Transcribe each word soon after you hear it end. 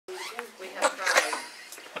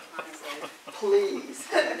Please.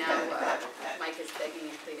 Now Mike is begging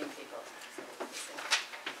and pleading people.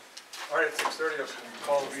 All right, at 6:30, I'll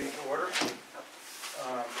call the meeting to order.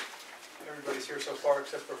 Everybody's here so far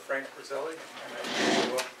except for Frank Brazzelli, and I will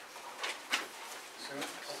show up soon,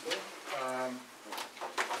 hopefully.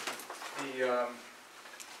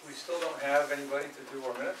 We still don't have anybody to do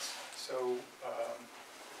our minutes, so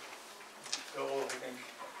Bill, I think,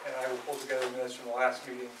 and I will pull together the minutes from the last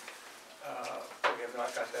meeting, but we have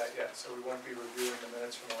not got that yet, so we won't be reviewing the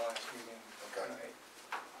minutes from the last meeting tonight.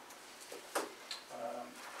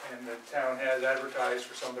 And the town has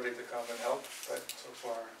advertised for somebody to come and help, but so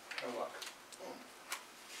far, no luck.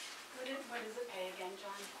 What does it pay again,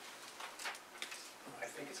 John?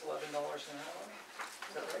 I think it's $11 an hour. Is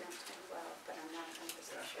that right? Well, but I'm not 100%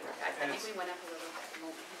 sure. And I think we went up a little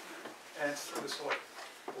bit. And it's through the select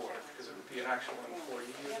board, because it would be an actual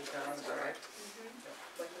employee of the town, is that right?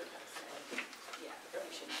 What did that say? Yeah,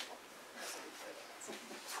 you should know.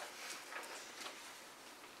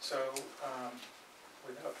 So,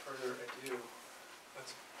 without further ado,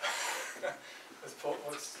 let's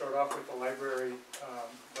start off with the library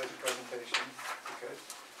budget presentation, if we could.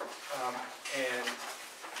 And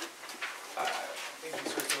I think we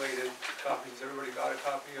circulated copies. Everybody got a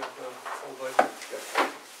copy of the full budget?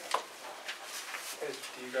 Okay,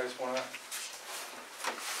 do you guys want to?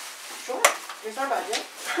 Sure, here's our budget.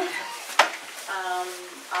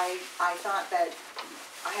 I thought that,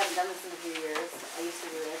 I haven't done this in a few years, I used to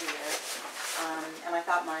do it every year, and I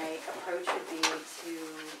thought my approach would be to,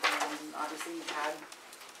 obviously you've had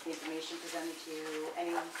the information presented to you,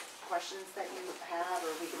 any questions that you have,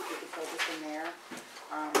 or we could focus in there.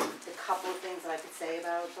 The couple of things that I could say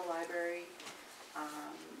about the library,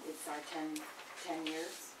 it's our 10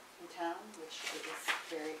 years in town, which is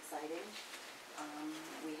very exciting.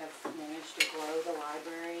 We have managed to grow the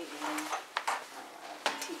library in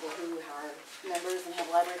people who are members and have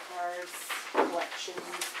library cards, collections,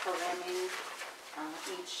 programming,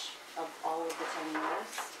 each of all of the 10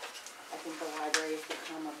 years. I think the library has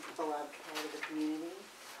become a beloved part of the community,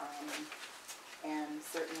 and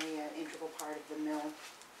certainly an integral part of the Mill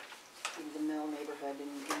neighborhood in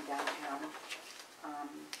downtown.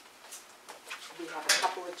 We have a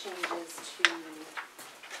couple of changes to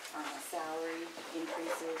salary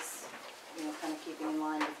increases, kind of keeping in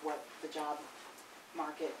line with what the job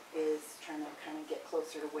market is, trying to kind of get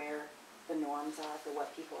closer to where the norms are for what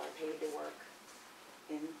people are paid to work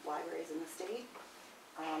in libraries in the state.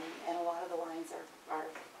 And a lot of the lines are,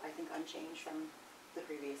 I think, unchanged from the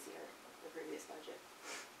previous year, the previous budget.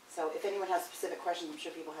 So if anyone has specific questions, I'm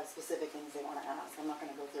sure people have specific things they want to ask. I'm not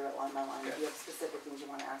going to go through it line by line. If you have specific things you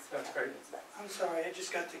want to ask, that's great. I'm sorry, I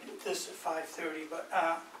just got to get this at 5:30, but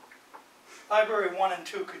Library 1 and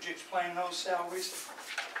 2, could you explain those salaries?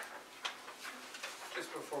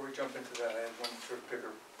 Just before we jump into that, I have one sort of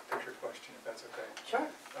bigger picture question, if that's okay. Sure.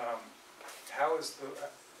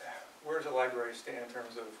 Where does the library stand in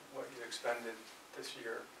terms of what you expended this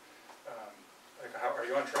year? Are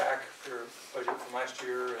you on track for budget from last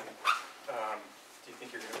year? And do you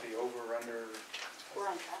think you're going to be over or under? We're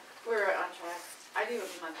on track. We're on track. I do a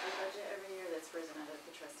monthly budget every year that's presented at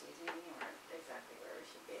the trustees meeting, or exactly where we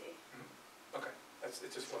should be. Okay,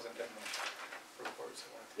 it just wasn't in the report. So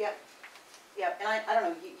Yep, and I don't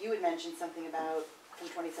know, you had mentioned something about in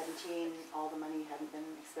 2017, all the money hadn't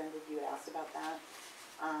been expended. You had asked about that.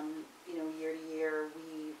 Year to year,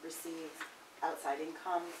 we receive outside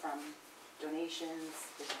income from donations,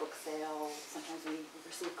 there's book sales, sometimes we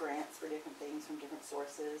receive grants for different things from different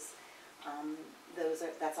sources.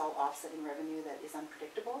 That's all offsetting revenue that is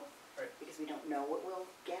unpredictable, right, because we don't know what we'll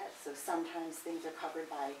get. So sometimes things are covered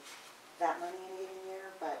by that money in a given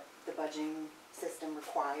year, but the budgeting system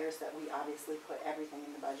requires that we obviously put everything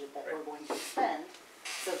in the budget that right. we're going to spend.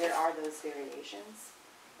 So there are those variations,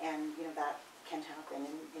 and that can happen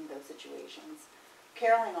in those situations.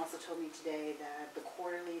 Caroline also told me today that the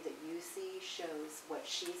quarterly that you see shows what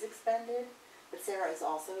she's expended, but Sarah is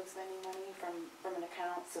also expending money from an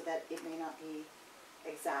account, so that it may not be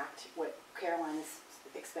exact what Caroline is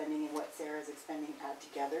expending and what Sarah is expending add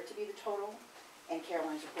together to be the total, and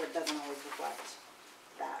Caroline's report doesn't always reflect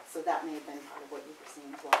that. So that may have been part of what you were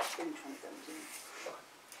seeing as well in 2017.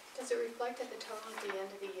 Does it reflect at the total at the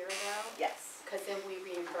end of the year though? Yes. Because then we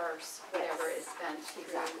reimburse whatever is spent through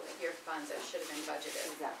your funds that should have been budgeted.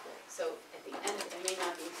 Exactly. So at the end, it may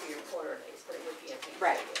not be through your quarterlies, but it would be at the end.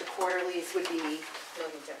 Right. The quarterlies would be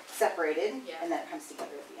separated, yeah, and then it comes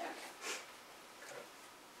together at the end. Okay.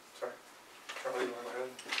 Sorry. Charlie, you want to go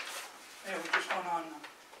ahead? Yeah, we just went on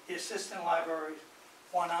the assistant library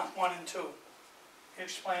 1 and 2. You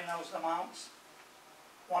explain those amounts?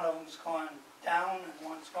 One of them's gone down and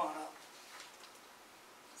one's gone up.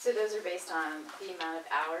 So those are based on the amount of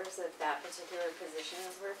hours that that particular position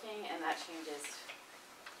is working, and that changes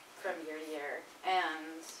from year to year.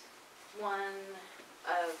 And one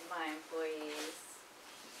of my employees,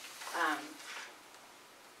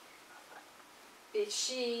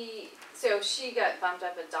 she got bumped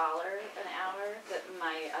up $1 an hour, but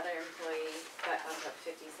my other employee got bumped up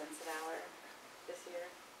 50 cents an hour this year.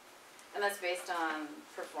 And that's based on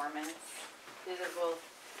performance. These are both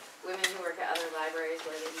women who work at other libraries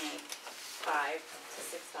where they make $5 to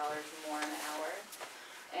 $6 more an hour,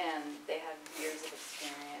 and they have years of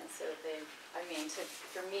experience. So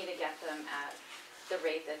for me to get them at the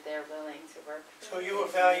rate that they're willing to work. So you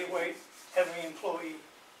evaluate every employee.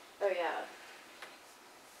 Oh, yeah.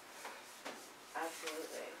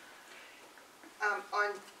 Absolutely. On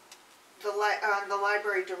the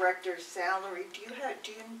library director's salary, do you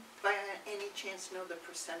by any chance know the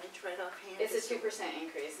percentage right offhand? It's a 2%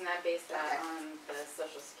 increase, and I based that Okay. on the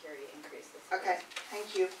Social Security increase this year. Okay,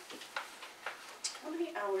 thank you. How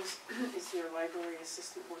many hours is your library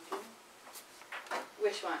assistant working?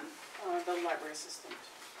 Which one? The library assistant.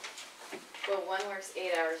 Well, one works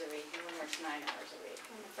 8 hours a week, and one works 9 hours a week.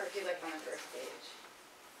 If you look on the first page.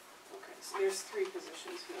 Okay, so there's 3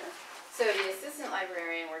 positions here. So the assistant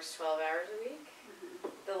librarian works 12 hours a week.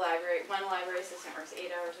 One library assistant works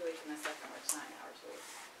 8 hours a week, and the second works 9 hours a week.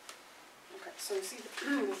 Okay, so you see,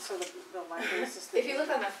 the library assistant. If you look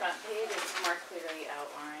on the front page, it's more clearly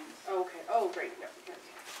outlined. Okay, oh, great, yeah, yeah.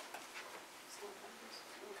 Okay.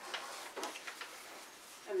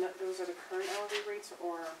 And those are the current hourly rates,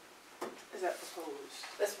 or is that proposed?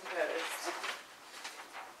 That's proposed.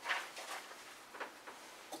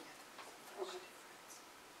 Okay.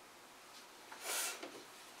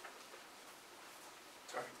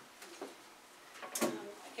 Sorry.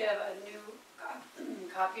 You have a new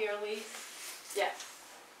copier lease, Yes.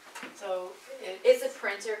 so It's a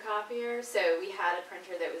printer copier, so we had a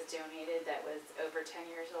printer that was donated that was over 10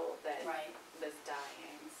 years old that right, was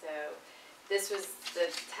dying. So this was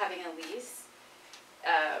having a lease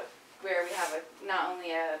where we have not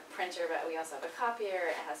only a printer, but we also have a copier.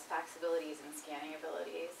 It has fax abilities and scanning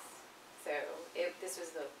abilities. So this was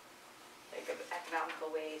the economical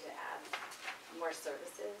way to add more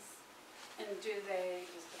services. and do they,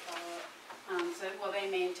 just to follow up, so will they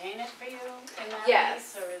maintain it for you in that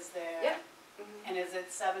Yes. lease, or is there? Yep. And is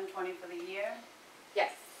it $720 for the year?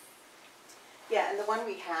 Yes. Yeah, and the one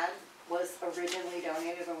we had was originally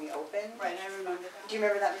donated when we opened. Right, I remember that. Do you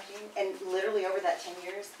remember that machine? And literally over that 10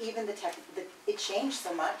 years, even it changed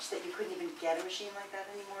so much that you couldn't even get a machine like that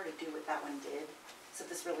anymore to do what that one did. So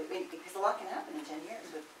this really, because a lot can happen in 10 years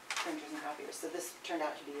with printers and copiers. So this turned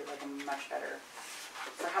out to be like a much better,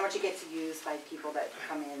 for how much it gets used by people that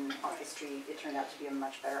come in off the street, it turned out to be a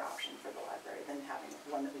much better option for the library than having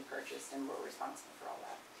one that we purchased and we're responsible for all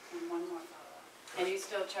that. And one more follow-up. And you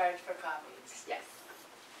still charge for copies? Yes.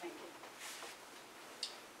 Thank you.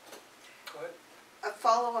 Go ahead. A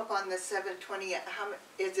follow-up on the 720,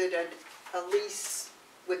 is it a lease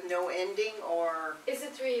with no ending, or? It's a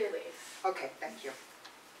 3-year lease. Okay, thank you.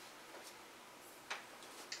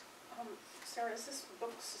 Sarah, is this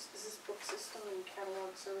book system and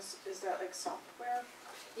catalog service, is that like software?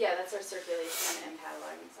 Yeah, that's our circulation and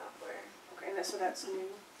cataloging software. Okay, and so that's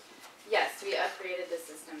new? Yes, we upgraded the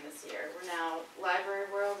system this year. We're now,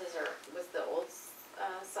 Library World was the old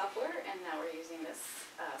software, and now we're using this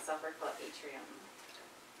software called Atrium.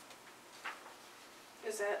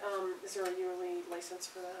 Is there a yearly license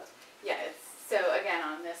for that? Yeah, so again,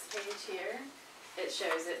 on this page here, it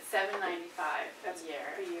shows it's $7.95 a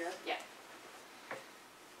year. A year? Yeah.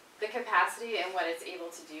 The capacity and what it's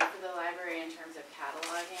able to do for the library in terms of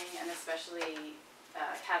cataloging, and especially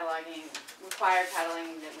required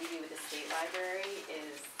cataloging that we do with the state library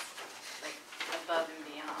is like above and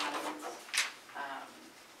beyond.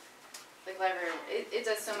 Like library, it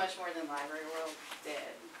does so much more than Library World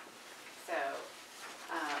did. So,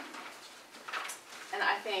 and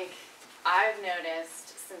I think I've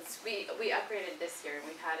noticed since we upgraded this year, and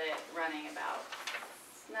we've had it running about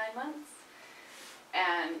 9 months,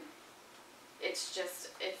 and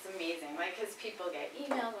it's amazing, like, because people get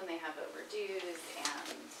emailed when they have overdues,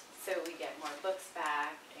 and so we get more books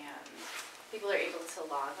back, and people are able to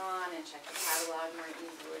log on and check the catalog more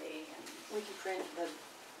easily, and We can print the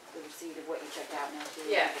receipt of what you checked out now too.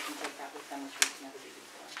 Yeah. We can take that with them, which we can never do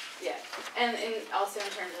before. yeah. And also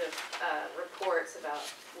in terms of reports about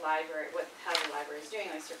how the library is doing,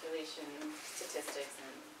 like circulation statistics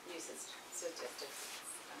and usage statistics,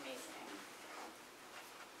 it's amazing.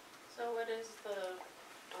 So what is the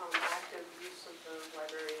active use of the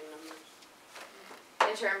library numbers?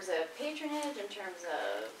 In terms of patronage, in terms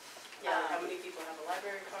of Yeah, how many people have a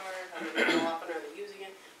library card, how often are they using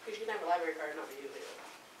it? Because you can have a library card and not be using it.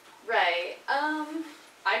 Right,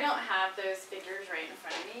 I don't have those figures right in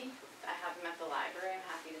front of me. I have them at the library, I'm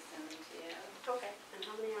happy to send them to you. Okay. And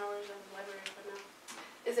how many hours of library open now?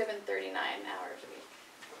 It's open 39 hours a week.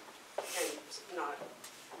 And it's not,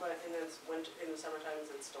 but in this winter, in the summertime, is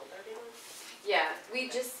it still 31? Yeah, we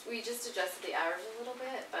just adjusted the hours a little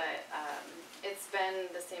bit, but, it's been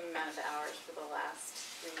the same amount of hours for the last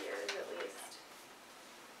 3 years at least.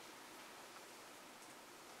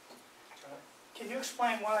 Can you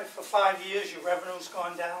explain why for 5 years your revenue's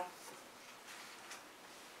gone down?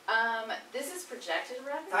 This is projected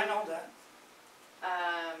revenue. I know that.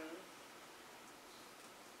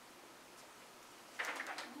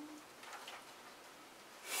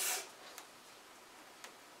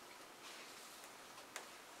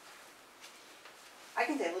 I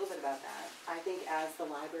can say a little bit about that. I think as the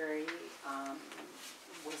library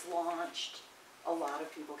was launched, a lot of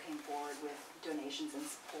people came forward with donations and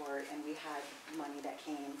support, and we had money that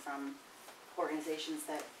came from organizations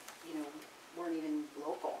that, you know, weren't even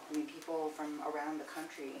local. I mean, people from around the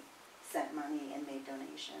country sent money and made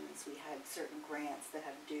donations. We had certain grants that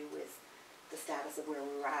had to do with the status of where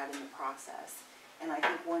we were at in the process. And I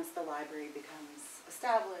think once the library becomes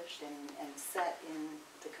established and set in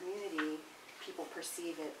the community, people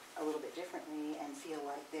perceive it a little bit differently and feel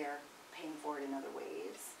like they're paying for it in other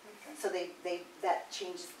ways. Okay. So that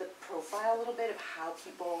changes the profile a little bit of how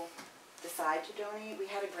people decide to donate. We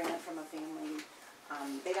had a grant from a family.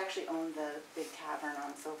 They'd actually owned the big tavern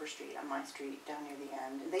on Silver Street, on my street, down near the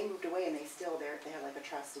end. And they moved away, and they have like a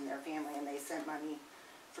trust in their family, and they sent money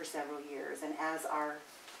for several years. And as our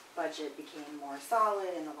budget became more solid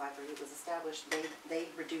and the library was established, they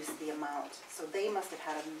reduced the amount. So they must have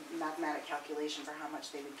had a mathematic calculation for how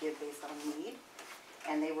much they would give based on need.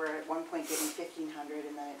 And they were at one point giving $1,500,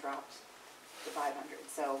 and then it dropped to $500.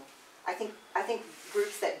 So I think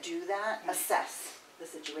groups that do that assess the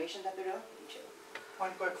situation that they're donating to.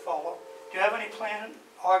 One quick follow-up. Do you have any planned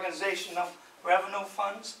organizational revenue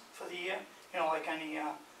funds for the year? You know, like any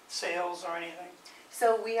sales or anything?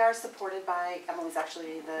 So we are supported by, Emily's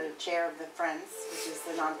actually the chair of the Friends, which is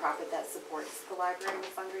the nonprofit that supports the library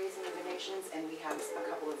with fundraising and donations, and we have a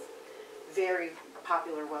couple of very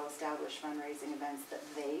popular, well-established fundraising events that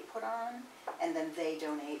they put on, and then they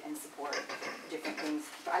donate and support different things.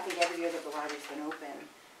 I think every year that the library's been open,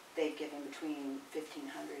 they've given between $1,500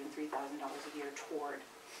 and $3,000 a year toward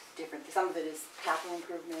different, some of it is capital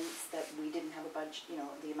improvements that we didn't have a budget, you know,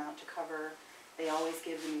 the amount to cover. They always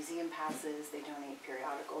give the museum passes, they donate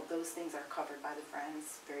periodical. Those things are covered by the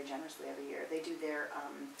Friends very generously every year. They do their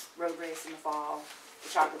road race in the fall, the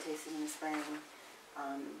chocolate tasting in the spring.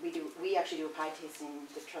 We actually do a pie tasting,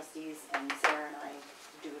 the trustees and Sarah and I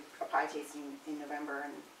do a pie tasting in November,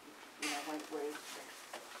 and, you know, we're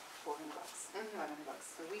 $400, $500.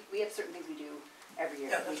 So we have certain things we do every year.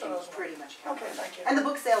 Yeah, that we that's what can I was pretty much cover. Okay, thank you. And the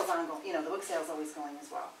book sale's ongoing, you know, the book sale's always going as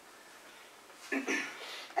well.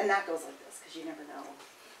 And that goes like this, because you never know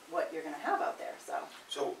what you're gonna have out there, so.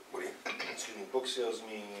 So, what do you, excuse me, book sales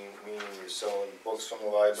meaning you're selling books from the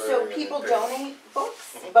library? So and people then donate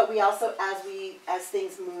books, but we also, as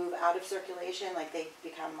things move out of circulation, like they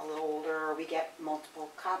become a little older, or we get multiple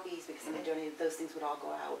copies because somebody donated, those things would all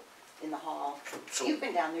go out in the hall. So- You've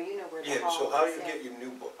been down there, you know where the Yeah, hall is. so how do you yeah. get your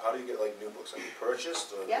new book? How do you get like new books? Are you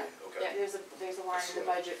purchased or? Yeah. Okay. There's a line in the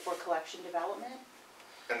budget for collection development.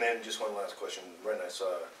 And then just one last question, Brent, I saw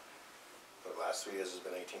the last 3 years has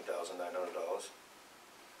been $18,900.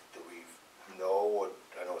 Do we know, or,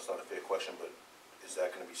 I know it's not a fair question, but is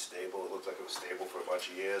that gonna be stable? It looked like it was stable for a bunch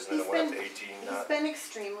of years, and then it went up to 18, He's been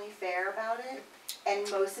extremely fair about it, and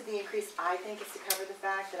most of the increase, I think, is to cover the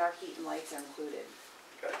fact that our heat and lights are included.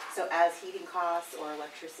 Okay. So as heating costs or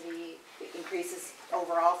electricity increases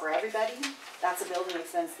overall for everybody, that's a building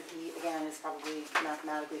expense that he, again, is probably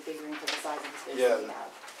mathematically figuring for the size of the space that we Yeah.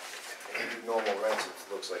 have. If you do normal rents,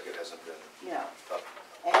 it looks like it hasn't been You know, up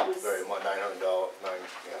and it was, very much, $900,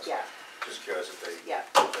 yes. yeah, Just curious if they. yeah,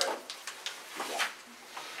 Okay. yeah.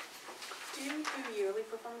 Do you do yearly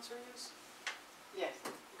performance reviews? Yes,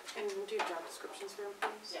 And do job descriptions for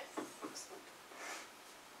employees? yes.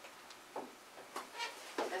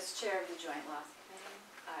 As chair of the Joint Loss Committee,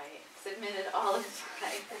 I submitted all of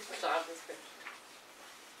my job descriptions.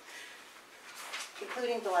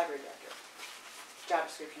 Including the library director, job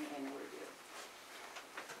description and review.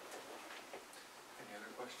 Any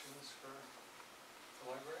other questions for the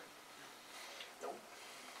library? Nope.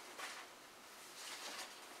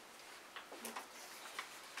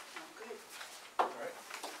 Oh, good. All right.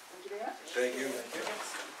 Thank you very much. Thank you. Thank you.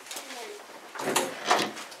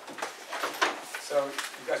 So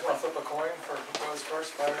you guys wanna flip a coin for who goes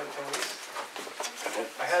first, fire or police?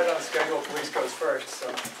 I had it on the schedule, police goes first, so.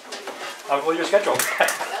 I'll go your schedule.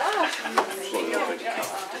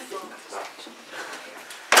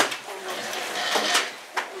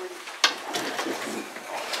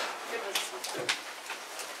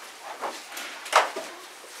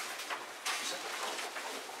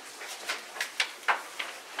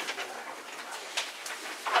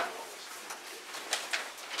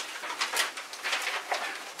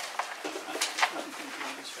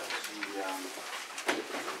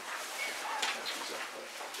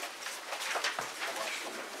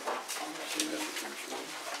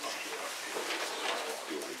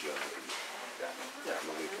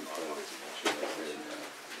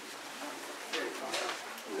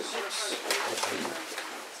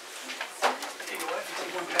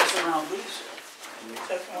 Pass it around, please.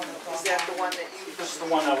 That's one of the- Is that the one that you? This is the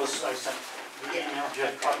one that was, I sent. Yeah. Email, do you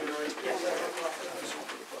have a copy of it?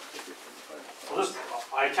 Well, this,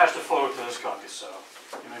 I attached a photo to this copy, so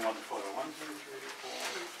you may want the photo. 1, 2, 3,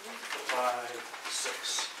 4, 5,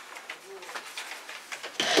 6.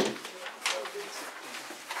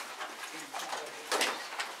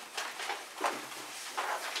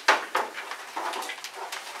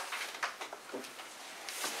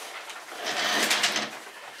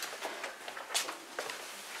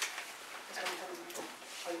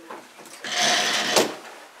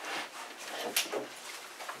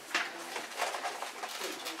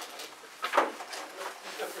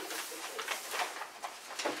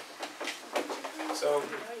 So,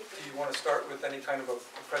 do you want to start with any kind of a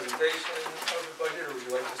presentation of the budget, or would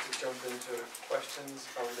you like us to jump into questions?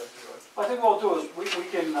 How would you like to do it? I think what we'll do is we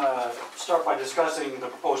can start by discussing the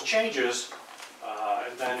proposed changes,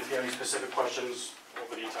 and then if you have any specific questions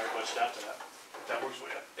over the entire budget after that, if that works for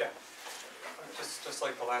you. Just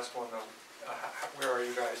like the last one, though, where are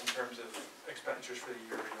you guys in terms of expenditures for the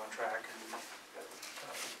year? Are you on track?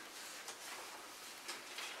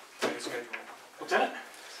 Schedule? Lieutenant?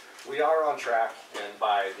 We are on track, and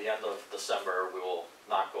by the end of December, we will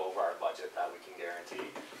not go over our budget, that we can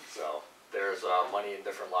guarantee. So there's money in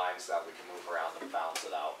different lines that we can move around and balance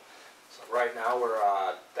it out. So right now, we're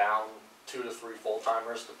down 2 to 3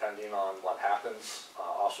 full-timers, depending on what happens.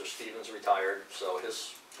 Officer Stevens retired, so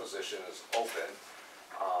his position is open.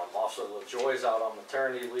 Officer LaJoy's out on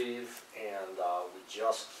maternity leave, and we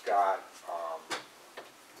just got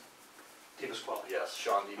yes,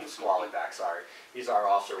 Sean DiPasquale back, sorry. He's our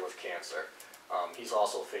officer with cancer. He's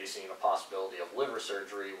also facing a possibility of liver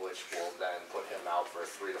surgery, which will then put him out for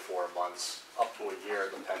 3 to 4 months, up to a year,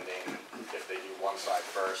 depending if they do one side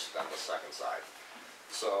first, then the second side.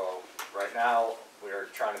 So right now, we're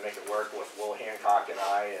trying to make it work with Will Hancock and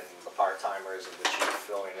I, and the part-timers, and the chief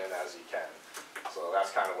filling in as he can. So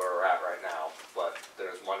that's kind of where we're at right now. But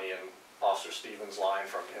there's money in Officer Stevens' line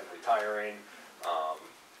from him retiring.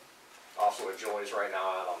 Also, Joy's right now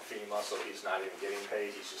out on FEMA, so he's not even getting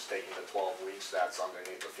paid. He's just taking the 12 weeks that's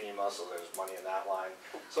underneath the FEMA, so there's money in that line.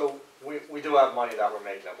 So we do have money that we're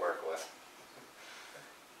making it work with.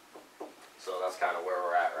 So that's kind of where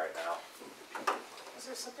we're at right now. Is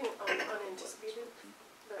there something unanticipated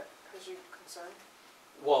that has you concerned?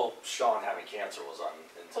 Well, Sean having cancer was Well, I mean,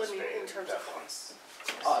 unanticipated, in terms of definitely. costs.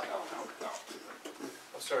 No.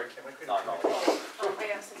 I'm sorry, Kim, I couldn't. No. I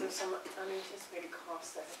asked if there's some unanticipated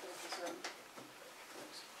costs that have been concerned.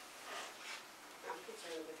 I'm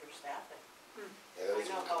concerned with your staffing. Yeah, I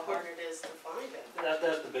know how hard it is to find it.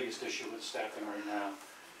 That's the biggest issue with staffing right now.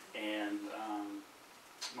 And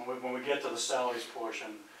when we get to the salaries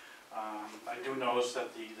portion, I do notice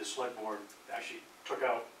that the select board actually took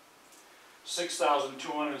out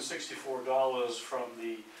 $6,264 from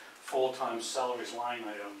the full-time salaries line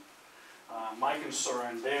item. My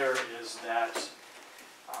concern there is that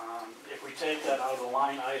if we take that out of the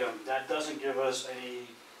line item, that doesn't give us a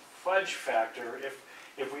fudge factor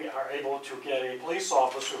if we are able to get a police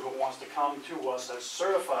officer who wants to come to us that's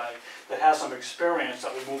certified, that has some experience,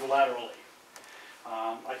 that we move laterally.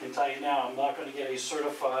 I can tell you now, I'm not going to get a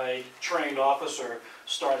certified, trained officer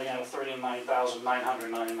starting at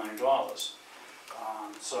 $39,999.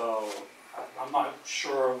 So I'm not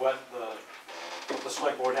sure what the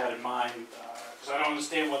select board had in mind, because I don't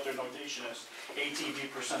understand what their notation is. ATV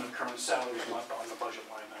 % of current salary is not on the budget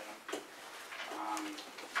line item.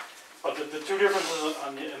 But the two differences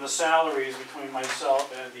in the salaries between myself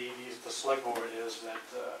and the select board is that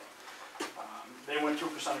they went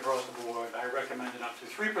 2% across the board. I recommended up to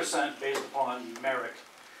 3% based upon merit,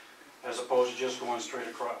 as opposed to just going straight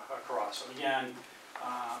across. And again,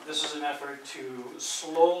 this is an effort to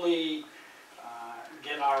slowly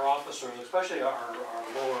get our officers, especially our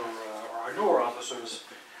newer officers,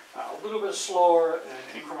 a little bit slower and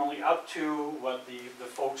incrementally up to what the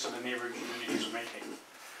folks in the neighboring communities are making.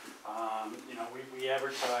 You know, we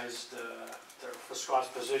advertised for Scott's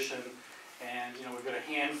position, and, you know, we've got a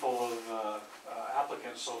handful of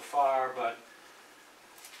applicants so far, but,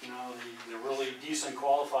 you know, the really decent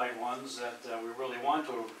qualified ones that we really want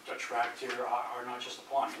to attract here are not just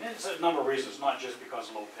applying. And it's a number of reasons, not just because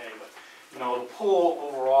of low pay, but, you know, the pool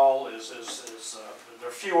overall is there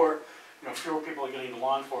are fewer, you know, fewer people are getting into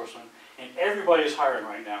law enforcement, and everybody's hiring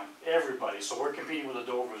right now, everybody. So we're competing with the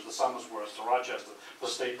Dovers, the Somersworths, the Rochester, the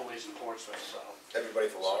state police in Portsmouth, so. Everybody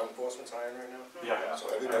for law enforcement's hiring right now? Yeah. So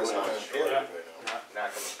everybody's hiring period right now. Yeah. And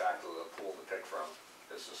that comes back to the pool to pick from.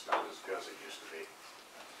 It's just not as good as it used to be.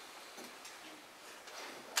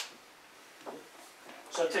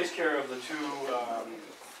 So that takes care of the two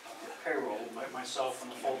payroll, myself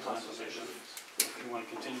and the full-time position. If you want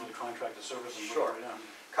to continue with the contracted service and Sure. look right down.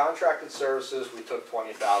 Contracted services, we took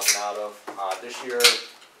 20,000 out of. This year,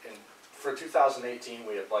 for 2018,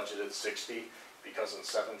 we had budgeted 60, because in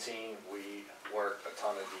 17, we worked a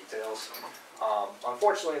ton of details.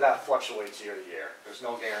 Unfortunately, that fluctuates year to year. There's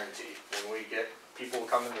no guarantee. When we get people who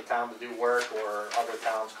come into town to do work, or other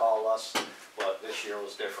towns call us, but this year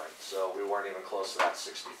was different, so we weren't even close to that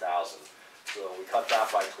 60,000. So we cut that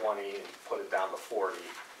by 20 and put it down to 40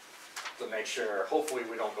 to make sure, hopefully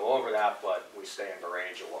we don't go over that, but we stay in the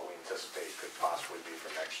range of what we anticipate could possibly be for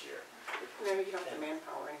next year. No, you don't have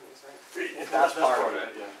manpower anyways, right? That's part of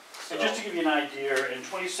it. Yeah. So- And just to give you an idea, in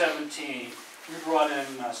 2017, we brought in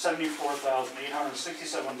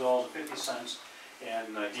 $74,867.50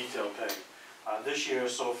 in detail pay. This year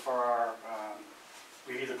so far,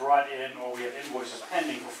 we either brought in or we have invoices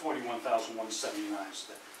pending for $41,179.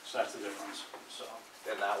 So that's the difference. So.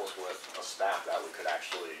 And that was with a staff that we could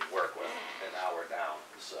actually work with, and now we're down,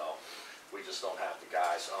 so we just don't have the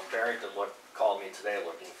guys. Barrington called me today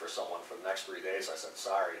looking for someone for the next 3 days. I said,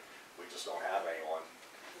 sorry, we just don't have anyone,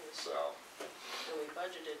 so. And we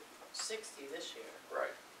budgeted 60 this year. Right,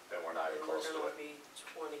 and we're not even close to And we're it. gonna be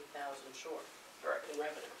 20,000 short Right. in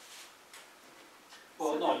revenue.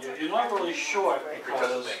 Well, no, you're not really short Because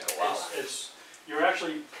of because being allowed. you're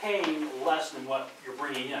actually paying less than what you're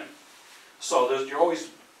bringing in. So there's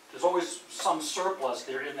always some surplus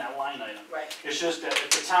there in that line item. Right. It's just that if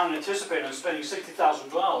the town anticipated on spending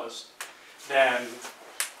 $60,000, then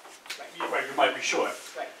you might be short.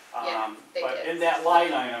 Right. Yeah, they But did. in that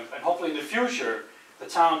line item, and hopefully in the future, the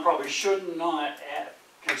town probably should not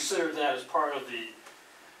consider that as part of the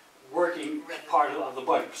working part of the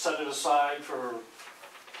budget. Set it aside for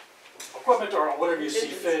equipment or whatever you see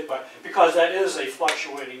fit, but because that is a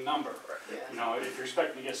fluctuating number. Yeah. You know, if you're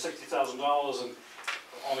expecting to get $60,000 and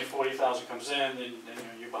only 40,000 comes in, then you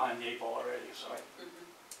know, you're behind the 8 ball already, so.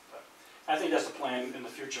 But I think that's the plan in the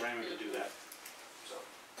future, anyway, to do that, so.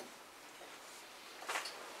 Can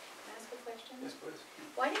I ask a question? Yes, please.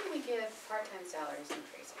 Why didn't we give part-time salaries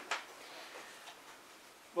increasing?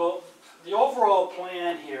 Well, the overall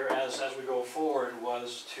plan here, as we go forward,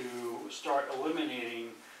 was to start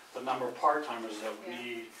eliminating the number of part-timers that we Yeah.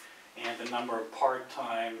 need and the number of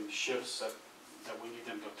part-time shifts that we need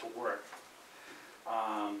them to work.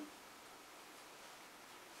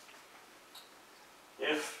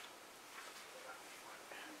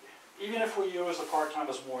 Even if we use the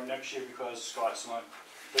part-timers more next year because Scott's not,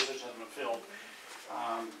 position hasn't been filled,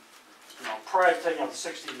 you know, prior to taking out the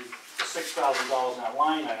 $6,000 in that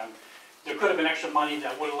line item, there could have been extra money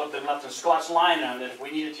that would have been left in Scott's line item that if we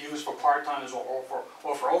needed to use for part-timers or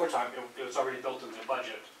for overtime, it was already built into the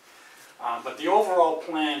budget. But the overall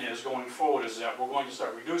plan is, going forward, is that we're going to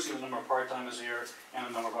start reducing the number of part-timers here and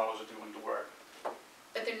the number of hours they're doing the work.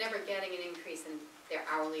 But they're never getting an increase in their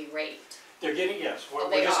hourly rate. They're getting, yes, Oh, we're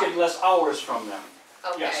they just are. getting less hours from them,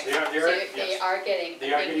 Okay. Yes, they are- So yes. they are getting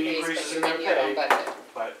They are an getting increase, increases in but their you're in your own pay. budget.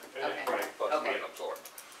 but, Okay. right, But it's Okay. being absorbed.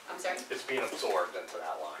 I'm sorry? It's being absorbed into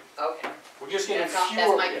that line. Okay, we're just getting That's all- fewer.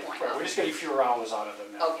 that's my yeah, point. right, we're just getting fewer hours out of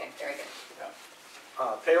them now. okay, very good.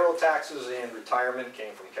 Payroll taxes and retirement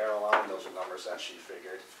came from Caroline. Those are numbers that she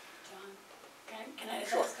figured. John, can I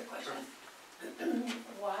just Sure, ask a question?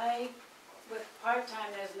 Why, with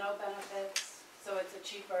part-time, there's no benefits, so it's a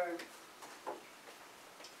cheaper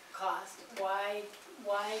cost. Why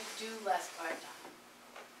do less part-time?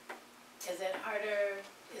 Is it harder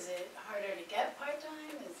to get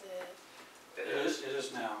part-time? Is it? It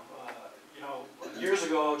is now. You know, years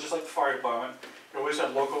ago, just like the fire department, you always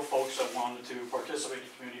had local folks that wanted to participate in the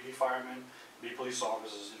community, be firemen, be police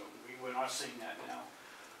officers. You know, we're not seeing that now.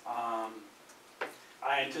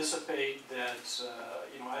 I anticipate that,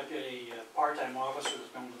 you know, I've got a part-time officer who's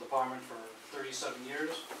been with the department for 37 years.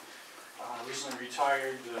 Recently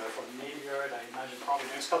retired from the Navy Yard. I imagine probably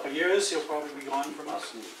the next couple of years, he'll probably be gone from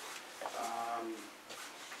us.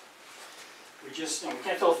 We just, we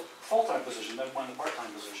can't fill full-time positions, never mind the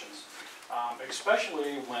part-time positions.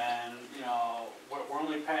 Especially when, we're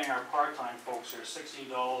only paying our part-time folks here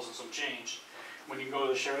 $16 and some change. When you go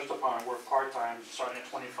to the sheriff's department, work part-time, starting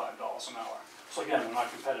at $25 an hour. So again, we're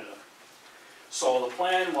not competitive. So the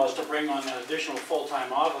plan was to bring on an additional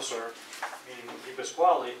full-time officer, meaning Di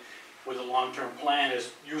Pasquale, with a long-term plan is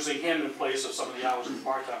using him in place of some of the hours the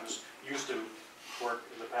part-timers used to work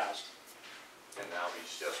in the past. And now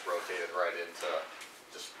he's just rotated right into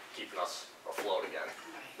just keeping us afloat again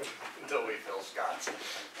until we fill Scott's.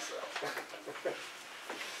 So.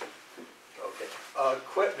 Okay.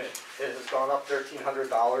 Equipment, it has gone up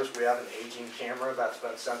 $1,300. We have an aging camera that's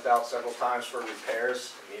been sent out several times for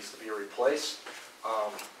repairs. It needs to be replaced.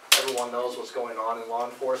 Everyone knows what's going on in law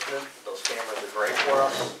enforcement. Those cameras are great for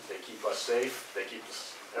us. They keep us safe. They keep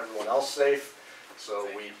everyone else safe. So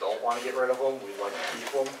we don't want to get rid of them. We like to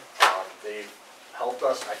keep them. They've helped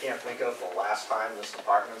us. I can't think of the last time this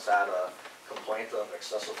department's had a complaint of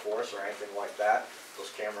excessive force or anything like that.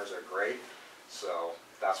 Those cameras are great. So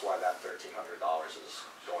that's why that $1,300 is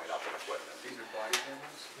going up in equipment. These are body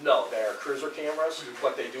cameras? No, they're cruiser cameras,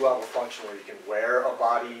 but they do have a function where you can wear a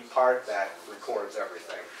body part that records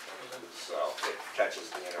everything. So it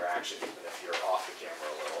catches the interaction even if you're off the camera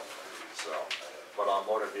a little. So, but on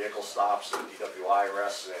motor vehicle stops and DWI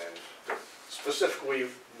arrests, and specifically,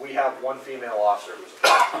 we have one female officer who's a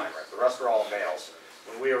part-timer. The rest are all males.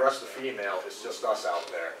 When we arrest a female, it's just us out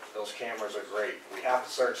there. Those cameras are great. We have to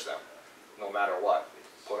search them, no matter what.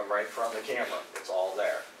 Put them right in front of the camera. It's all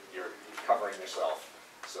there. You're covering yourself,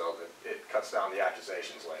 so that it cuts down the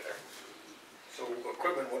accusations later. So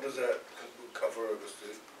equipment, what does that cover?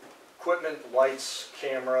 Equipment, lights,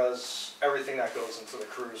 cameras, everything that goes into the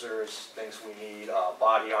cruisers, things we need,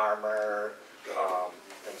 body armor,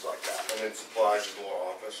 things like that. And then supplies is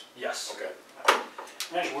more office? Yes. Okay.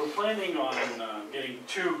 Actually, we're planning on getting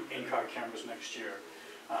 2 in-car cameras next year.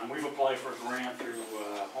 We've applied for a grant through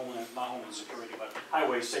not Homeland Security, but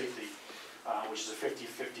Highway Safety, which is a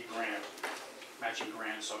 50-50 grant, matching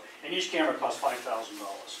grant. So, and each camera costs $5,000.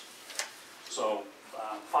 So,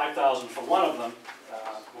 $5,000 for one of them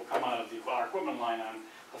will come out of our equipment line item.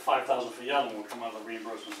 The $5,000 for the other one will come out of the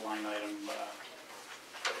reimbursements line item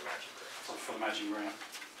for the matching grant.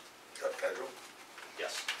 Is that federal?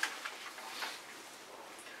 Yes.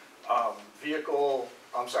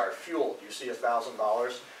 Fuel, you see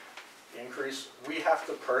 $1,000 increase. We have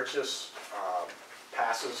to purchase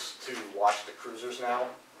passes to wash the cruisers now.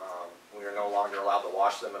 We are no longer allowed to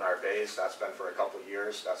wash them in our bays. That's been for a couple of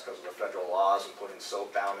years. That's because of the federal laws and putting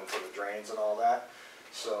soap down into the drains and all that.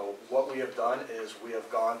 So what we have done is we have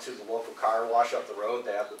gone to the local car wash up the road.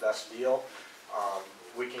 They have the best deal.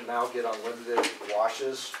 We can now get unlimited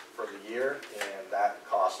washes for the year, and that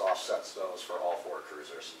cost offsets those for all 4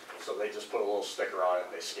 cruisers. So they just put a little sticker on it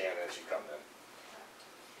and they scan it as you come in.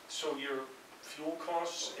 So your fuel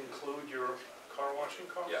costs include your car washing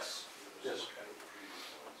costs? Yes. Yes.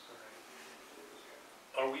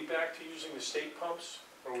 Are we back to using the state pumps?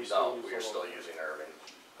 Or are we No, still we using are still local? using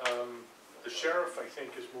Irving. The sheriff, I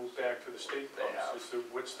think, has moved back to the state They pumps. have.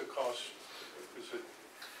 What's the cost? Is it?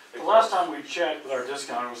 The last time we checked with our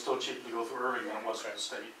discount, it was still cheaper to go through Irving than it was through the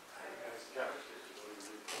state. Yeah.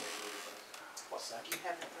 What's that? You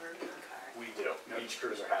have an Irving card. We do. Each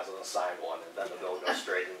cruiser has an assigned one, and then the bill goes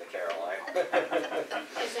straight into Caroline.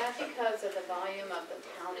 Is that because of the volume of the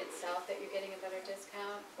town itself that you're getting a better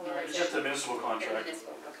discount? Or It's is just it a municipal contract,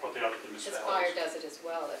 municipal? what Okay. they are the Because fire municipalities. does it as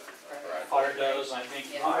well. Right. Fire does, I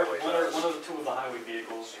think, Yeah. Highway one does. of the 2 of the highway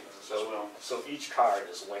vehicles as well. So each card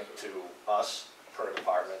is linked to us per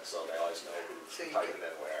department, so they always know So who's you typing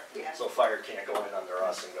in where. Yeah. So fire can't go in under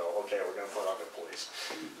us and go, okay, we're gonna put under police.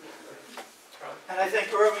 And I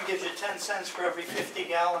think Irving gives you 10 cents for every 50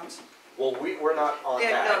 gallons. Well, we're not on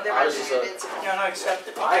Yeah, no, that. they're Ours not is doing a, it. You're not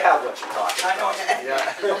accepted. I have what you're talking I know. about.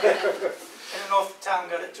 Yeah. I don't know if the town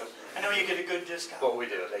got it too. I know you get a good discount. But we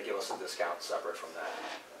do, they give us a discount separate from that.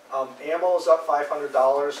 Ammo is up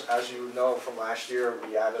 $500. As you know from last year,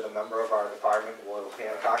 we added a member of our department, Will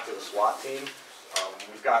Hancock, to the SWAT team.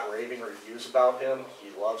 We've got raving reviews about him. He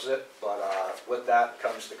loves it, but with that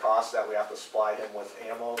comes the cost that we have to supply him with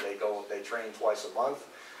ammo. They train twice a month,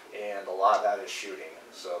 and a lot of that is shooting.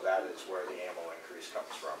 So that is where the ammo increase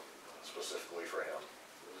comes from, specifically for him.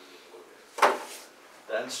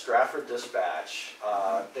 Then Stratford Dispatch.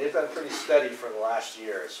 They've been pretty steady for the last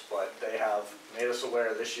years, but they have made us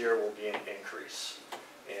aware this year will be an increase.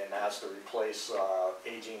 and has to replace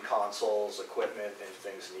aging consoles, equipment, and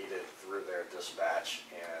things needed through their dispatch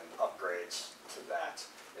and upgrades to that.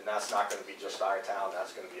 And that's not gonna be just our town,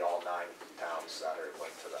 that's gonna be all 9 towns that are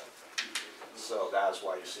linked to them. So that's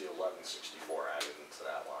why you see 1164 added into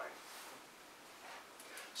that line.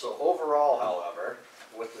 So overall, however,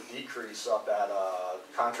 with the decrease up at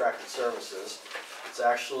contracted services, it's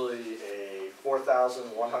actually a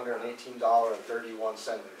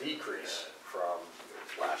 $4,118.31 decrease from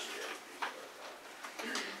last year.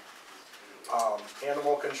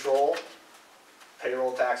 Animal control,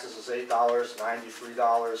 payroll taxes is $8,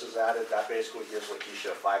 $93 is added. That basically gives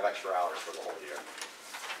Lakeisha 5 extra hours for the whole year.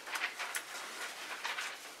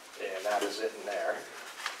 And that is it in there.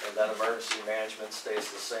 And then emergency management stays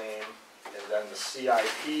the same. And then the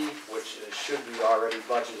CIP, which should be already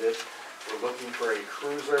budgeted, we're looking for a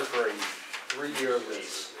cruiser for a 3-year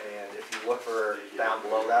lease. And if you look for down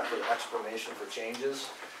below that for the explanation for changes,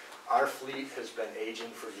 our fleet has been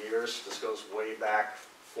aging for years. This goes way back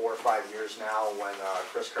 4 or 5 years now when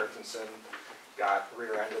Chris Kirkinson got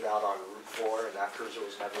rear-ended out on Route 4 and that cruiser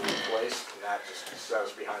was never replaced. And that just set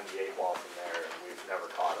us behind the 8 ball from there and we've never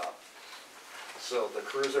caught up. So the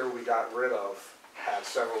cruiser we got rid of had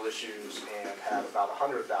several issues and had about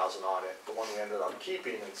 100,000 on it. The one we ended up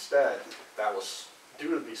keeping instead, that was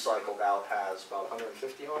due to be cycled out, has about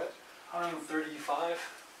 150 on it. 135,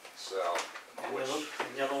 So, and which,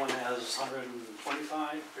 the other one has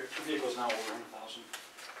 125. There are 2 vehicles now over 100,000.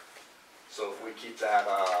 so if we keep that,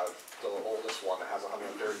 the oldest one that has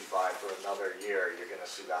 135 for another year, you're gonna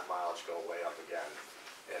see that mileage go way up again.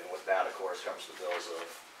 And with that, of course, comes the bills of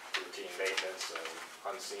routine maintenance and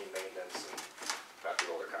unseen maintenance and that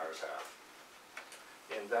the older cars have.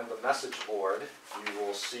 And then the message board, you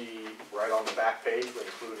will see right on the back page, we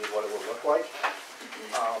included what it would look like.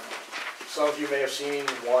 Some of you may have seen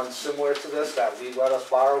one similar to this that Lee let us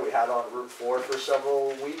borrow. We had on Route 4 for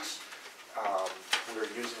several weeks. We were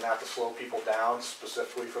using that to slow people down,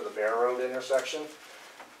 specifically for the Bear Road intersection.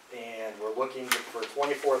 And we're looking for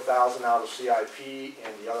 24,000 out of CIP,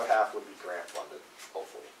 and the other half would be grant funded,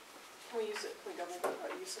 hopefully. Can we use it, can we government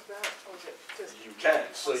use of that, or is it just? You can,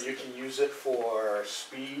 so you can use it for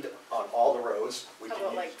speed on all the roads. We How can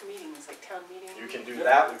about use- like meetings, like town meetings? You can do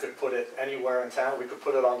that, we could put it anywhere in town, we could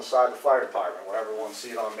put it on the side of the fire department, where everyone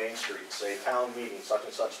see it on Main Street, say town meeting, such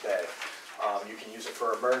and such day. You can use it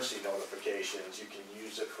for emergency notifications, you can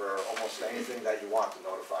use it for almost anything that you want to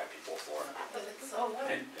notify people for. But it's so low.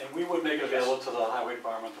 And we would make it available to the highway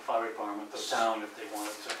department, the fire department, the town, if they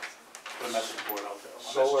wanted to put a message board out there.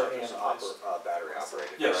 Solar and battery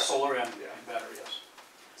operated. Yes, correct? solar and Yeah. battery, yes.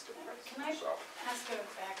 Can I So, ask a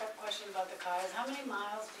backup question about the cars? How many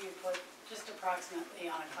miles do you put just approximately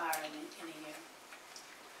on a car in a year?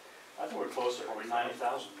 I think we're close to probably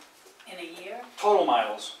 90,000. In a year? Total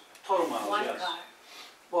miles, yes. One car?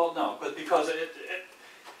 Well, no, but because I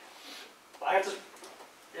have to,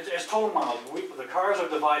 it's total miles. The cars are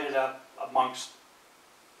divided up amongst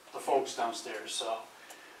the folks downstairs, so,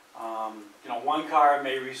 you know, one car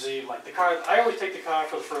may receive, like the car, I always take the car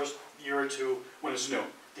for the first year or two when it's new,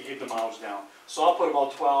 to keep the miles down. So I'll put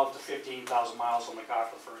about 12 to 15,000 miles on the car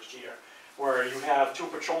for the first year. Where you have 2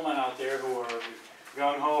 patrolmen out there who are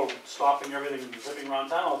gung-ho, stopping everything and zipping around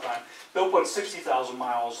town all the time, they'll put 60,000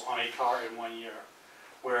 miles on a car in 1 year.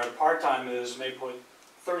 Where the part-timers may put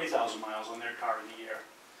 30,000 miles on their car in a year.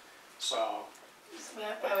 So,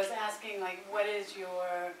 I was asking, like, what is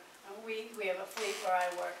your, we have a fleet where I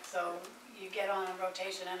work, so you get on a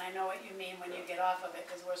rotation, and I know what you mean when you get off of it,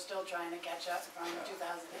 because we're still trying to catch up from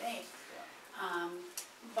 2008.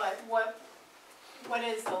 But what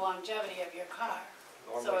is the longevity of your car?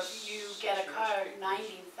 So normally if you get a 6 car, years.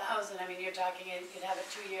 90,000, I mean, you're talking, you'd have it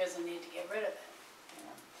 2 years and need to get rid of it.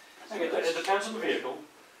 I think it depends on the vehicle.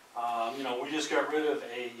 You know, we just got rid of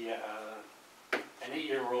an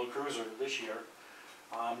 8-year-old cruiser this year.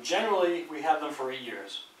 Generally, we have them for 8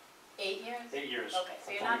 years. 8 years? 8 years. Okay,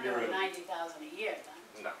 so you're not doing 90,000 a year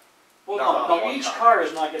then? No. Well, No, no, one each car. car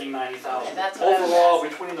is not getting 90,000. Okay, that's what I was Overall, asking.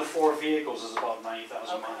 between the 4 vehicles is about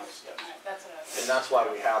 90,000 Okay. miles, yes. All right, that's what I was. And that's why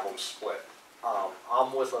we have them split.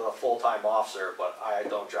 I'm with a full-time officer, but I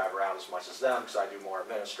don't drive around as much as them because I do more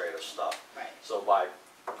administrative stuff. Right, So by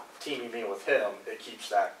teaming me with him, it keeps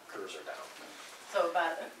that cruiser down. so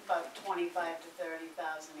about 25 to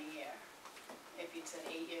 30,000 a year, if you'd said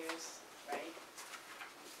 8 years, right?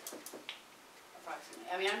 Approximately.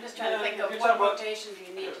 I mean, I'm just trying to Yeah, think of you're what talking about- rotation do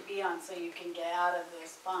you need to be on so you can get out of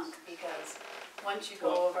this funk, because once you go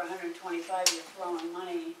Well- over 125, you're throwing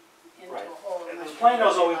money into Right. a hole. And unless the you plan has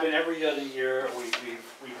really always want- been every other year, we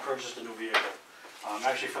purchased a new vehicle.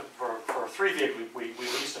 Actually, for 3 vehicles, we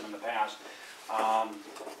leased them in the past.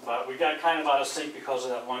 But we got kind of out of sync because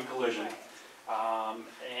of that one collision.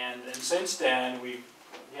 And since then,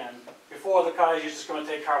 again, before the cars used to just come and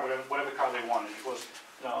take car, whatever car they wanted. It was,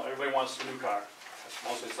 everybody wants a new car.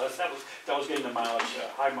 Mostly, so that was getting the mileage,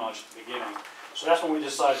 high mileage at the beginning. So that's when we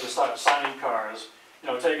decided to start assigning cars.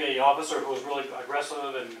 Take a officer who is really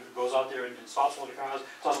aggressive and goes out there and stops all the cars,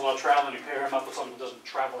 does a lot of traveling, and pair him up with someone who doesn't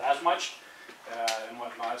travel as much and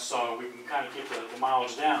whatnot, so we can kind of keep the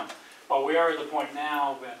mileage down. But we are at the point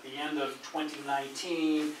now, at the end of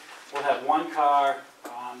 2019, we'll have one car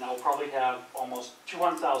that will probably have almost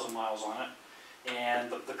 200,000 miles on it,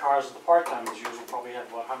 and the cars that the part-timers use will probably have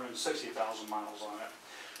about 160,000 miles on it.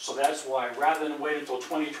 So that's why, rather than wait until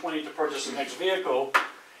 2020 to purchase the next vehicle,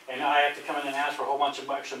 and I have to come in and ask for a whole bunch of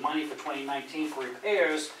extra money for 2019 for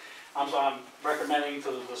repairs, I'm recommending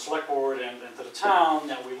to the select board and to the town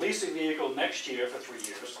that we lease a vehicle next year for 3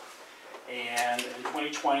 years. And in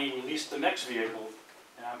 2020, we lease the next vehicle.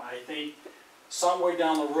 I think somewhere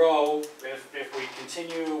down the road, if we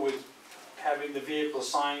continue with having the vehicle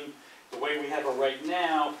assigned the way we have it right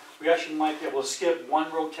now, we actually might be able to skip one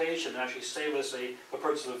rotation and actually save us the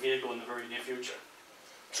purchase of a vehicle in the very near future.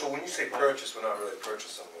 So when you say purchase, we're not really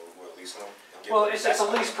purchasing, we're leasing them? and giving Well, them it's back? a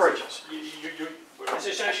lease purchase.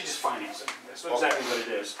 It's actually just financing. That's exactly what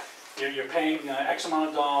it is. You're paying X amount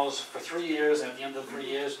of dollars for 3 years, and at the end of 3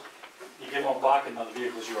 years, you give them back and the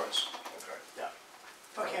vehicle's yours. Okay.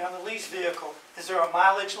 Yeah. Okay, on the lease vehicle, is there a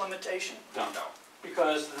mileage limitation? No.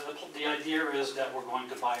 Because the idea is that we're going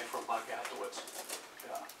to buy it for a buck afterwards.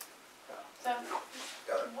 Yeah. So,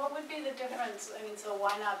 Got it. what would be the difference, I mean, so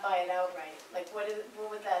why not buy it outright? Like, what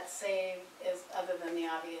would that save other than the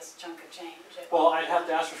obvious chunk of change? Well, I'd have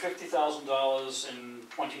to ask for $50,000 in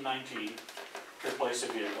 2019 to replace a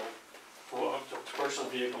vehicle, to purchase a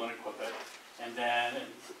vehicle and equip it. And then,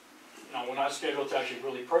 we're not scheduled to actually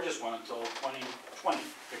really purchase one until 2020,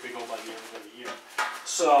 if we go by the end of the year.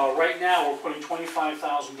 So right now, we're putting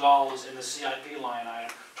 $25,000 in the CIP line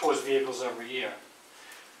item towards vehicles every year.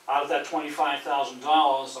 Out of that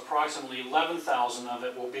 $25,000, approximately $11,000 of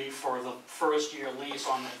it will be for the first year lease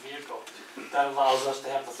on that vehicle. That allows us to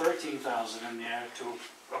have the $13,000 in there to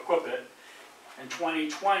equip it. In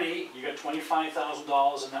 2020, you got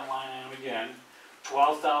 $25,000 in that line item again,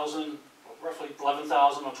 $12,000, roughly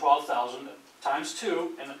 $11,000 or $12,000 times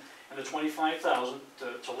 2, and the $25,000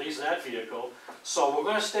 to lease that vehicle. So we're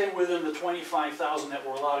going to stay within the $25,000 that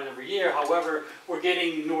we're allowed every year. However, we're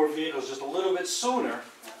getting newer vehicles just a little bit sooner,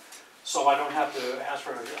 so I don't have to ask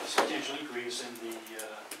for a substantial increase in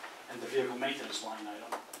the vehicle maintenance line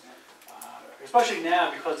item. Especially now,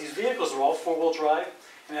 because these vehicles are all four-wheel drive,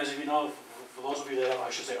 and as you know, for those of you that have, I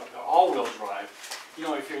should say, all-wheel drive,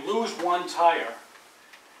 if you lose one tire,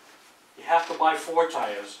 you have to buy 4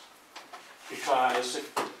 tires, because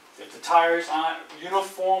if the tires aren't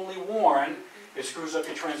uniformly worn, it screws up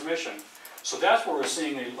your transmission. So that's where we're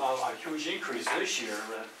seeing a huge increase this year.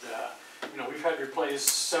 That we've had to replace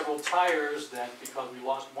several tires that because we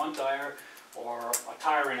lost one tire or a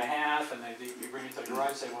tire and a half, and they bring it to the garage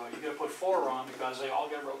and say, well, you got to put 4 on because they all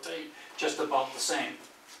got to rotate just about the same.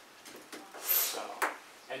 So,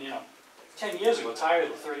 and 10 years ago, tires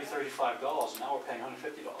were $30, $35, and now we're paying $150 for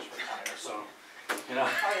a tire. So.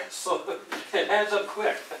 So it adds up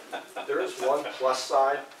quick. There is one plus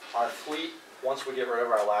side. Our fleet, once we get rid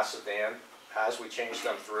of our last sedan, as we change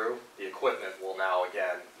them through, the equipment will now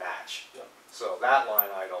again match. Yeah. So that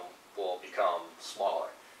line item will become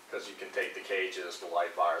smaller, because you can take the cages, the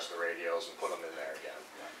light bars, the radios, and put them in there again.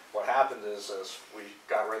 Yeah. What happened is we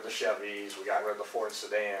got rid of the Chevys, we got rid of the Ford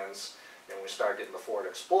sedans, and we started getting the Ford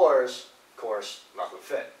Explorers. Of course, nothing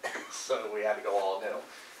fit, so we had to go all new.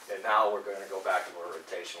 And now we're going to go back to a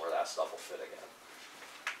rotation where that stuff will fit again,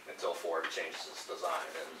 until Ford changes its design.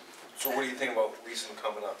 And So what do you think about leasing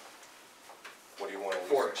coming up? What do you want to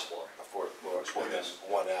lease? Ford Explorer. A Ford Explorer, and then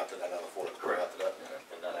one after that, another Ford Explorer after that?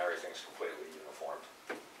 And then everything's completely uniformed.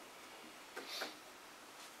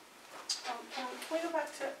 Can we go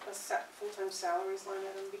back to a full-time salaries line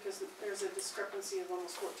item, because there's a discrepancy of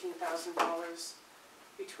almost $14,000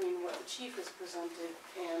 between what the chief has presented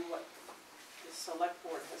and what the select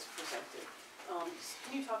board has presented.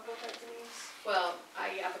 Can you talk about that, Denise? Well,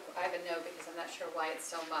 I have a note because I'm not sure why it's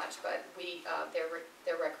so much, but their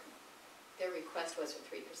request was for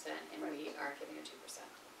 3%, and we are giving a 2%.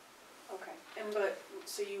 Okay,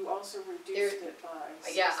 so you also reduced it by?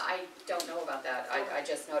 Yeah, I don't know about that. I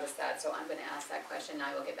just noticed that, so I'm going to ask that question, and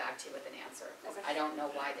I will get back to you with an answer. Okay. I don't know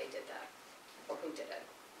why they did that, or who did it.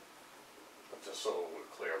 But just so we're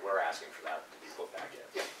clear, we're asking for that to be put back in.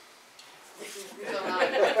 Yeah. So I'm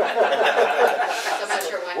not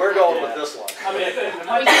sure why. We're going with this one. I mean, it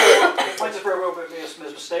might be very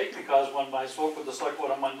because when I spoke with the select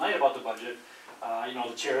board on Monday night about the budget,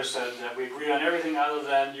 the chair said that we agree on everything other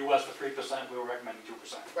than US for 3%, we were recommending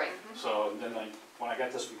 2%. Right, So then when I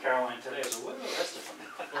got this from Caroline today, I said, what are the rest of them?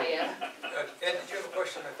 Ed, did you have a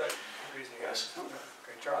question? I thought you were raising your hand. Yes.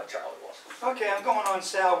 Okay, Charlie? Charlie was. Okay, I'm going on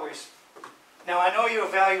salaries. Now, I know you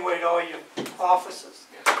evaluate all your offices.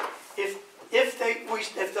 If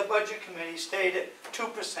the budget committee stayed at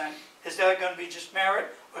 2%, is that gonna be just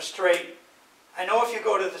merit or straight? I know if you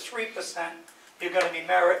go to the 3%, you're gonna be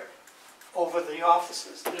merit over the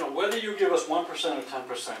offices. Whether you give us 1% or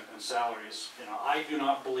 10% in salaries, I do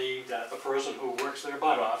not believe that the person who works their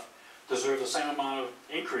butt off deserves the same amount of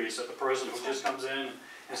increase that the person who just comes in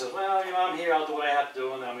and says, well, I'm here, I'll do what I have to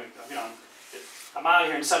do, and I'm out of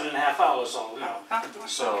here in 7.5 hours, so,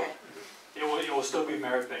 so it will still be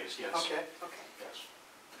merit-based, yes. Okay. Yes.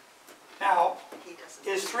 Now, He doesn't.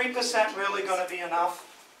 is 3% really gonna be enough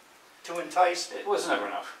to entice? It was never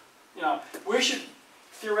enough. We should,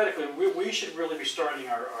 theoretically, we should really be starting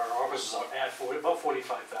our offices out at about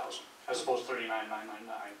 45,000, as opposed to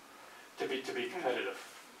 39,999, to be competitive.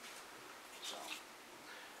 So,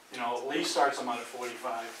 Lee starts them out at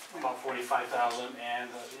 45, about 45,000, and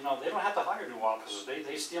they don't have to hire new officers.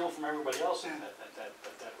 They steal them from everybody else at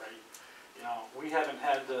that rate. We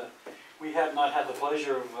have not had the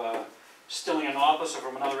pleasure of stealing an officer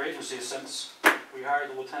from another agency since we hired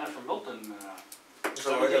the lieutenant from Milton.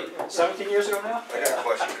 So I got, 17 years ago now? I got a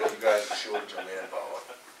question, because you guys are short on manpower.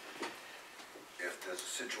 If there's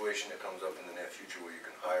a situation that comes up in the near future where you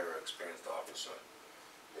can hire an experienced officer,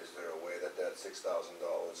 is there a way that $6,000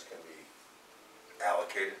 can be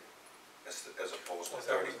allocated as opposed to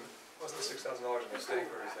 30? Wasn't the $6,000 a mistake,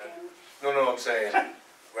 or is that? No, I'm saying,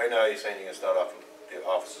 right now you're saying you're gonna start off, the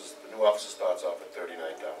new officer starts off at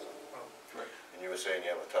 39,000. Right. And you were saying you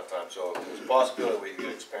have a tough time, so there's a possibility where you get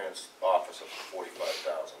an experienced officer for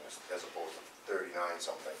 45,000 as opposed to 39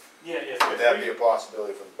 something. Yeah, Would that be a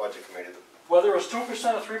possibility for the budget committee? Whether it was 2%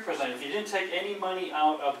 or 3%, if you didn't take any money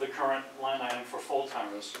out of the current line item for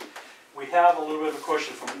full-timers, we have a little bit of a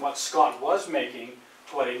cushion from what Scott was making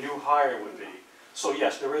to what a new hire would be. So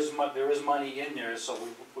yes, there is money in there, so we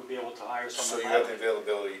would be able to hire So someone. you have the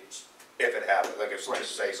availability if it happens, like if, Right.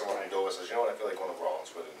 just say someone in Dover says, you know what, I feel like going to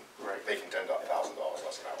Rollinsford and Right. making $10,000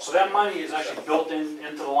 less an hour. So that money is actually built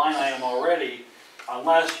into the line item already,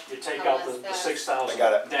 unless you take out the Unless 6,000. I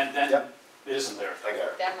got it. Then Yep. it isn't there. I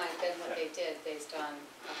got it. that might have been what they did based on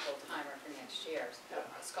a full-timer for next year,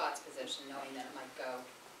 Scott's position, knowing that it might go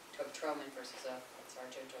to a patrolman versus a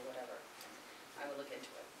sergeant or whatever. I would look into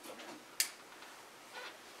it.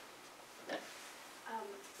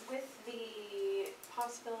 With the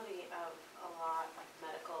possibility of a lot of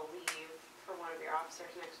medical leave for one of your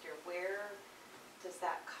officers next year, where does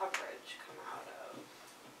that coverage come out of?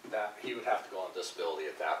 That, he would have to go on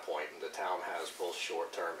disability at that point, and the town has both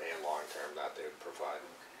short-term and long-term that they would provide.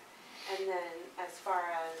 And then as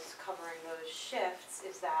far as covering those shifts,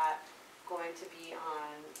 is that going to be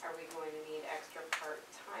on, are we going to need extra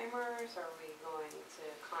part-timers? Are we going to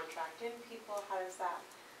contract in people? How does that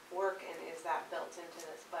work, and is that built into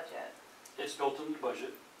this budget? It's built into the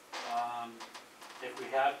budget. If we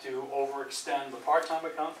have to overextend the part-time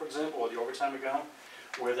account, for example, or the overtime account,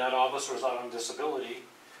 where that officer is out on disability,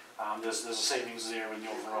 there's a savings there in the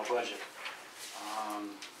overall budget.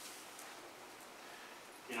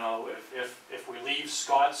 If we leave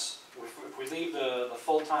Scott's, if we leave the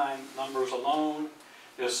full-time numbers alone,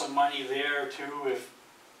 there's some money there too if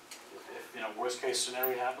worst-case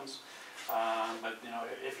scenario happens. But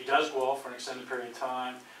if he does go off for an extended period of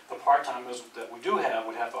time, the part-timers that we do have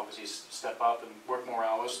would have to obviously step up and work more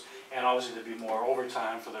hours, and obviously there'd be more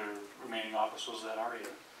overtime for the remaining officers that are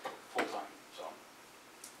here full-time, so.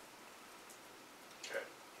 Okay.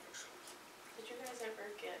 Did you guys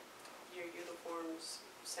ever get your uniforms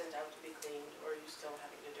sent out to be cleaned, or are you still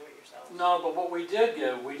having to do it yourself? No, but what we did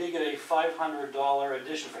get a $500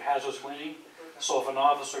 addition for hazardous cleaning. So if an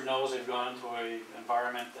officer knows they've gone into an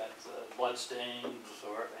environment that's blood stains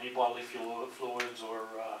or any bodily fluids or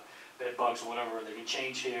bed bugs or whatever, they can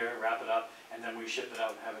change here, wrap it up, and then we ship it out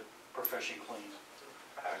and have it professionally cleaned.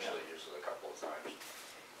 I actually used it a couple of times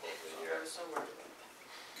over the year. So worried about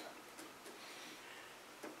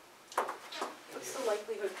that. What's the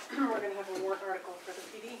likelihood we're gonna have a warrant article for the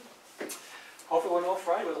PD? Hopefully we'll know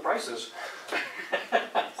Friday what the price is.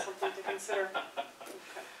 Something to consider.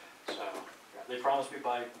 So, yeah, they promised me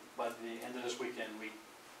by the end of this weekend, we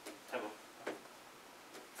have a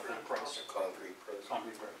better price. Concrete price.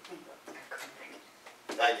 Concrete price.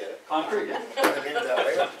 I get it. Concrete, yeah. I mean it that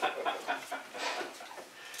way.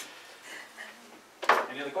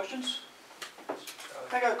 Any other questions?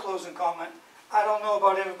 I got a closing comment. I don't know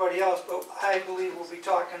about everybody else, but I believe we'll be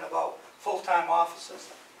talking about full-time officers,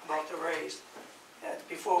 about the raise,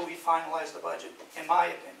 before we finalize the budget, in my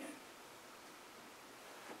opinion.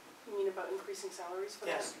 You mean about increasing salaries for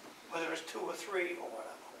that? Yes, whether it's 2 or 3 or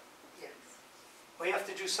whatever. Yes. We have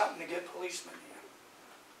to do something to get policemen here.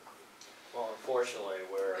 Well, unfortunately,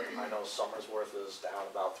 I know Summersworth is down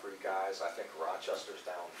about 3 guys, I think Rochester's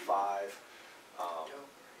down 5,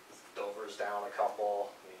 Dover's down a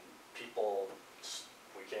couple, I mean, people,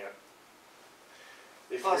 we can't.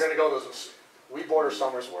 If you're gonna go to, we border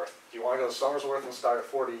Summersworth, do you wanna go to Summersworth and start at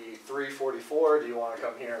 43, 44, or do you wanna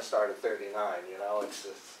come here and start at 39, you know, it's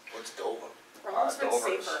just. What's Dover? Rollinsford's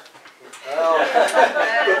Dover's. safer. Well,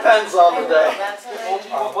 depends on the day. That's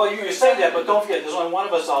what Well, you say that, but don't forget, there's only one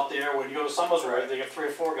of us out there. When you go to Summersworth, they get 3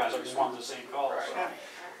 or 4 guys that just want the same call, so.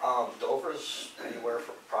 Right. Dover's anywhere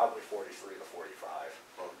from probably 43 to 45,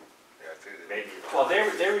 Yeah, I figured. maybe even. Well,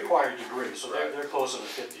 they require a degree, so they're closer to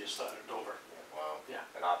 50 to start at Dover. Wow.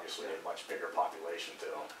 And obviously a much bigger population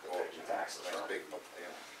too, to take your taxes Nice from. big,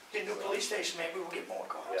 yeah. Get a new police station, maybe we'll get more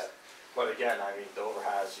cars. Yeah, but again, I mean, Dover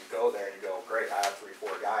has, you go there and you go, great, I have 3,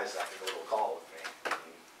 4 guys that can go to a call with me,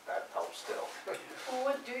 and that helps too. Well,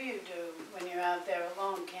 what do you do when you're out there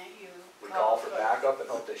alone? Can't you We call for backup and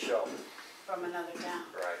hope they show, from another town?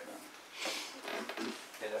 right?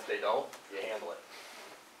 And if they don't, you handle it,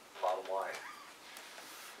 bottom line.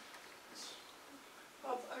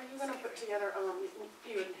 Bob, are you gonna put together,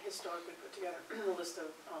 you had historically put together a list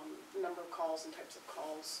of, number of calls and types of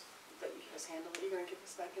calls that you guys handle, are you gonna give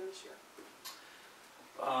us back in this year?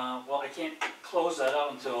 Well, I can't close that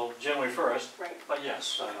out until January 1st, Right. but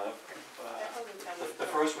yes, the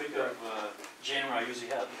first week of January, I usually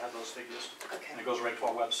have those figures. Okay. And it goes right to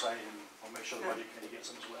our website, and we'll make sure the budget committee gets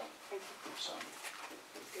them as well, Thank you. so.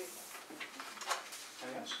 Good.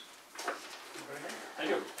 Anything else? Thank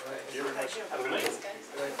you. Thank you. Have a good night.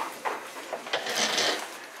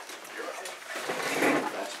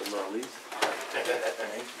 Last but not least. Thank you.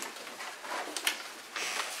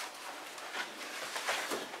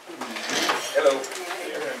 Hello.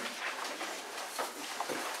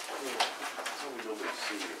 Something nobody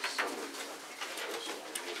sees is somebody, also,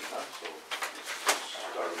 maybe not so,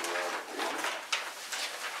 starting around here.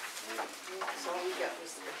 So all we got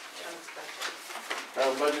was the town's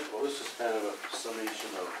budget. Budget, well, this is kind of a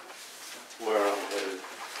summation of where I'm headed.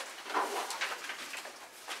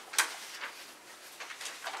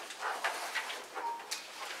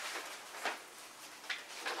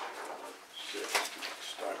 Shit,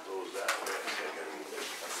 start those that way, I think I gotta move this.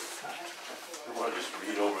 I wanna just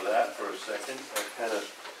read over that for a second. That kind of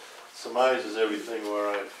surmises everything where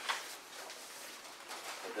I've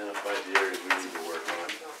identified the areas we need to work on.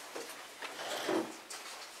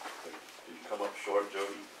 Did you come up short,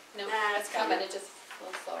 Jody? No, it's coming, it just a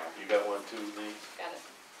little slower. You got one too, Lee? Got it.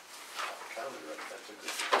 Counted right, that's a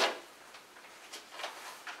good start.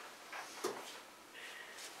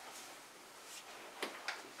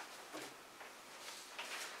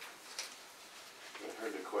 I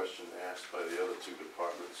heard the question asked by the other 2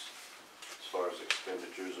 departments as far as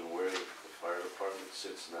expenditures and where the fire department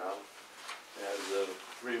sits now. As of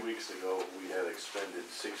 3 weeks ago, we had expended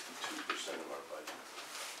 62% of our budget.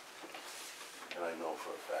 And I know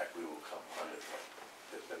for a fact we will come under what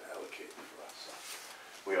has been allocated for us. So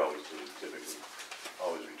we always do, typically,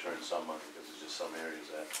 always return some money because there's just some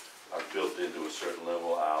areas that are built into a certain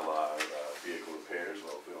level, a la vehicle repairs.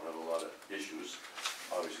 Well, if we don't have a lot of issues,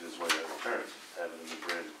 obviously this way that returns. Having a new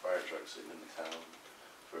brand new fire truck sitting in the town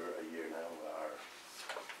for a year now, our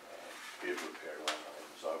vehicle repair line item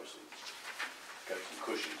is obviously got some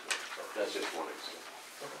cushion to it. So that's just one example.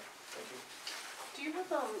 Okay, thank you. Do you have,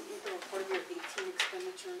 the report of your 18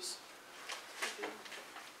 expenditures?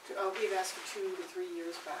 We've asked for 2 to 3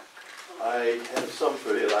 years back. I have some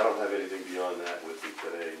for it. I don't have anything beyond that with me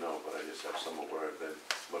today, no, but I just have some of where I've been,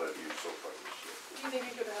 what I've used so far this year. Do you think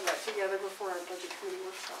we could have that together before our budget committee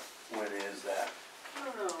workshop? When is that? I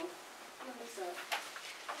don't know. When is that?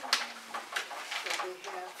 That we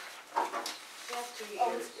have.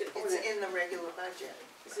 Oh, It's in the regular budget.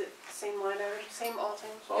 Is it same line item, same all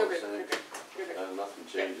thing? It's all You're the good, same. you're good, you're good. Nothing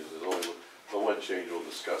changes. There's only the one change we'll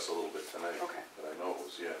discuss a little bit tonight. Okay. But I know it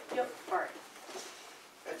was, yeah. Yep, all right.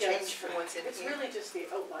 A Yeah, change from what's in It's here. really just the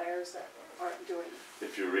outliers that aren't doing.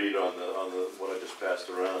 If you read on the, what I just passed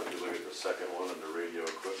around, if you look at the second one under radio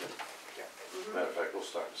equipment. Matter of fact, we'll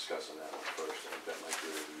start discussing that one first. I think that might be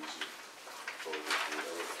really easy.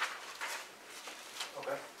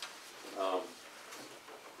 Okay.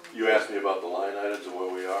 You asked me about the line items and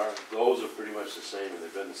where we are. Those are pretty much the same, and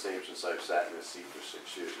they've been the same since I've sat in this seat for 6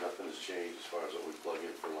 years. Nothing has changed as far as what we plug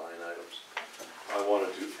in for line items. I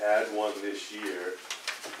wanted to add one this year,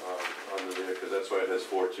 under there, because that's why it has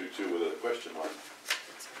 422 with a question mark.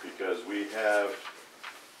 Because we have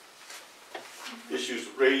issues,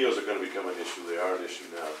 radios are gonna become an issue, they are an issue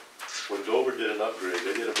now. When Dover did an upgrade,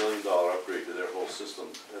 they did $1 million upgrade to their whole system,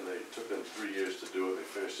 and they took them 3 years to do it, they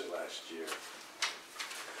finished it last year.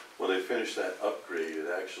 When they finished that upgrade, it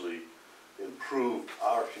actually improved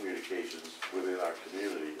our communications within our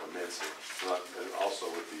community immensely. And also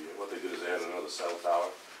with what they did is they added another cell tower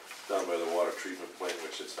down by the water treatment plant,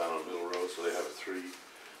 which sits down on Middle Road, so they have three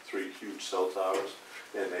huge cell towers.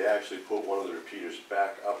 And they actually put one of the repeaters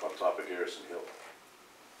back up on top of Garrison Hill,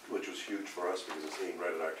 which was huge for us because it's aimed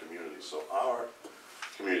right at our community. So our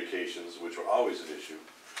communications, which were always an issue,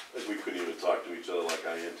 as we couldn't even talk to each other like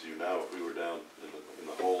I am to you now. If we were down in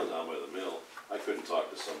the hole down by the mill, I couldn't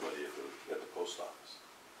talk to somebody at the post office,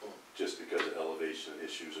 just because of elevation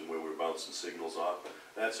issues and where we're bouncing signals off.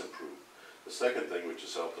 That's improved. The second thing which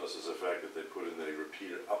has helped us is the fact that they put in a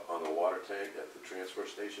repeater up on the water tank at the transfer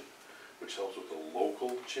station, which helps with the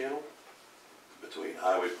local channel between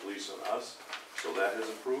highway police and us, so that has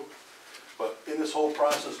improved. But in this whole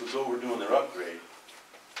process with Dover doing their upgrade,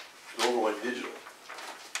 Dover went digital.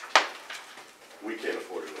 We can't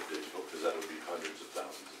afford to go digital because that would be hundreds of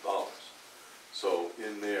thousands of dollars. So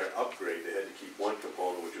in their upgrade, they had to keep one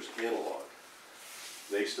component, which was analog.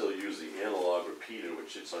 They still use the analog repeater,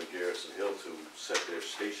 which sits on Garrison Hill, to set their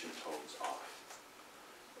station tones off.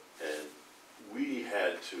 And we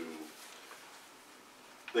had to,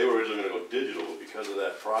 they were originally gonna go digital, but because of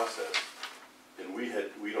that process, and we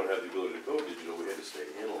don't have the ability to go digital, we had to stay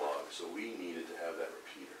analog, so we needed to have that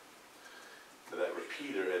repeater. That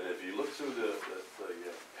repeater, and if you look through the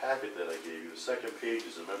packet that I gave you, the second page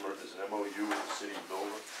is an MOU with the city of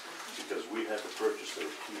Dover, because we had to purchase the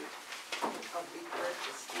repeater. Oh, we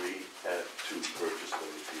purchased. We had to purchase the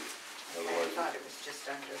repeater. I Otherwise, thought it was just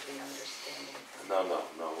under the understanding.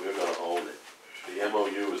 no, we're gonna own it. The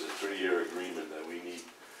MOU is a 3-year agreement that we need,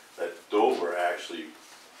 that Dover actually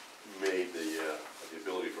made the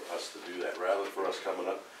ability for us to do that, rather for us coming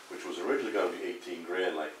up, which was originally gonna be 18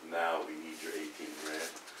 grand, like now we need your 18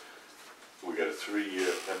 grand. We got a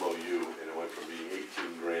 3-year MOU, and it went from being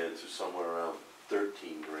 18 grand to somewhere around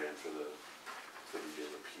 13 grand for the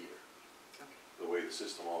repeater. The way the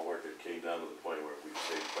system all worked, it came down to the point where we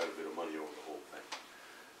saved quite a bit of money over the whole thing.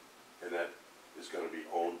 And that is gonna be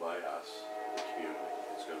owned by us, the community.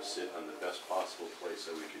 It's gonna sit on the best possible place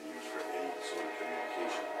that we can use for any sort of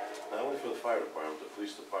communication. Not only for the fire department, the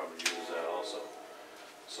police department uses that also.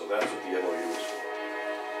 So that's what the MOU is for.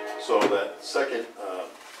 So that second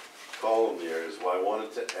column there is why I wanted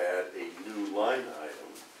to add a new line item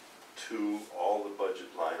to all the budget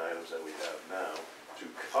line items that we have now to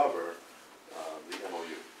cover the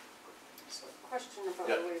MOU. So question about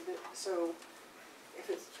Yep. the way that, so if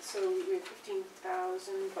it's, so we have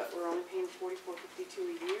 15,000, but we're only paying 44.52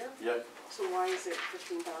 a year? Yep, So why is it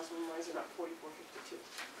 15,000, why is it not 44.52?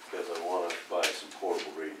 because I want to buy some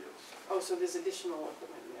portable radios. Oh, so there's additional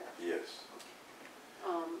equipment there. Yes.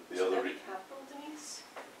 The Should other that be capital, Denise?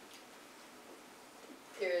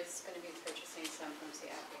 There's gonna be purchasing some from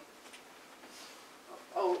CIP.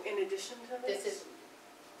 Oh, in addition to this? This is,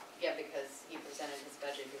 yeah, because he presented his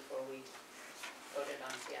budget before we voted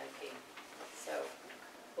on CIP. So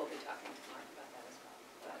we'll be talking to Mark about that as well.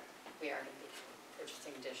 But we are gonna be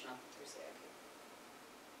purchasing additional through CIP.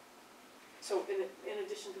 So in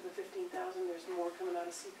addition to the 15,000, there's more coming out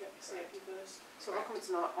of CIP for this? So how come it's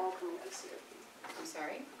not all coming out of CIP? I'm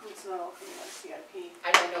sorry? How come it's not all coming out of CIP?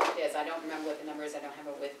 I don't know what it is, I don't remember what the number is, I don't have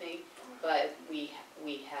it with me, but we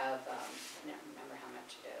have, I don't remember how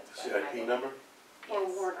much it is. The but I CIP will- number? Or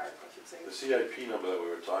Yes. warrant article, I should say. The CIP number that we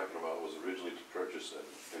were talking about was originally to purchase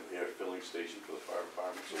an air filling station for the fire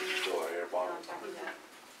department, so we can fill our air No, bottle. I'm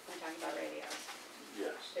talking about radios.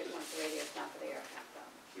 Yes. There's one for radios, not for the aircraft though.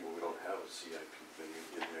 We don't have a CIP thing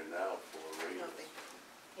in there now for radios. Nothing.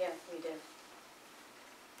 Yeah, we did.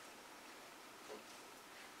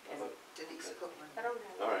 But- Denise put one. I don't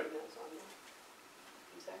have All right. any emails on there.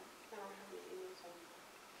 I'm sorry? I don't have any emails on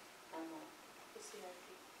the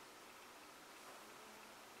CIP.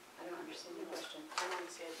 I don't understand the question. I'm on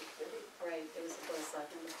CIP 30. Right, it was the board of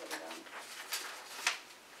selectmen that put it on.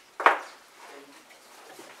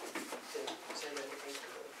 To send everything to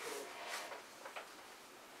the board.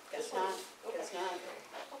 Guess This one? not, Okay. guess not.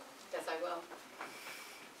 Guess I will.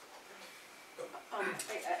 I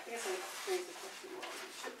guess I phrased the question wrong.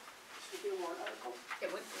 Should it be a warrant article?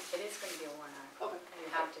 It is going to be a warrant article. Okay.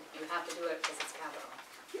 You have to do it because it's capital.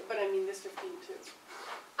 Yeah, but I mean, this 15 too.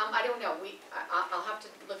 I don't know, I'll have to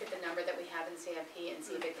look at the number that we have in CIP and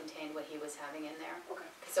see if it contained what he was having in there. Okay.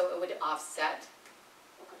 So it would offset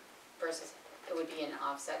versus, it would be an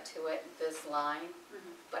offset to it, this line,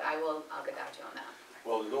 Mhm. but I'll get back to you on that.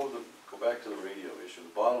 Well, go back to the radio issue, the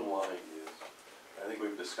bottom line is, I think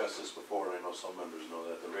we've discussed this before, and I know some members know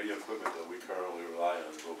that, the radio equipment that we currently rely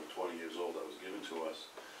on is over 20 years old, that was given to us.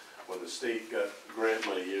 When the state got grant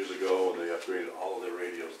money years ago, and they upgraded all of their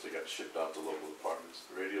radios, they got shipped out to local departments.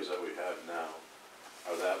 The radios that we have now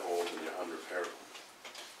are that old and they're unrepairable.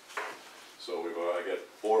 So I got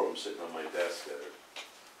 4 of them sitting on my desk that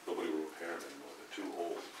nobody will repair them anymore, they're too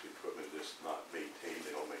old, the equipment is just not maintained,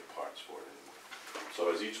 they don't make parts for it anymore. So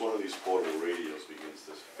as each one of these portable radios begins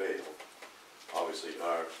to fail, obviously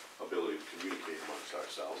our ability to communicate amongst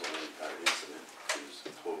ourselves on any kind of incident is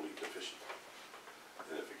totally deficient.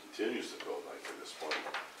 And if it continues to go like to this point,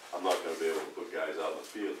 I'm not gonna be able to put guys out in the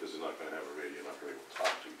field because they're not gonna have a radio, not gonna be able to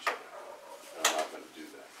talk to each other. And I'm not gonna do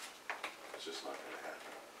that. It's just not gonna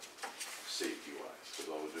happen, safety-wise,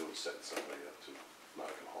 because all we're doing is setting somebody up to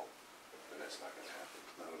not come home. And that's not gonna happen,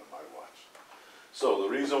 not under my watch. So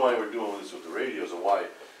the reason why we're doing this with the radios and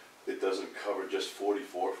why it doesn't cover just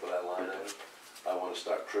 44 for that line item, I wanna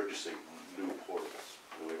start purchasing new portables.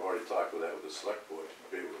 And we've already talked with that with the select board, to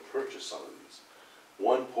be able to purchase some of these.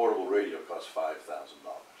 One portable radio costs $5,000.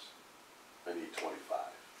 I need 25.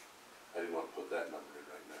 I didn't want to put that number in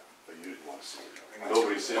right now, but you didn't want to see it.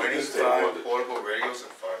 Nobody's sitting at this table. 25 portable radios at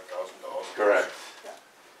 $5,000. Correct.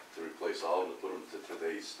 To replace all of them, to put them to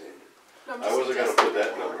today's standard. No, I'm I just wasn't gonna suggesting put that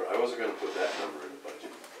before. number, I wasn't gonna put that number in the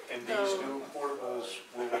budget. And these new portables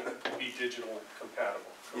will be digital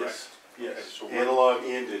compatible, correct? Yes, Okay, so we're- analog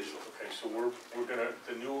and digital. Okay, so we're gonna,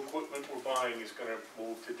 the new equipment we're buying is gonna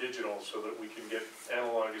move to digital so that we can get,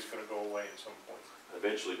 analog is gonna go away at some point.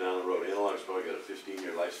 Eventually down the road, analog's probably got a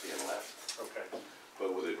 15-year lifespan left. Okay,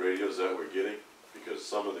 But with the radios that we're getting, because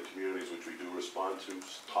some of the communities which we do respond to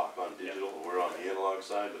talk on digital, and we're on the analog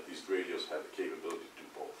side, but these radios have the capability to do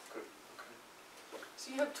both. good, okay.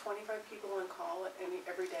 So you have 25 people on call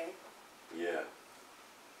every day? Yeah.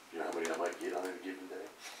 You know how many I might get on any given day?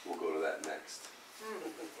 We'll go to that next.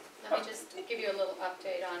 Let me just give you a little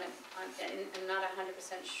update on it. I'm not 100%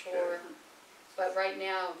 sure, but right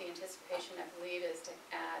now, the anticipation, I believe, is to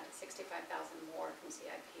add 65,000 more from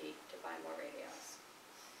CIP to buy more radios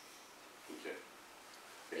Okay.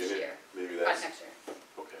 this year, Maybe not that's, next year,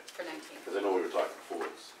 okay. for 19. Because I know we were talking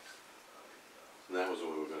Fords. And that was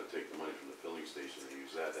when we were gonna take the money from the filling station and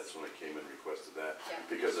use that. That's when I came and requested that. Yeah.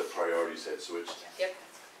 Because the priorities had switched. Yep.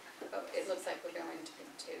 Oh, it looks like we're going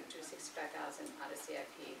to do 65,000 out of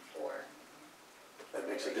CIP for. That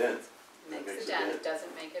makes a dent. That Makes a dent, it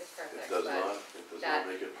doesn't make it perfect, It does but not, it does that-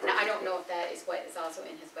 not make it perfect. now, I don't know if that is what is also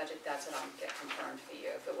in his budget, that's what I'll get confirmed for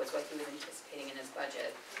you. If it was what he was anticipating in his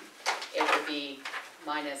budget, it would be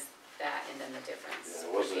minus that and then the difference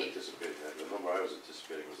Yeah, I would wasn't be, anticipating that. The number I was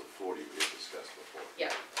anticipating was the 40 we had discussed before.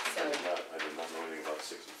 yeah, so, I did not know anything about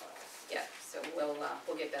 65. yeah, so we'll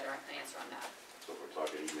get better answer on that. So if we're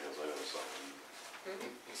talking emails, I never saw them.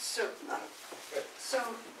 So,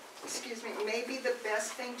 excuse me, maybe the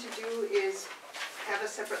best thing to do is have a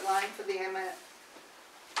separate line for the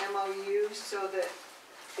MOU so that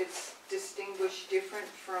it's distinguished different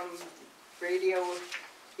from radio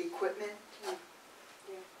equipment.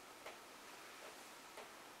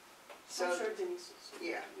 So, I'm sure Denise is.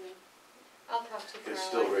 yeah. I'll talk to Caroline. It's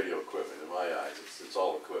still radio equipment in my eyes. It's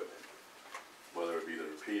all equipment. Whether it be the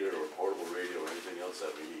repeater or portable radio or anything else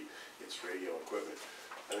that we need, it's radio equipment.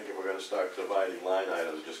 I think if we're gonna start dividing line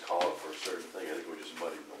items, and just call it for a certain thing, I think we're just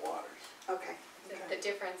muddying the waters. Okay. The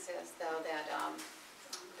difference is though that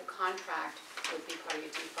the contract would be part of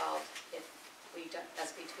your default. If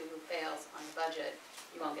SB2 fails on the budget,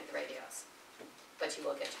 you won't get the radios, but you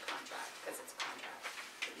will get your contract because it's a contract.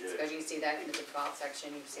 Yeah. So you see that in the default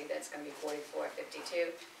section, you see that it's gonna be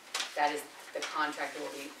 4452. That is, the contract will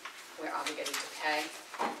be, we're obligated to pay,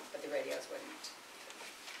 but the radios wouldn't.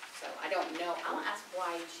 So I don't know, I'll ask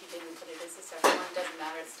why she didn't put it as a separate one, doesn't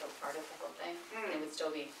matter, it's still part of the whole thing. It would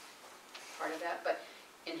still be part of that, but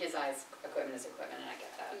in his eyes, equipment is equipment, and I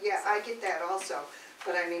get that. Yeah, I get that also,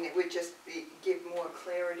 but I mean, it would just give more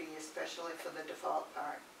clarity, especially for the default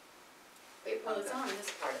part. Well, it's on this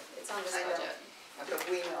part, it's on this I know. budget. But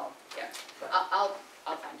we know. Yeah, I'll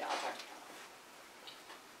find out, I'll talk to Carol.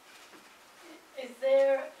 Is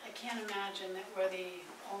there, I can't imagine that we're the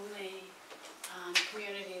only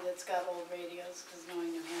community that's got old radios, because knowing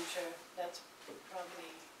New Hampshire, that's probably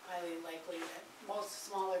highly likely that most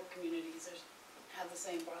smaller communities have the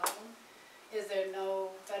same problem. Is there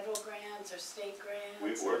no federal grants or state grants?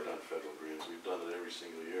 We've worked on federal grants. We've done it every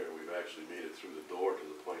single year. We've actually made it through the door to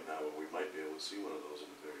the point now where we might be able to see one of those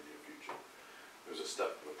in the very near future. There's a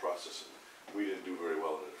step in the process, and we didn't do very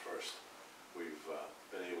well in it at first. We've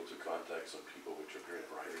been able to contact some people, which are grant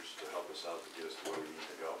writers, to help us out to get us to where we need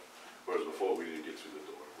to go. Whereas before, we didn't get through the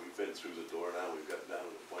door. We've been through the door now, we've gotten down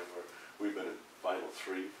to the point where we've been in final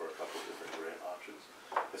 3 for a couple of different grant options.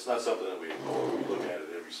 It's not something that we ignore, we look at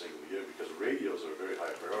it every single year, because radios are a very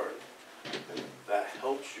high priority. And that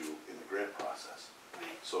helps you in the grant process.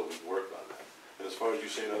 Right. So we work on that. And as far as you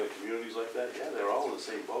saying other communities like that, yeah, they're all in the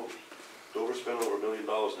same boat. Dover spent over $1 million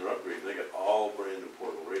in their upgrade, and they got all brand new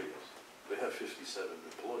portable radios. They have 57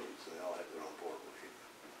 employees, and they all have their own portable radio.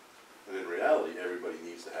 And in reality, everybody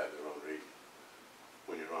needs to have their own radio.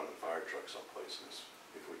 When you're on a fire truck someplace, and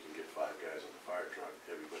if we can get 5 guys on the fire truck,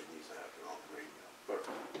 everybody needs to have their own radio. For a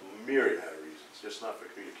myriad of reasons, just not for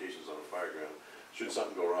communications on a fire ground. Should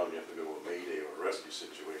something go wrong, you have to go to a mayday or a rescue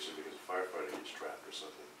situation because a firefighter gets trapped or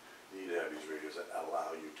something. You need to have these radios that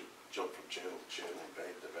allow you to jump from channel to channel and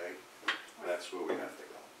bank to bank. That's where we have to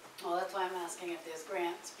go. Well, that's why I'm asking if there's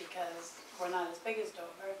grants, because we're not as big as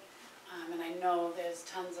Dover. And I know there's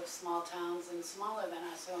tons of small towns and smaller than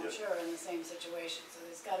us who I'm Yep. sure are in the same situation, so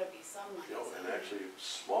there's gotta be some money. You know, and actually,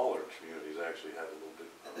 smaller communities actually have a little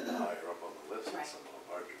bit higher up on the list than Right. some of the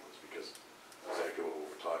larger ones, because exactly what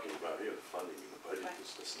we're talking about here, the funding and the budget Right.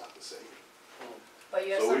 is just not the same. But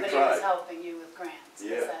you have So we've somebody who's tried. helping you with grants,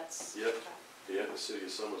 Yeah. because that's. Yep, yeah, the city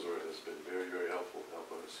of Summersworth has been very, very helpful,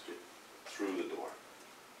 helping us get through the door.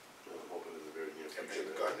 And I'm hoping in the very near Have future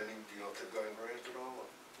they that gotten any, do you know if they've gotten grants at all, or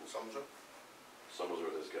Summersworth?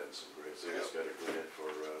 Summersworth has gotten some grants. They just got a grant for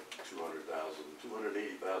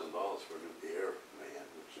 $280,000 for a new air man,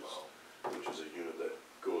 which is a unit that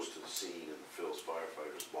goes to the scene and fills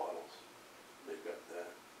firefighters' bottles. They've got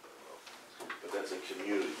that. But that's a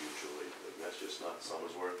community mutual aid thing. That's just not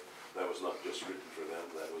Summersworth. That was not just written for them.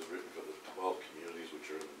 That was written for the 12 communities which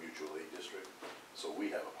are in the mutual aid district. So we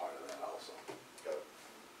have a part of that also. Got it.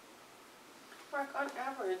 Mark, on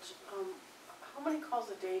average, how many calls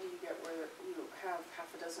a day do you get where you have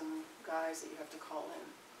half a dozen guys that you have to call in?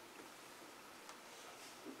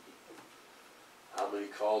 How many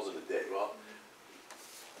calls in a day? Well,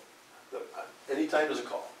 anytime there's a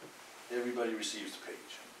call, everybody receives the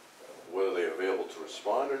page. Whether they're available to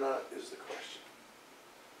respond or not is the question.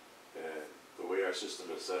 And the way our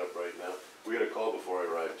system is set up right now, we had a call before I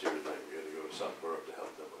arrived here tonight. We had to go to South Berwick to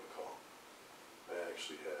help them with a call. I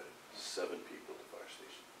actually had 7 people at the fire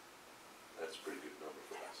station. That's a pretty good number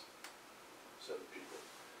for us. 7 people.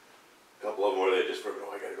 A couple of them where they just forget,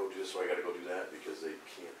 oh, I gotta go do this, or I gotta go do that, because they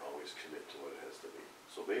can't always commit to what it has to be.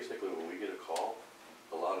 So basically, when we get a call,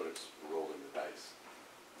 a lot of it's rolling the dice.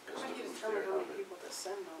 as How to do you who's determine there, how how many many. people to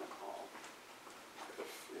send on a call?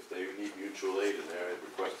 If they need mutual aid and they're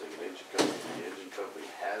requesting an engine company, the engine company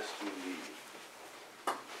has to leave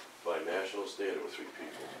by national standard with 3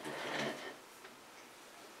 people.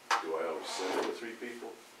 Do I always send it with 3 people?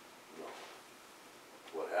 No.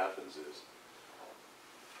 What happens is,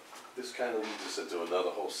 this kind of leads us into another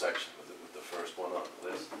whole section with the first one on the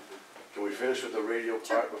list. Can we finish with the radio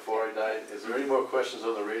part before I die? Is there any more questions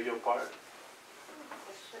on the radio part?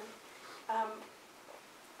 Question.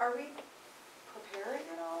 Are we preparing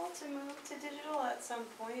at all to move to digital at some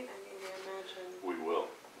point? I mean, I imagine. We will.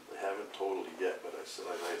 We haven't totally yet, but I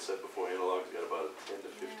had said before, analog's got about a 10 to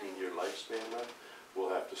 15 year lifespan left. We'll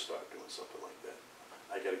have to start doing something like that.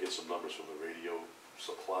 I gotta get some numbers from the radio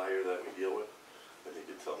supplier that we deal with, and they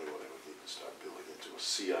can tell me what I would need to start building into a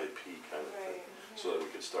CIP kind of thing, so that we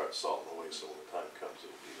can start salting away, so when the time comes,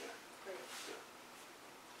 it'll be there.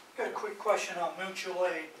 Got a quick question on mutual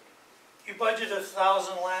aid. You budgeted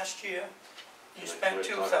 1,000 last year, you spent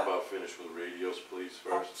Can I 2,000. talk about finish with radios, please,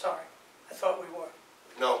 Oh, first? sorry, I thought we were.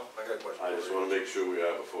 No, I got a question. I just wanna make sure we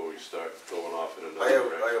are before we start going off in I another have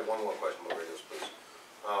direction. one more question about radios, please.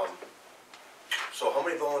 So how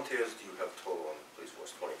many volunteers do you have total on the police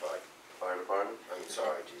force? 25? Fire department? I mean,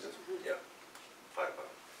 sorry, Jesus. Yeah. 5,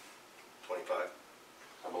 25?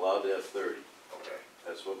 I'm allowed to have 30. Okay,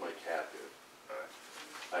 That's what my cap is. all right,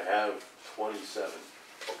 I have 27,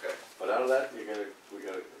 okay. but out of that,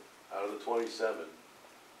 out of the 27,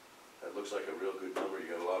 that looks like a real good number, you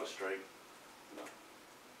got a lot of strength. No.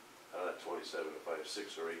 Out of that 27, if I have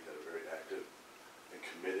 6 or 8 that are very active and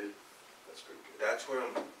committed, that's pretty good. That's where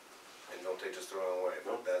I'm, and don't take this the wrong way,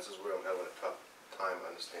 but No. that's is where I'm having a tough time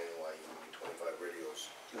understanding why you need 25 radios.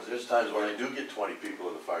 Because there's times when I do get 20 people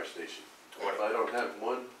in the fire station. 20. If I don't have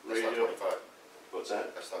one That's not radio, 25. what's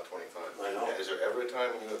that? That's not 25. I know. Is there ever a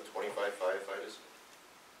time when you have 25 firefighters?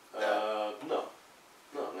 No,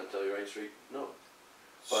 I'm gonna tell you right straight, no.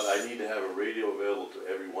 But I need to have a radio available to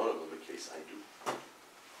every one of them in case I do.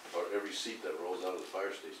 Or every seat that rolls out of the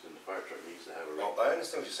fire station in the fire truck needs to have a No, radio. I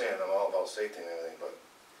understand what you're saying, I'm all about safety and everything, but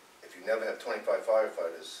if you never have 25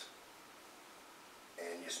 firefighters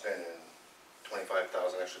and you're spending $25,000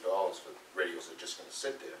 extra dollars for radios that are just gonna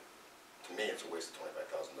sit there, to me, it's a waste of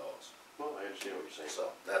 $25,000. Well, I understand what you're saying.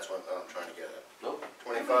 So that's what I'm trying to get at. No,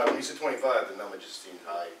 25, when you said 25, the number just seemed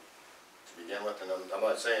high to begin with, and I'm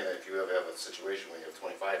not saying that if you ever have a situation where you have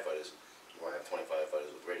 20 firefighters, you wanna have 20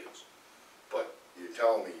 firefighters with radios. But you're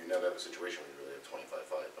telling me you never have a situation where you really have 25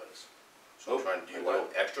 firefighters. So I'm Nope, trying, do you I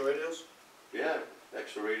want extra radios? yeah,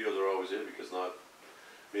 extra radios are always in because not,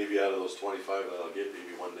 maybe out of those 25 that I'll get,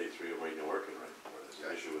 maybe one day 3 of them ain't working right. Or there's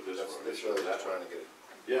an issue with this That's one, or an that's issue really with that just one. trying to get it.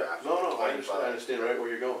 Yeah, graph no, of I understand right where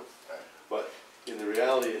you're going. Right. But in the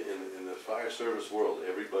reality, in the fire service world,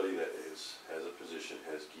 everybody that has a position,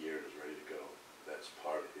 has gear, and is ready to go. That's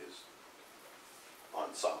part of his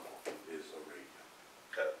ensemble, is a radio.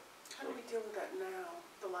 Got it. How do we deal with that now,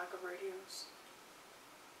 the lack of radios?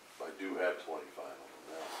 I do have 25 of them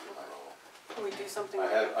now, not all. Can we do something I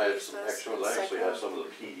like have, that? I have some extras, I actually have some of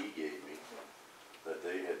the PD gave me that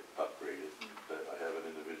they had upgraded, that I have an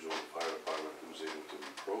individual in the fire department who's able to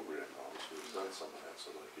reprogram those, who's done some of that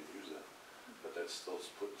so that I can use that. But that's still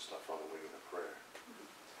putting stuff on a wing and a prayer.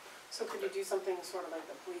 So could you do something sort of like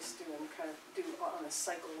the police do and kind of do on a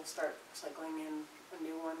cycle, start cycling in a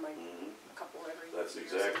new one, like a couple every year? That's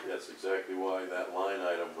exactly why that line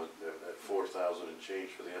item with, at 4,000 and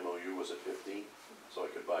change for the MOU was at 15, so I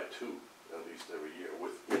could buy 2 at least every year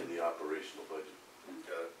within the operational budget.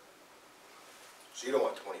 Got it. So you don't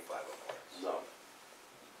want 25 of them? No.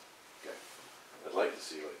 Okay. I'd like to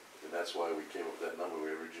see, like, and that's why we came up with that number,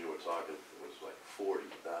 we originally were talking, it was like 40,000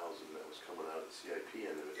 that was coming out of the CIP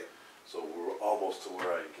end of it. Yeah. So we're almost to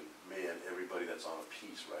where I can man everybody that's on a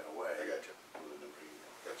piece right away. I got you. With a new radio.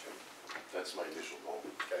 Gotcha. That's my initial goal.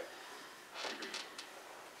 Okay.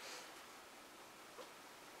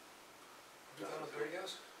 You done with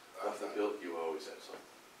radios? Nothing built, you always have something.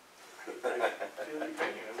 Feel your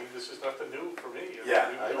pain. I mean, this is nothing new for me. Yeah,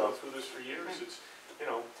 We've I been know. going through this for years. It's, you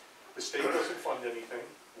know, the state doesn't fund anything.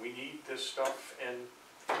 We need this stuff and,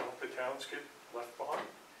 you know, the towns get left behind.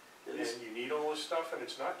 It And is, you need all this stuff, and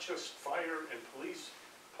it's not just fire and police.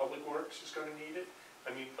 Public Works is gonna need it.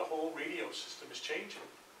 I mean, the whole radio system is changing,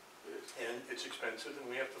 it is. and it's expensive, and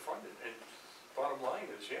we have to fund it. And bottom line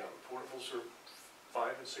is, yeah, the portables are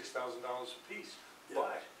 $5,000 and $6,000 a piece. Yeah.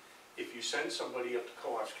 But if you send somebody up to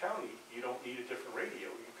Coos County, you don't need a different radio.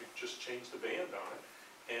 You could just change the band on it,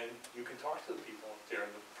 and you can talk to the people up there.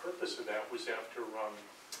 And the purpose of that was after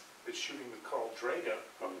the shooting with Carl Draga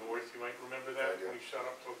up north. You might remember that, when he shot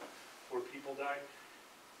up to where people died.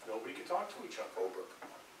 Nobody could talk to each other Holbrook.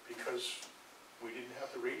 because we didn't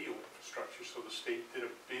have the radio infrastructure. So the state did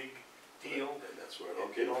a big deal And that's where it all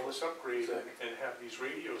and came did all from. this upgrade Exactly. and have these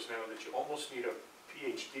radios now that you almost need a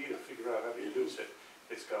PhD to figure out how to use it.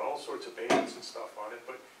 It's got all sorts of bands and stuff on it,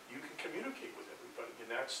 but you can communicate with everybody,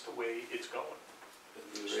 and that's the way it's going. And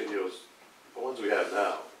the radios, the ones we have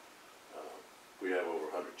now, we have over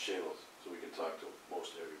 100 channels, so we can talk to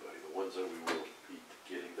most everybody. The ones that we will be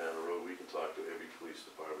getting down the road, we can talk to every police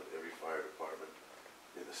department, every fire department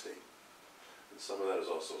in the state. And some of that is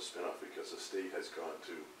also a spin-off because the state has gone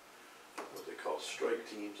to what they call strike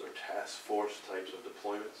teams or task force types of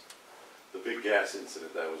deployments. The big gas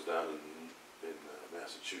incident that was down in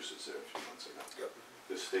Massachusetts there a few months ago. Yep.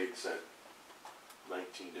 The state sent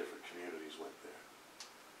 19 different communities went there.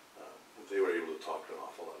 They were able to talk to an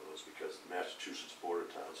awful lot of those because Massachusetts border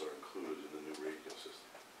towns are included in the new radio system.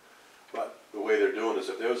 But the way they're doing is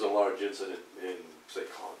if there was a large incident in, say,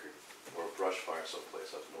 Concord or a brush fire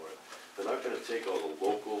someplace up north, they're not going to take all the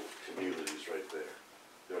local communities right there.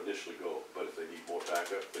 They'll initially go, but if they need more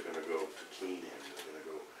backup, they're going to go to Keene area, they're going to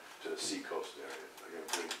go to the Seacoast area, they're going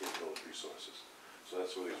to bring in those resources. So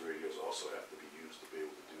that's where these radios also have to be used to be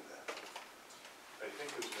able to do that. I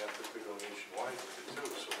think there's an effort to go nationwide with it too,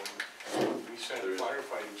 so when we send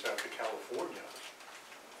firefighters out to California,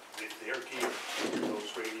 they're geared, those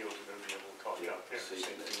radios are gonna be able to talk out there, the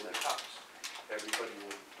same thing with the cops. Everybody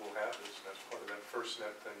will have this, and that's part of that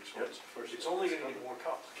FirstNet thing, so it's only gonna get more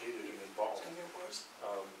complicated and involved. And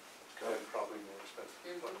probably more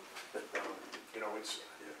expensive, but, you know, it's,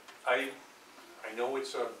 I know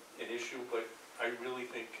it's an issue, but I really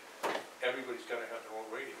think everybody's gotta have their own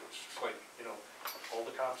radio. It's just like, you know, all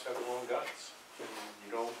the cops have their own guns. And you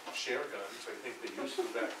don't share guns. I think they used to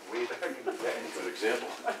way back in the day. Good example.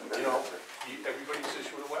 You know, everybody's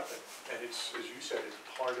issued a weapon. And it's, as you said, it's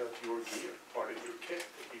part of your gear, part of your kit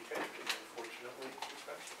that you take, and unfortunately, it's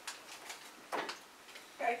expensive.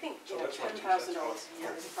 I think, So that's my $10,000 $2 a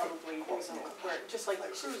year is probably reasonable, where, just like the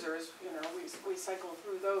cruisers, you know, we cycle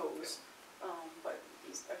through those, but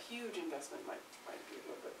a huge investment might be a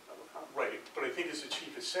little bit of a problem. Right, but I think as the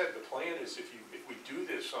chief has said, the plan is if we do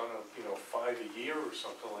this on a, 5 a year or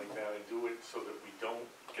something like that, and do it so that we don't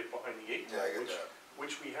get behind the eight ball, Yeah, I get that.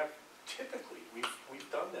 which we have typically,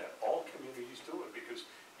 we've done that, all communities do it, because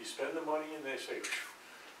you spend the money and they say, "Phew,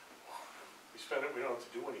 we spend it, we don't have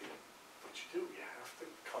to do anything." But you do, you have to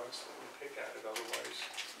constantly pick at it, otherwise,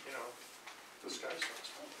 the sky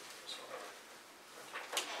starts falling. So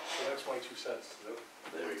that's my 2 cents.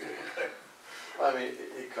 There we go. I mean,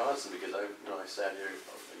 it constant, because I sat here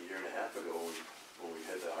a year and a half ago when we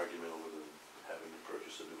had the argument over having to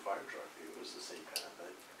purchase a new fire truck. It was the same kind of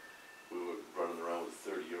thing. We were running around with a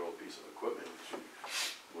 30-year-old piece of equipment, which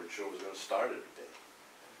we weren't sure was gonna start every day.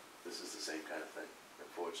 This is the same kind of thing.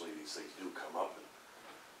 Unfortunately, these things do come up,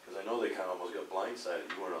 because I know they kind of almost got blindsided.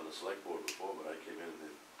 You weren't on the select board before, but I came in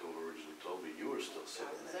and Dover originally told me you were still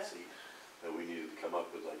sitting in that seat, that we needed to come up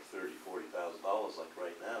with like $30,000-$40,000 like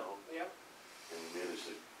right now. Yep. And we managed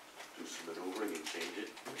to do some maneuvering and change it,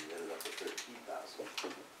 and we ended up with $13,000.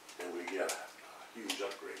 And we got a huge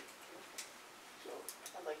upgrade. So,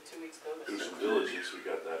 I'd like 2 weeks notice. through some diligence, we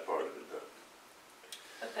got that part of it done.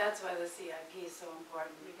 But that's why the CIP is so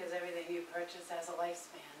important, because everything you purchase has a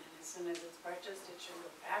lifespan, and as soon as it's purchased, it should go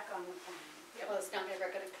back on the plan. Well, it's not ever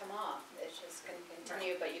gonna come off, it's just gonna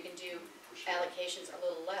continue, but you can do allocations a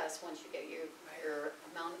little less once you get your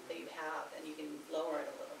amount that you have, and you can lower it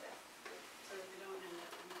a little bit. So that we don't end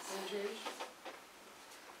up in this situation.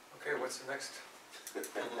 Okay, what's the next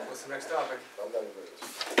topic? I'm done with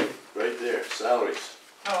it. Right there, salaries.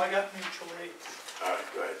 No, I got mutual aid. All right,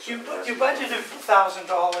 go ahead. You budgeted $1,000,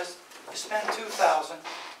 you spent $2,000,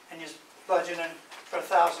 and you're budgeting for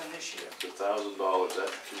 $1,000 this year. The $1,000,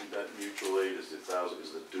 that mutual aid is the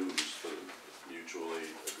dues for the mutual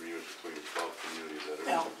aid agreement between the 12 communities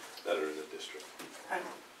that are in the district.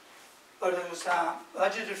 But it was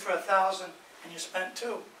budgeted for $1,000, and you spent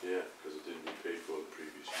 $2,000. Yeah, because it didn't get paid for the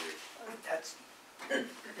previous year.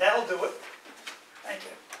 That'll do it. Thank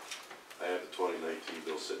you. I have the 2019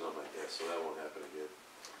 bill sitting on my desk, so that won't happen again.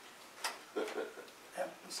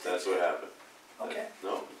 That's what happened. Okay.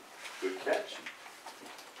 No, good catch.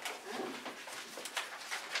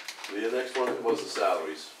 The next one was the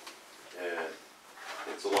salaries, and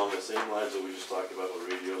it's along the same lines that we just talked about with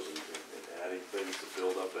radios and adding things to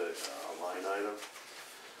build up a line item.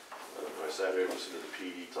 I sat here listening to the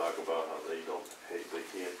PD talk about how they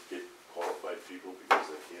can't get qualified people because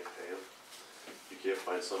they can't pay them. You can't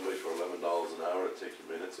find somebody for $11 an hour to take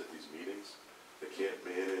your minutes at these meetings. They can't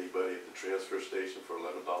man anybody at the transfer station for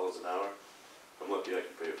 $11 an hour. I'm lucky I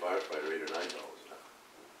can pay a firefighter $8 or $9 an hour.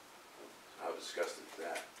 How disgusting is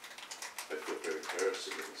that? I feel very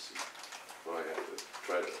embarrassed sitting in the seat when I have to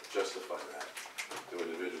try to justify that to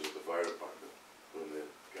individuals at the fire department when the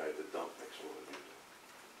guy at the dump makes more than you do.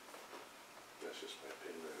 That's just my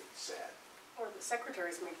opinion, and it's sad. Or the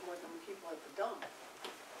secretaries make more than the people at the dump.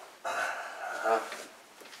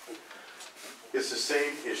 It's the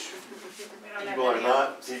same issue. We don't have People are any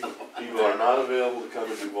not, people are not available to come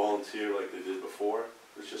and do volunteer like they did before.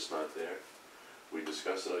 It's just not there. We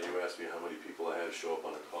discussed it, you asked me how many people I had show up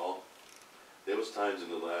on a call. There was times in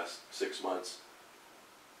the last 6 months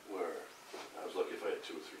where I was lucky if I had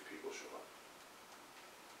 2 or 3 people show up.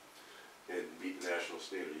 And meet the national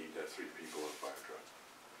standard, you'd have 3 people on a fire truck.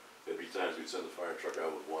 There'd be times we'd send the fire truck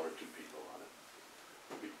out with 1 or 2 people on it.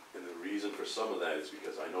 And the reason for some of that is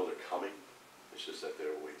because I know they're coming, it's just that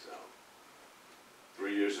they're ways out.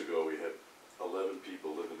 3 years ago, we had 11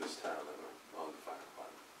 people live in this town that were on the fire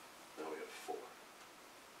department. Now we have 4.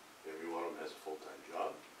 Every one of them has a full-time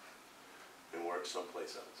job and works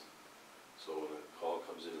someplace else. So when a call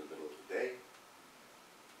comes in the middle of the day,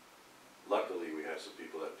 luckily we have some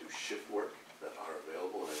people that do shift work that are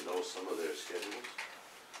available, and I know some of their schedules.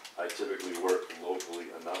 I typically work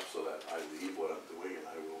locally enough so that I leave what I'm doing and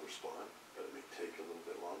I will respond, but it may take a little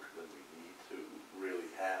bit longer than we need to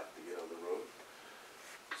really have to get on the road.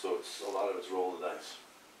 So a lot of it's rolling the dice.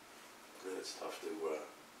 And it's tough to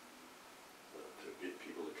get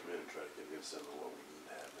people to come in and try to convince them of what we need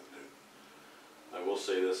to have them do. I will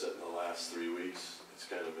say this, that in the last 3 weeks, it's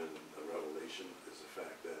kind of been a revelation, is the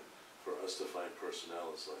fact that for us to find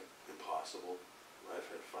personnel is like impossible. I've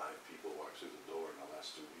had 5 people walk through the door in the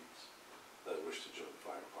last 2 weeks that wish to join the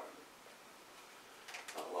fire department.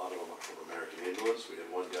 A lot of them are from American Ambulance. We had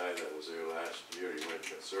one guy that was there last year, he went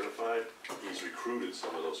and got certified. He's recruited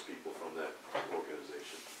some of those people from that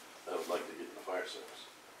organization that would like to get in the fire service.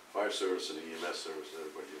 Fire service and the EMS service,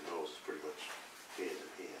 everybody knows, is pretty much hand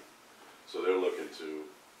in hand. So they're looking to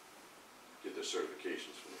get their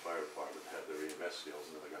certifications from the fire department, have their EMS skills,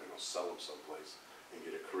 and then they're gonna go sell them someplace and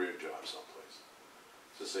get a career job someplace.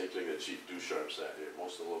 It's the same thing that Chief Ducharme said here,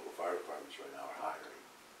 most of the local fire departments right now are hiring.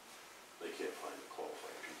 They can't find the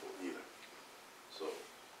qualified people either. So,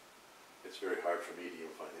 it's very hard for me to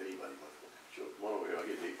even find anybody, like, come on over here, I'll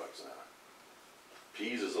get $8 an hour.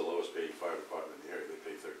 Pease is the lowest paid fire department in the area, they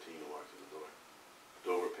pay 13 to walk through the door.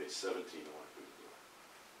 Dover pays 17 to walk through the door.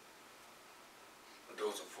 But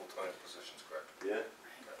those are full-time positions, correct? Yeah?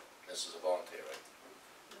 This is a volunteer, right?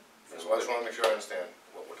 So I just wanna make sure I understand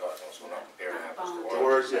what we're talking about, so we're not comparing apples to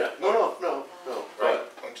oranges. Yeah, no, Right,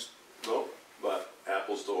 but, I'm just, no, but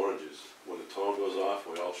apples to oranges. When the tone goes off,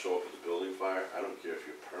 we all show up at the building fire, I don't care if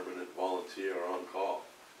you're permanent volunteer or on call,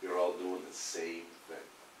 you're all doing the same thing.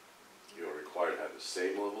 You're required to have the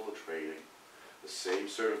same level of training, the same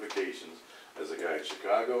certifications as a guy in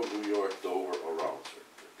Chicago, New York, Dover, or Rollinsford.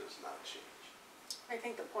 It does not change. I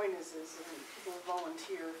think the point is people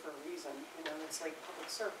volunteer for a reason, you know, it's like public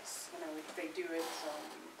service, you know, they do it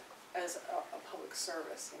as a public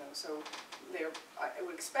service, you know, so I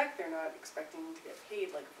would expect they're not expecting to get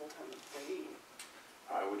paid like a full-time employee.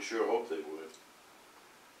 I would sure hope they would.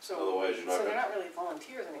 So, Otherwise, you're not so they're gonna- not really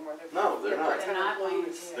volunteers anymore, No, they're not. part-time They're not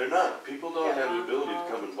employees. volunteers. They're not. People don't Yeah. have the ability to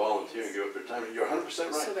come and volunteer and give up their time. You're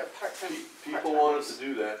 100% right. So they're part-time. People wanted to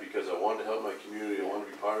do that because I wanted to help my community, I wanted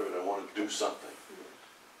to be part of it, I wanted to do something.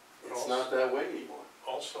 But It's also- not that way anymore.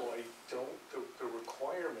 Also, I don't, the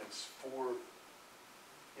requirements for,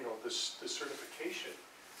 you know, the certification,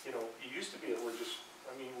 you know, you used to be able to just,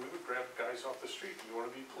 I mean, we would grab guys off the street, you wanna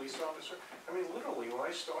be a police officer? I mean, literally, when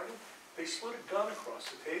I started, they slid a gun across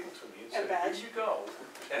the table to me and And said, badge. here you go,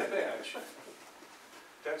 and a badge.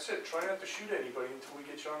 That's it, try not to shoot anybody until we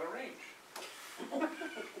get you on the range.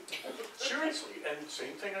 Seriously, and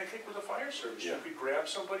same thing I think with the fire service, you Yeah. could grab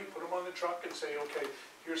somebody, put them on the truck and say, okay,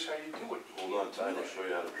 here's how you do it. You Hold on can't do tight, I'll that. show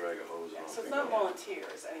you how to drag a hose Yeah, and all. so it's not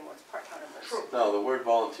volunteers anymore, it's part-timers. True. No, the word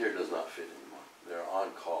volunteer does not fit anymore. They're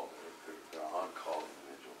on call, they're on call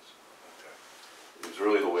individuals. It's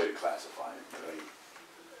really the way to classify it, right?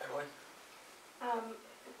 Emily?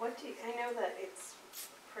 What do you, I know that it's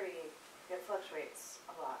pretty, it fluctuates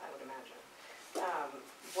a lot, I would imagine.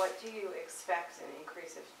 What do you expect an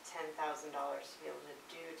increase of $10,000 to be able to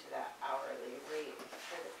do to that hourly rate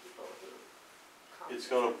for the people who come? It's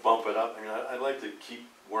gonna bump it up. I mean, I'd like to keep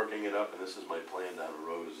working it up, and this is my plan down the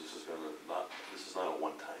road, is this is not a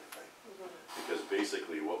one-time thing. Because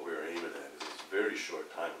basically what we're aiming at is it's a very short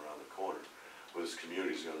time around the corner, where this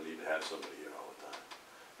community's gonna need to have somebody here all the time.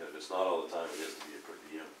 And if it's not all the time, it has to be a per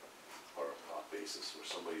diem or a basis, where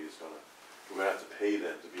somebody is gonna, we're gonna have to pay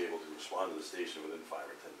them to be able to respond to the station within 5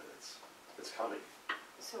 or 10 minutes. It's coming.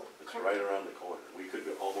 So, It's right around the corner. We could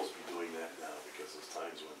almost be doing that now, because there's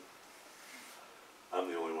times when I'm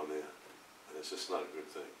the only one there, and it's just not a good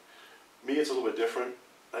thing. Me, it's a little bit different.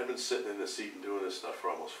 I've been sitting in the seat and doing this stuff for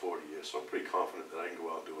almost 40 years, so I'm pretty confident that I can go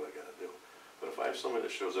out and do what I gotta do. But if I have somebody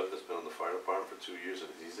that shows up that's been on the fire department for 2 years, and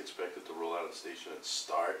he's expected to roll out of the station and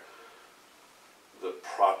start the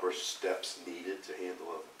proper steps needed to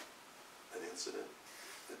handle an incident,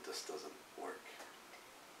 it just doesn't work.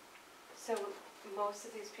 so most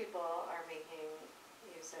of these people are making,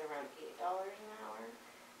 you said around $8 an hour,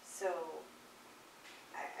 so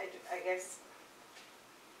I guess,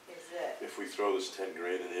 is it? If we throw this 10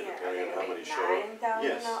 grand in here, Yeah, depending on how many show are up. they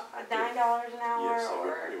Yes. $9 an hour, Yes,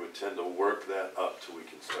 or? it would tend to work that up till we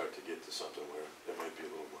can start to get to something where it might be a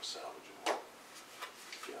little more salvageable.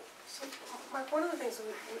 Yeah. So, Mark, one of the things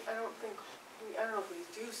I don't know if we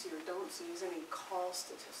do see or don't see is any call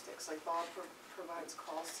statistics, like Bob provides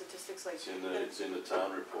call statistics, like. It's in the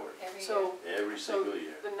town report, Every year. So, every single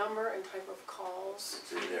year. the number and type of calls.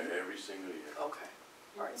 It's in there every single year. Okay,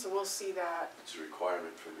 all right, so we'll see that. It's a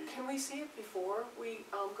requirement for me. Can we see it before we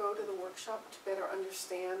go to the workshop to better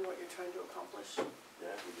understand what you're trying to accomplish?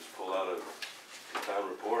 Yeah, we just pull out a town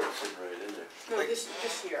report, it's sitting right in there. No, this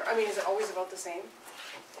year, I mean, is it always about the same?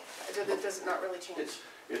 Does it not really change?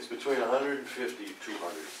 It's between 150, 200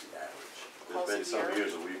 is the average. There's Calls been a some year?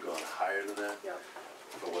 years where we've gone higher than that, Yeah,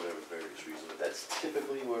 for whatever various reason, but that's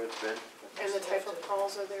typically where it's been. and the type of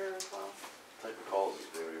calls are there as well? Type of calls is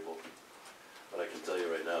variable. But I can tell you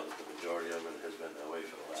right now that the majority of it has been that way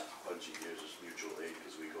for the last bunch of years, is mutual aid,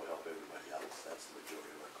 because we go help everybody else. That's the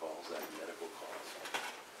majority of our calls, that and medical calls.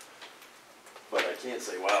 But I can't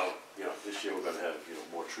say, wow, you know, this year we're gonna have, you know,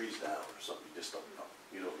 more trees down or something, you just don't know.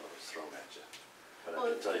 You don't know, it's thrown at you. But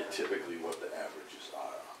I can tell you typically what the averages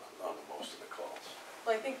are on most of the calls.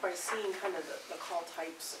 Well, I think by seeing kind of the call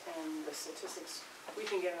types and the statistics, we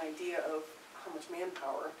can get an idea of how much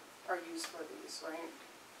manpower are used for these, right?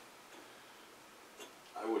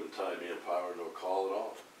 I wouldn't tie manpower to a call at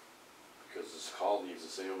all, because because this call needs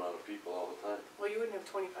the same amount of people all the time. Well, you wouldn't have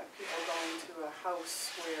 25 people going to a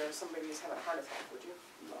house where somebody is having a heart attack, would you?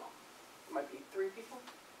 No, It might be 3 people?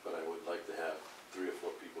 but I would like to have 3 or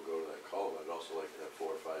 4 people go to that call, but I'd also like to have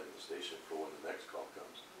 4 or 5 in the station for when the next call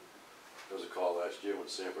comes. There was a call last year when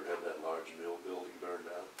Sanford had that large mill building burned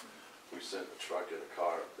down. We sent a truck and a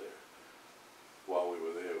car up there. While we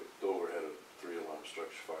were there, Dover had a 3-alarm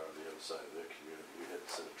structure fire on the other side of their community. We had to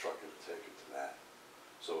send a truck and a tanker to that.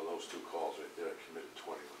 So in those 2 calls right there, I committed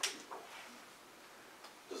 21 people.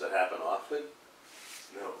 Does that happen often?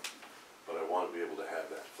 No. But I want to be able to have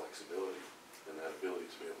that flexibility and that ability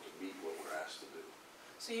to be able to meet what we're asked to do.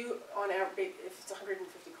 So you, on average, if it's 150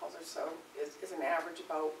 calls or so, is an average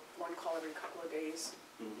about 1 call every couple of days?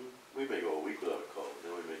 We may go a week without a call, and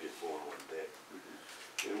then we may get 4 in one day.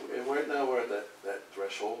 And right now, we're at that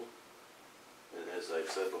threshold. And as I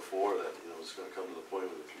said before, that, you know, it's gonna come to the point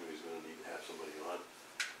where the community's gonna need to have somebody on.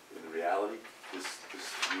 In reality, this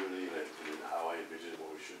community, and how I envision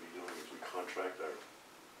what we should be doing is we contract our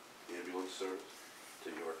ambulance service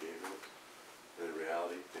to York Ambulance. And in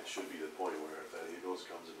reality, it should be the point where if that ambulance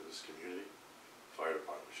comes into this community, fire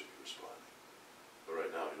department should be responding. But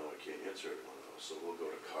right now, I know I can't answer every one of those, so we'll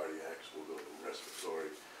go to cardiacs, we'll go to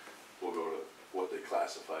respiratory, we'll go to what they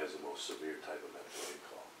classify as the most severe type of medical aid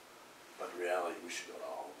call. But in reality, we should go to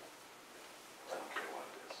all of them. I don't care what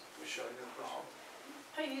it is. We should go to all of them.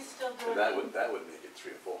 Are you still And doing? that would make it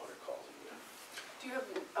 300 or 400 calls a year. Do you have,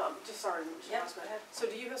 just sorry, Yeah, Mr. go ahead. So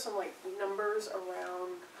do you have some like numbers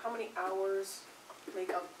around how many hours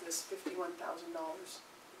make up this $51,000?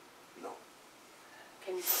 No,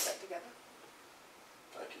 Can you put that together?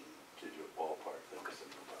 I can give you a ballpark thing, because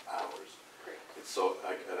the number of hours. Great. It's so,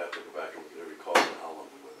 I'd have to go back and look at every call and how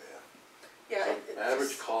long we were there. Yeah. So it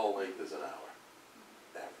average just- call length is an hour,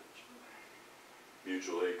 average.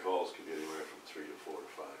 Mutual aid calls can be anywhere from 3 to 4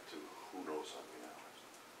 to 5 to who knows how many hours.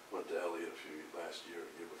 Went to Elliott last year,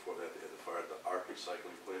 a year before that, they had the fire at the ARC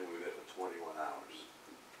recycling plant, we were there for 21 hours.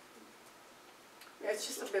 Yeah, it's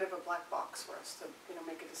just a bit of a black box for us to, you know,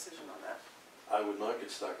 make a decision on that. I would not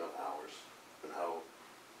get stuck on hours and how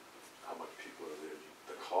much people are there.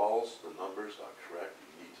 The calls, the numbers are correct,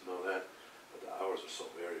 you need to know that, but the hours are so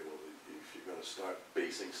variable. If you're gonna start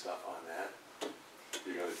basing stuff on that,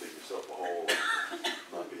 you're gonna dig yourself a hole and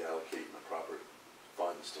not be allocating the proper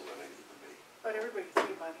funds to where they need to be. But everybody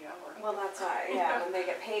paid by the hour. Well, that's why, yeah, when they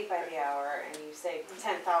get paid by the hour and you say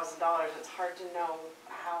 $10,000, it's hard to know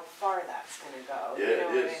how far that's gonna go, you know Yeah,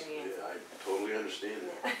 what I it mean? is, yeah, I totally understand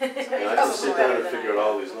that. Yeah. And I have to sit down and figure out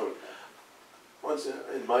all these numbers. Once,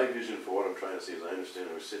 in my vision for what I'm trying to say is, I understand,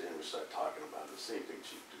 we sit here and we start talking about it. The same thing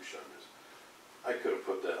Chief Ducharme is. I could have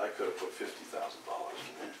put $50,000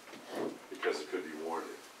 in there, because it could be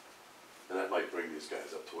warranted. And that might bring these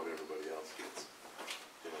guys up to what everybody else gets.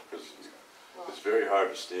 You know, because it's very hard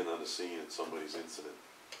to stand on the scene at somebody's incident.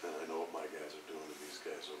 And I know what my guys are doing to these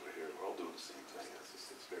guys over here. We're all doing the same thing.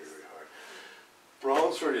 It's very, very hard.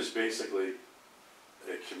 Rollinsford is basically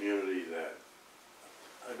a community that,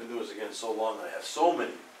 I've been doing this again so long, I have so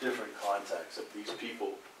many different contacts of these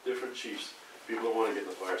people, different chiefs, people that want to get in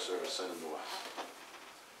the fire service, send them to us.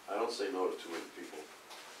 I don't say no to too many people.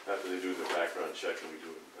 After they do their background check and we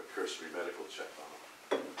do a cursory medical check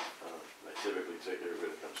on them, I typically take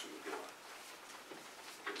everybody that comes through the door.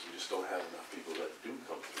 Because we just don't have enough people that do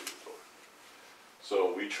come through the door.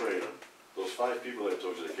 So we train them. Those 5 people that I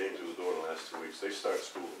told you that came through the door in the last 2 weeks, they start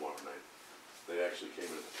school tomorrow night. They actually came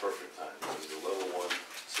in at the perfect time. It was a level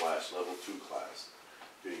 1/level 2 class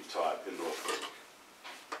being taught in Norfolk.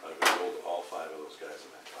 I've enrolled all 5 of those guys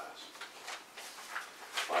in that class.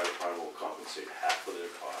 Fire department will compensate half of their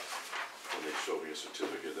cost when they show me a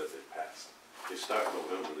certificate that they passed. They start in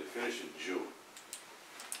November, they finish in June.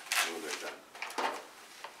 When they're done.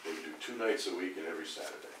 They do 2 nights a week and every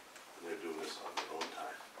Saturday. And they're doing this on their own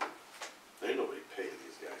time. Ain't nobody paying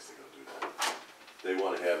these guys to go do that. They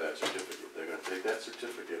want to have that certificate. They're going to take that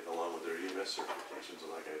certificate along with their EMS certifications, and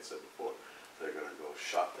like I had said before, they're going to go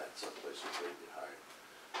shop that someplace until they get hired.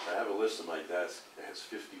 I have a list on my desk that has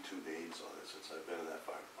 52 names on it since I've been in that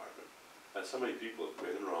fire department. That's how many people have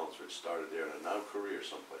been in Rollinsford, started there, and are now career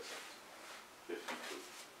someplace else.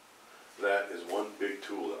 52. That is one big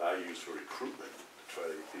tool that I use for recruitment to try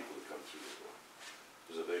to get people to come through the door.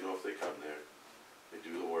 Because if they know if they come there, they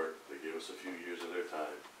do the work, they give us a few years of their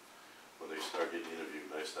time. When they start getting interviewed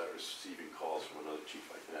and I start receiving calls from another chief,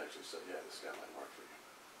 I can actually say, yeah, this guy might work for you.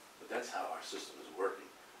 But that's how our system is working.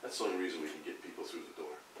 That's the only reason we can get people through the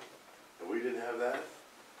door. If we didn't have that,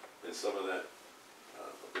 and some of that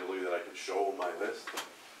ability that I could show on my list, I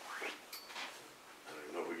don't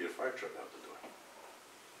even know if we get a fire truck out the door.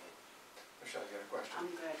 Michelle, you got a question? I'm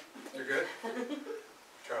good. You're good?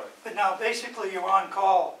 Charlie? But now, basically, your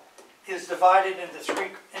on-call is divided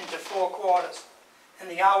into 4 quarters, and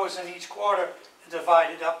the hours in each quarter are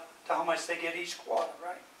divided up to how much they get each quarter,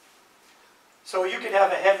 right? So you could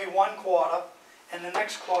have a heavy one quarter, and the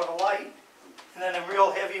next quarter light, and then a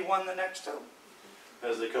real heavy one the next 2.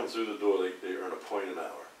 As they come through the door, they earn a point an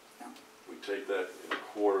hour. Yeah. We take that in a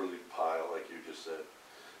quarterly pile, like you just said,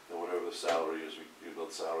 and whatever the salary is, we do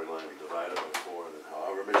the salary line, we divide it by 4, and then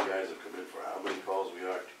however many guys have come in for how many calls we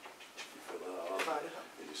are, you fill that all out, Divided up.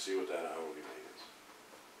 and you see what that hourly rate is.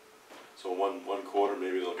 So one quarter,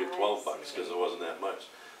 maybe they'll get $12 because there wasn't that much.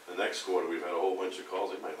 The next quarter, we've had a whole bunch of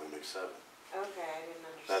calls, they might only make 7. Okay, I didn't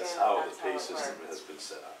understand. That's how the That's pay it system works. has been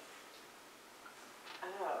set up.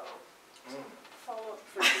 Oh. Follow up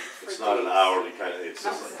for It's not an days. hourly kind of, it's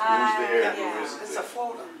just who's there and yeah. who isn't It's a there.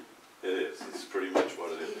 floater. It is, it's pretty much what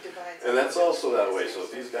it He is. divides And it that's up. also that way, so if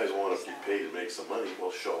these guys want to get paid and make some money, well,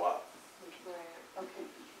 show up. Right, okay,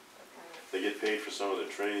 okay. They get paid for some of their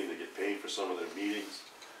training, they get paid for some of their meetings,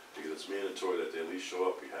 because it's mandatory that they at least show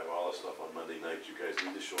up. We have all this stuff on Monday nights, you guys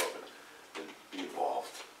need to show up and be involved,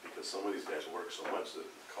 because some of these guys work so much that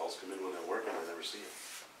calls come in when they're working, I never see them.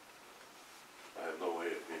 I have no way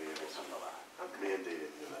of being able to mandate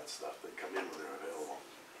any of that stuff, they come in when they're available.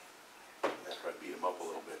 After I beat them up a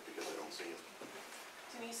little bit because I don't see them.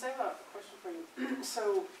 Denise, I have a question for you.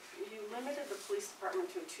 So you limited the police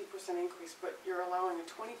department to a 2% increase, but you're allowing a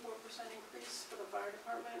 24% increase for the fire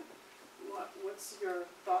department? What's your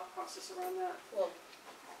thought process around that? Well,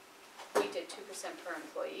 we did 2% per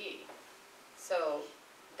employee, so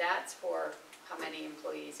that's for how many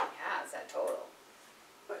employees he has at total.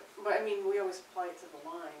 But I mean, we always apply it to the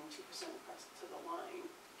line, 2% across to the line,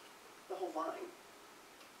 the whole line.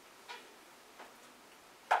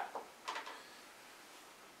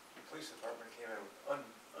 The police department came in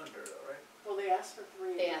under though, right? Well, they asked for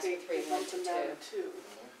 3. They asked for 3, bumped went to them down to 2.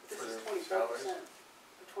 This For is their 24%, salaries?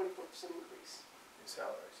 a 24% increase. In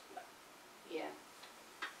salaries. Yeah.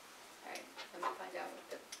 All right, let me find out what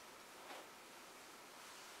the,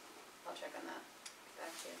 I'll check on that, get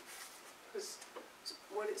back to you. Because,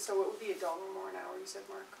 so it would be $1 more an hour, you said,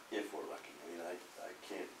 Mark? If we're lucky, I mean, I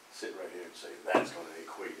can't sit right here and say that's gonna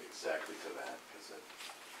equate exactly to that, because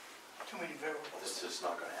Too many variables. it's just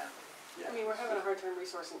not gonna happen. I mean, we're having a hard time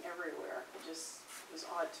resourcing everywhere. It just is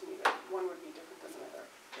odd to me that one would be different than the other.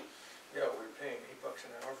 Yeah, we're paying $8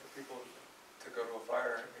 an hour for people to go to a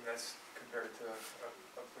fire. I mean, that's compared to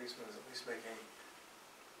a policeman is at least making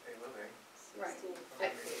a living. Right.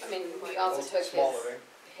 I mean, we also took Small living.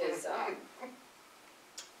 his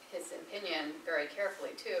opinion very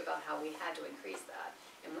carefully too about how we had to increase that.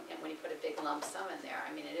 And when he put a big lump sum in there,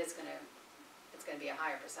 I mean, it's gonna be a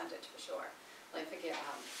higher percentage for sure. Like, forget,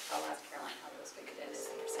 I'll ask Caroline how those figured in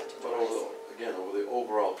percentage But wise. over the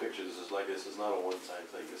overall picture, this is not a one-time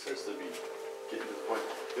thing, this has to be getting to the point.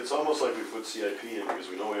 It's almost like we put CIP in because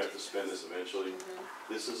we know we have to spend this eventually.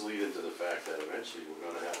 This is leading to the fact that eventually we're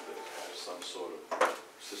gonna have to have some sort of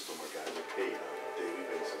system where guys are paid on a daily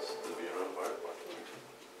basis to be around the fire department.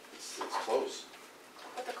 It's close.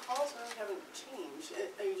 But the calls really haven't changed.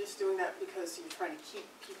 Are you just doing that because you're trying to keep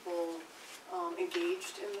people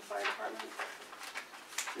engaged in the fire department?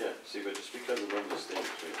 Yeah, see, but just because the numbers stay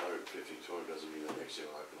between 150 and 200 doesn't mean that next year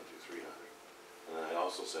we'll have to do 300. And I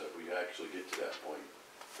also said if we actually get to that point,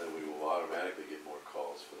 then we will automatically get more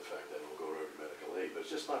calls for the fact that we'll go to every medical aid. But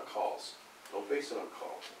it's just not calls. Don't base it on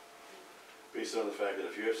calls. Base it on the fact that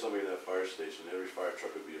if you have somebody in that fire station, every fire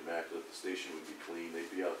truck would be immaculate, the station would be clean,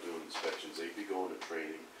 they'd be out doing inspections, they'd be going to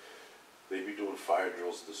training, they'd be doing fire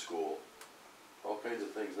drills at the school. All kinds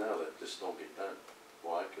of things now that just don't get done.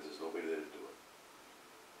 Why? Because there's nobody there to do it.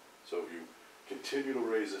 So if you continue to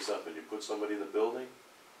raise this up and you put somebody in the building,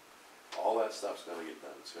 all that stuff's gonna get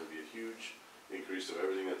done. It's gonna be a huge increase of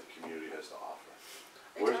everything that the community has to offer.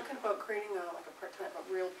 Are you talking about creating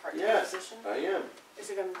a real part-time Yeah, position? I am. Is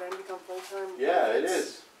it gonna then become full-time? Yeah, it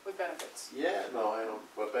is. With benefits? Yeah, no, I don't,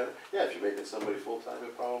 but then, yeah, if you're making somebody full-time,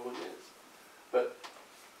 it probably is. But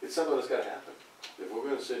it's something that's gotta happen. If we're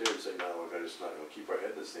gonna sit here and say, no, we're just not gonna keep our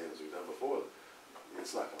head in the sand as we've done before,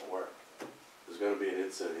 it's not gonna work. There's gonna be an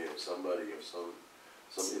incident here of somebody, or some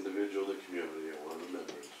individual in the community, or one of the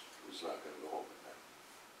members, who's not gonna go home at night.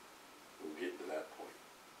 We'll get to that point.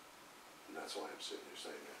 And that's why I'm sitting here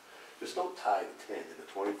saying that. Just don't tie the 10 and the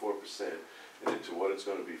 24% and into what it's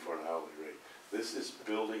gonna be for an hourly rate. This is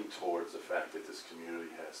building towards the fact that this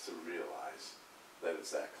community has to realize that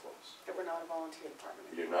it's that close. That we're not a volunteer department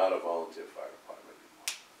anymore? You're not a volunteer fire department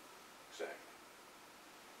anymore. Exactly.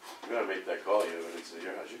 You're gonna make that call, you have an incident at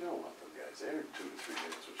your house, you're gonna want them guys there in 2 to 3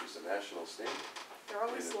 minutes, which is the national standard. They're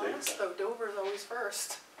always In the daytime. last though, Dover's always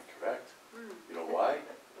first. Correct. You know why?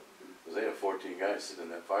 Because they have 14 guys sitting in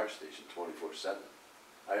that fire station 24/7.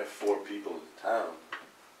 I have 4 people in the town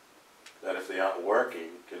that if they aren't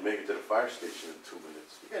working, can make it to the fire station in 2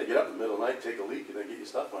 minutes. You gotta get up in the middle of the night, take a leak, and then get your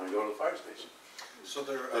stuff on and go to the fire station. So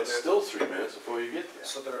there are That's still 3 minutes before you get there.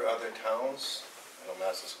 So there are other towns, and I'm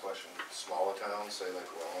asking this question, smaller towns, say like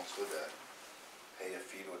Rollinsford, that pay a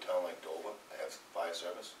fee to a town like Dover, to have fire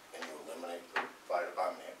service, and you eliminate the fire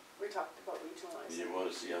department here? We talked about regionalizing. You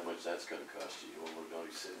wanna see how much that's gonna cost you, you won't know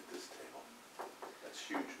you sit at this table. That's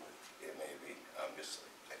huge money. It may be, I'm just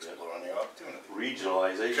exploring the opportunity.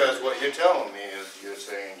 Regionalization. Because what you're telling me is, you're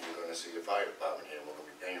saying you're gonna see the fire department here, and we're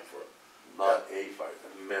gonna be paying for it. Not a fire,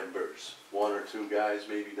 members, 1 or 2 guys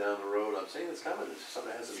maybe down the road, I'm saying it's coming, it's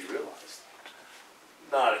something that has to be realized.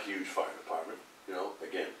 Not a huge fire department, you know,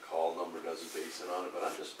 again, call number doesn't base it on it, but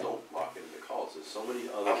I'm just, don't lock it into calls, there's so many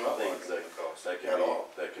other I'm not things locking the cost that at all.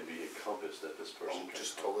 can be encompassed that this person I'm can.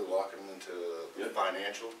 just totally locking into the Yeah.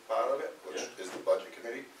 financial part of it, which Yeah. is the budget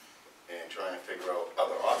committee, and trying to figure out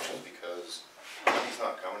other options, because money's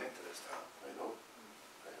not coming into this town. I know.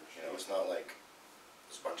 You know, it's not like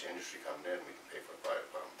there's a bunch of industry coming in, we can pay for a fire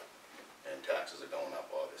department, and taxes are going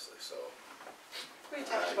up, obviously, so. We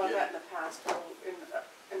talked about that in the past, Bill.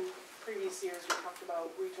 In previous years, we talked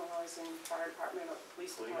about regionalizing fire department or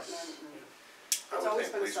police department. And I it's would always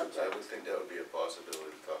think been a police would- I subject. would think that would be a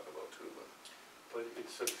possibility to talk about too, but. But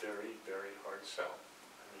it's a very, very hard sell.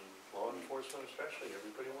 I mean, law enforcement especially,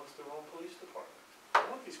 everybody wants their own police department. I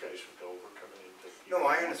want these guys from Dover coming in to. No,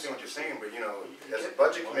 I understand what you're saying, but you know, as a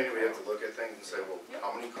budget committee, we have to look at things and say, well,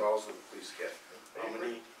 how many calls do the police get?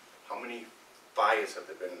 How many fires have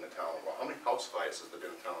there been in the town? Well, how many house fires has there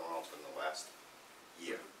been in the town of Rollinsford in the last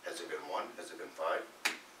year? Has there been 1? Has there been 5?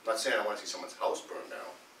 I'm not saying I wanna see someone's house burned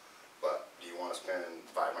down, but do you wanna spend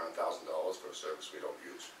 $500,000 for a service we don't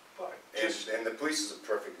use? But And the police is a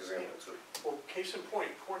perfect example too. Well, case in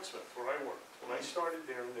point, Portsmouth, where I worked, when I started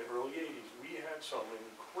there in the early 80s, we had some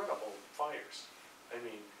incredible fires. I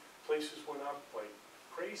mean, places went up like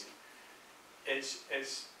crazy. As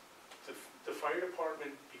the fire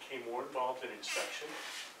department became more involved in inspection,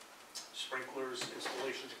 sprinklers,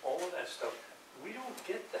 installations, all of that stuff, we don't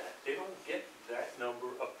get that. They don't get that number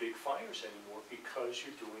of big fires anymore because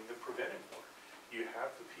you're doing the preventive work. You have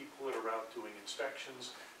the people that are out doing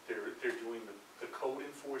inspections, they're doing the code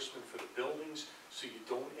enforcement for the buildings, so you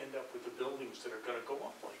don't end up with the buildings that are gonna go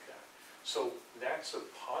up like that. So that's a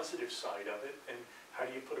positive side of it, and how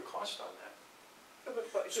do you put a cost on that?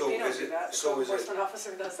 But So they don't is do it- that, the so code is it- enforcement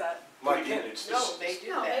officer does that. Mike, Again, it's No, this. they do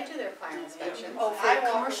No, they that. do their fire inspections. Oh, for I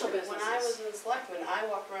walked- commercial When I was businesses. in selectmen, I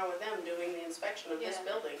walked around with them doing the inspection of this Yeah.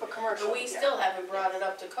 building. For commercial, And we yeah. still haven't brought it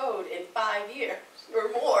up to code in 5 years or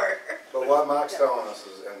more. But what Mark's telling us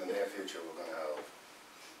is in the near future, we're gonna have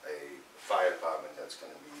a fire department that's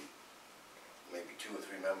gonna be maybe 2 or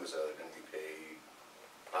 3 members that are gonna be paid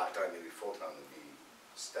part-time, maybe full-time, to be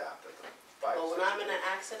staffed at the fire But station. when I'm in an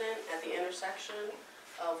accident at the intersection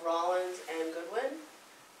of Rollins and Goodwin,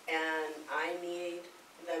 and I need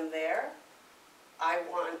them there, I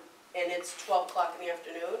want, and it's 12 o'clock in the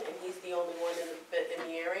afternoon, and he's the only one in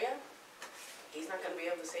the area, he's not gonna be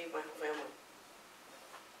able to save my whole family.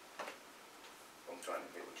 I'm trying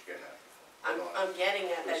to get what you're getting at. I'm getting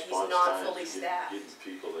at that he's Response not times, fully getting- staffed. Getting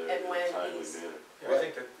people there And in when a timely he's- manner. Yeah, I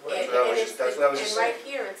think that, And, That's what I was it's just- that's what I was and just right saying.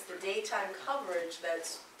 here, it's the daytime coverage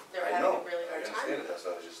that's, they're I having know, a really I hard time understand it, with. that's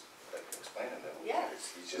what I was just explaining that. Yeah.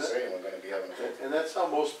 He's just saying we're gonna be having a. And that's how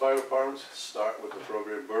most fire departments start with the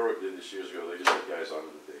program. Berwick did this years ago, they just had guys on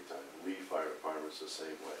in the daytime. Lee Fire Department's the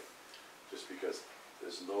same way. Just because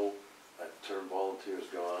there's no, that term volunteers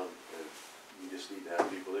gone, and you just need to have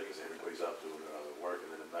people there, because everybody's out doing their other work,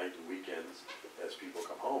 and then at night and weekends, as people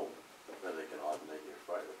come home, then they can augment your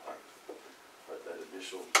fire department. But that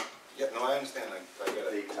initial Yeah, no, I understand, I get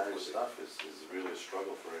it. daytime stuff is really a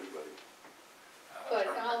struggle for anybody. But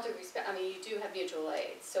in all due respect, I mean, you do have mutual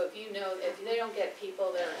aid, so if you know, if they don't get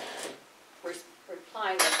people that are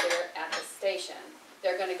replying that they're at the station,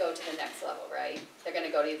 they're gonna go to the next level, right? They're gonna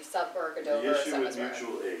go to either Suffolk or Dover or The issue with Somersworth.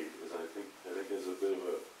 mutual aid is I think there's a bit of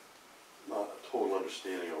a, not a total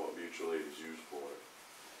understanding of what mutual aid is used for,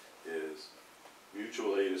 is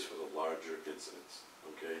mutual aid is for the larger incidents,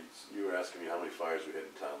 okay? You were asking me how many fires we had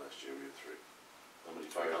in town last year, we had 3. How many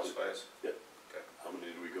fires? House fires? Yep. Okay. How many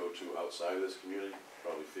did we go to outside of this community?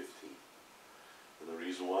 Probably 15. And the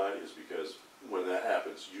reason why is because when that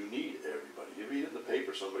happens, you need everybody. You read in the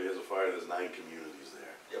paper, somebody has a fire, there's 9 communities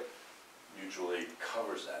there. Yep. Mutual aid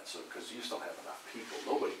covers that, so, because you just don't have enough people,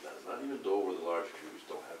 nobody does, not even Dover, the larger communities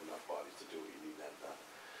don't have enough bodies to do it, you need that done.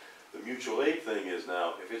 The mutual aid thing is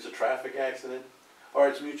now, if it's a traffic accident, or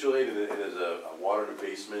it's mutual aid and there's a water in the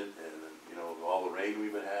basement and, you know, all the rain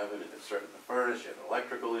we've been having and it's starting to furnace, you have an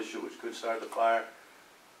electrical issue which could start the fire.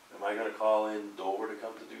 Am I gonna call in Dover to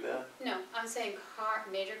come to do that? No, I'm saying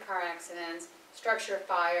major car accidents, structure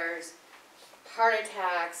fires, heart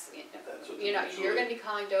attacks, That's what you know, mutual you're aid- gonna be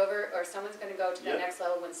calling Dover, or someone's gonna go to the Yep. next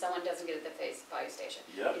level when someone doesn't get at the fire station.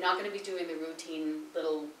 Yep. You're not gonna be doing the routine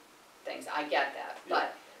little things, I get that,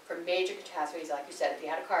 but for major catastrophes, like you said, if you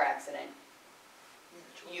had a car accident,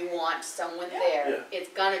 you want someone there, Yeah. it's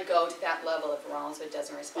gonna go to that level if Rollinsford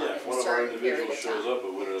doesn't respond Yeah, in if a one of our certain period individuals of time. shows up,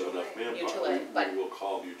 but we don't have enough Mutual manpower, aid, but- we will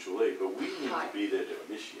call mutual aid, but we need to Right. be there to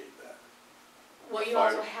initiate that. Well, you Fire-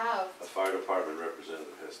 also have, A fire department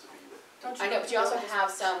representative has to be there. Don't I know, but you also have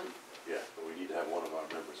some, Yeah, but we need to have one of our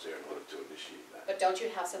members there in order to initiate that. but don't you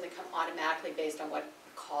have something come automatically based on what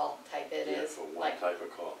call type it Yeah, is? for one Like type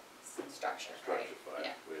of call, structure, right? structure fire.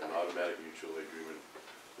 Yeah, We have an okay. automatic mutual aid agreement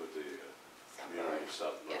with the community of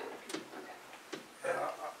South Yeah. Berwick. Okay.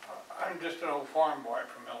 I'm just an old farm boy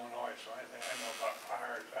from Illinois, so I think I know about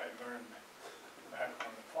fires. I learned back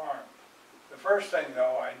on the farm. The first thing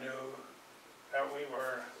though, I knew that we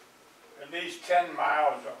were at least 10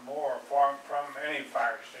 miles or more from any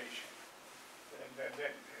fire station.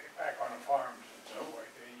 Back on the farms and so forth,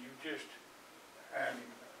 you just, and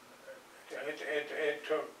it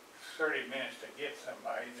took 30 minutes to get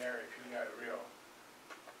somebody there if you got a real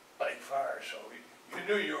big fire, so you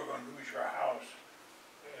knew you were gonna lose your house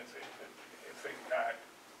if it got.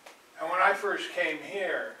 And when I first came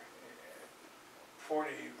here,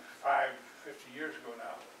 45, 50 years ago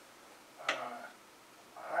now,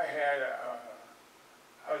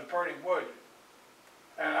 I was burning wood,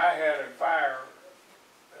 and I had a fire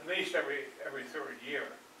at least every third year,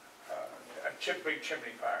 a big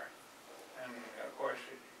chimney fire. And of course,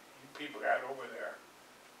 you people got over there.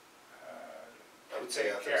 I would say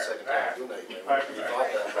Take after care the of second that. time doing that, you may Right, want to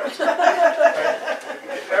right. thought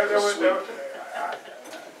that.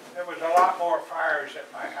 There was a lot more fires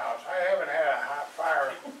at my house. I haven't had a hot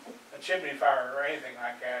fire, a chimney fire or anything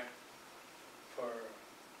like that for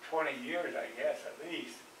 20 years, I guess, at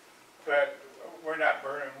least. But we're not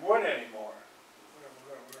burning wood anymore.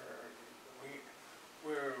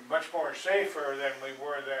 We're much more safer than we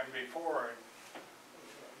were then before, and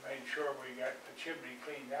made sure we got the chimney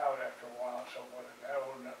cleaned out after a while, so I got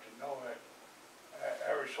old enough to know that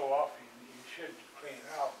every so often you should clean it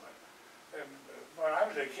out. But when I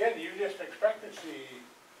was a kid, you just expected to see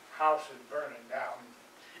houses burning down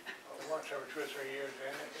once every 2 or 3 years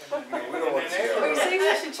in We don't want to see that. Are you saying we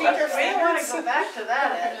should change our We don't wanna standards? go back to that,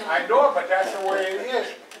 Ed. I know it, but that's the way it is.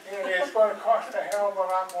 And it's gonna cost a hell of a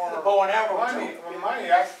lot more The bow and arrow money. too. Money,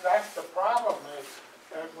 that's the problem, is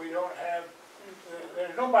that we don't have,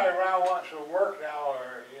 there's nobody around wants to work now,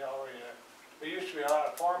 or, you know, there used to be a lot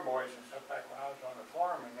of farm boys and stuff back when I was on the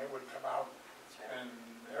farm, and they would come out, and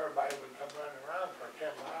everybody would come running around for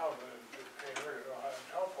 10 miles, and they heard it on the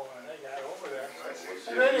telephone, and they got over there.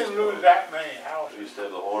 And they didn't lose that many We houses. used to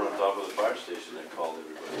have the horn on top of the fire station that called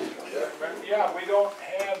everybody. But yeah, we don't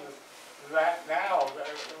have that now.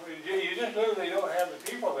 You just literally don't have the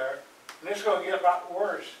people there, and it's gonna get a lot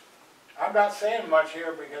worse. I'm not saying much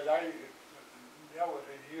here because I dealt with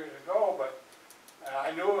it years ago, but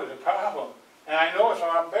I knew it was a problem. And I know it's a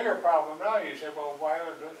lot bigger problem now. You say, well, why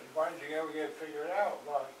didn't you ever get it figured out?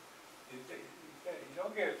 Well, you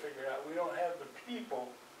don't get it figured out. We don't have the people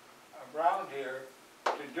around here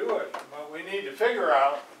to do it. But we need to figure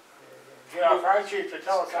out, get our fire chief to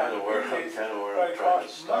tell us how to Kind of where, do this, kind of where but I'm it trying to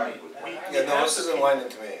costs start money. with We- that. Yeah, no, this isn't winding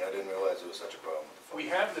to me. I didn't realize it was such a problem with the fire. We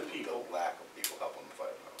have the people. The lack of people helping the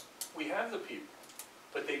fire department. We have the people,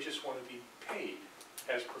 but they just want to be paid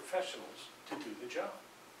as professionals to do the job.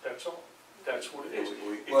 That's all. That's what it is. If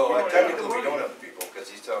Well, you don't have technically, the we don't money- have the people, because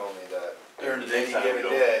he's telling me that During the any daytime, we given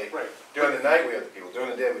don't. day, Right, during the night, we have the people. During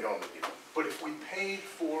the day, we don't have the people. but if we paid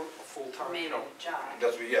for a full-time, Made you know, it a job.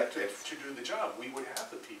 That's what, yeah, to if, do the job, we would have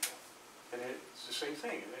the people. And it's the same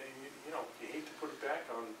thing, and you know, you hate to put it back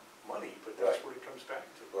on money, but that's Right. what it comes back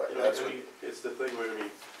to. right, You know, that's I what, mean, it's the thing where, I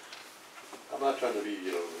mean, I'm not trying to be,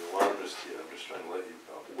 you know, alarmist here, I'm just trying to let you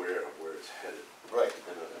aware of where it's headed. right.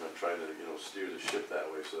 And I'm trying to, you know, steer the ship that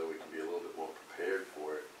way so that we can be a little bit more prepared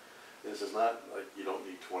for it. This is not like you don't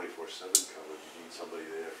need 24/7 coverage, you need somebody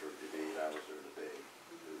there for 8 hours during the day,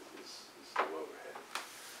 is the way we're headed.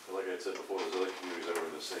 And like I said before, there's other communities that are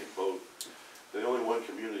in the same boat. There's only one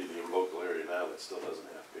community in your local area now that still doesn't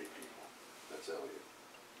have paid people, that's Elliott.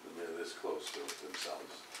 And they're this close to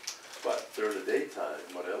themselves. But during the daytime,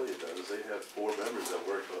 what Elliott does is they have 4 members that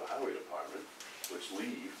work for the highway department, which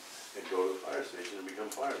leave and go to the fire station and become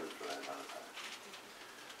firemen for that amount of time.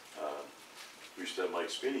 We used to have Mike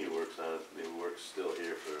Spinney who works on it, he works still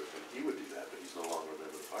here for, and he would do that, but he's no longer a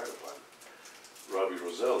member of the fire department. Robbie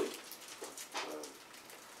Roselli,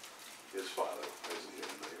 his father, isn't here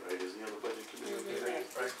tonight, right? Isn't he on the budget committee?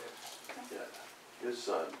 Right. Yeah, his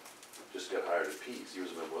son just got hired at Pease, he was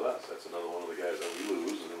a member with us, that's another one of the guys that we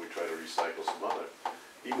lose, and then we try to recycle some other.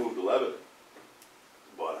 He moved to Lebanon,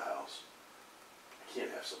 bought a house. I can't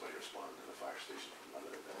have somebody respond to the fire station from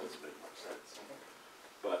Lebanon, that doesn't make much sense.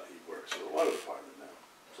 But he works for the water department now,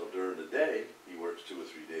 so during the day, he works 2 or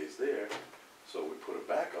 3 days there, so we put him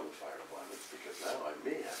back on the fire department, because now I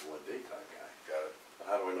may have one daytime guy. Got it,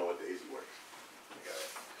 How do I know what days he works? got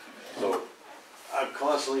it. So, I'm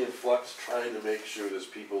constantly in flux, trying to make sure there's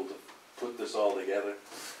people to put this all together.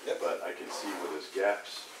 Yep. But I can see where there's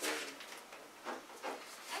gaps,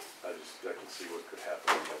 and I can see what could happen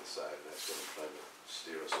on the other side, and that's what I'm trying to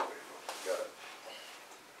steer us away from. Got it.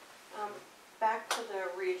 Back to the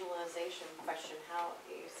regionalization question, how,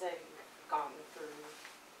 you said you've gone through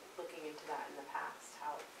looking into that in the past,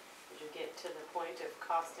 how, did you get to the point of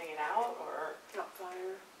costing it out, or? Not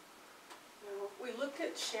fire. No, we looked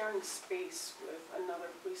at sharing space with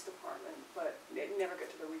another police department, but it never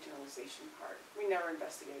got to the regionalization part. We never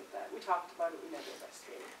investigated that. We talked about it, we never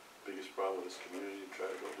investigated. Biggest problem with this community, to try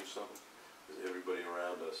to go do something, is everybody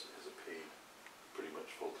around us is a paid, pretty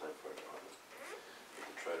much full-time fire department. If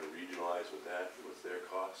we try to regionalize with that, with their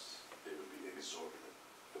costs, it would be exorbitant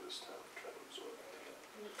for this town to try to absorb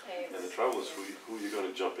it. And the trouble is, who you're gonna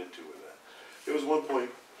jump into with that. There was one point,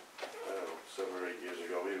 I don't know, 7 or 8 years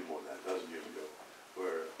ago, maybe more than that, a dozen years ago,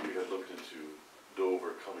 where we had looked into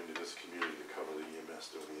Dover coming to this community to cover the EMS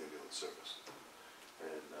during the ambulance service.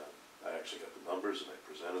 And I actually got the numbers and I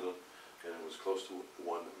presented them, and it was close to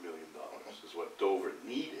 $1 million is what Dover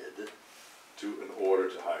needed in order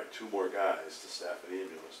to hire 2 more guys to staff an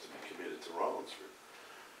ambulance to be committed to Rollinsford.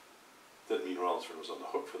 Didn't mean Rollinsford was on the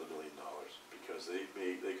hook for the $1 million, because they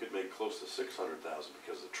could make close to $600,000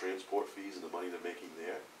 because of the transport fees and the money they're making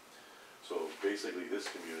there. So basically, this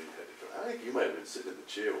community had to go, I think you might have been sitting in the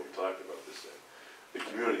chair when we talked about this thing. The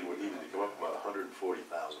community would need to come up about $140,000,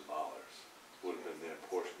 would have been their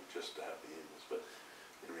portion just to have the ambulance. But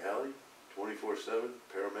in reality, 24/7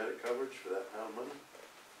 paramedic coverage for that amount of money,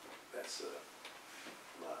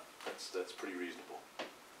 that's pretty reasonable.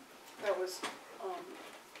 That was,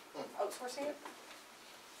 outsourcing it?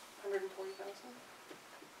 140,000?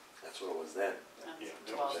 That's what it was then. Yeah.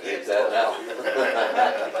 12 It years ain't that now.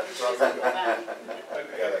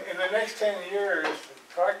 But in the next 10 years,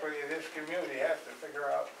 collectively, this community has to figure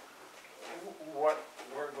out what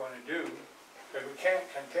we're going to do, because we can't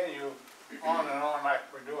continue on and on like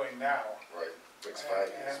we're doing now. Right, next 5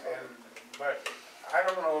 years. But I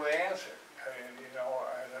don't know the answer. I mean,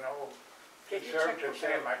 I don't know, Get your conservatives checkbook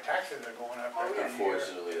saying out. my taxes are going up Oh, every year.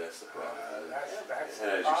 Unfortunately, that's the problem. That's And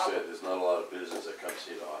the as you said, problem. there's not a lot of business that comes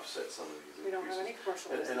here to offset some of these increases. We don't have any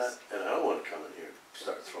commercial And business. I don't wanna come in here and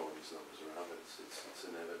start throwing these numbers around, but it's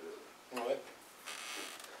inevitable. What?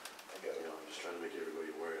 I get it. I'm just trying to make everybody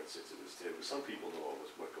aware and sit to this table, because some people know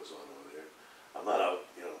what goes on over there. I'm not out,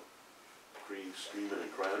 screaming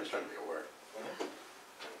and crying, I'm just trying to make it work.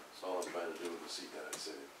 That's all I'm trying to do with the seat that I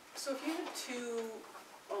sit in. So if you had 2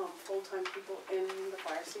 full-time people in the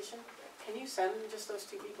fire station, can you send just those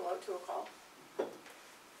 2 people out to a call?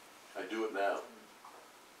 I do it now,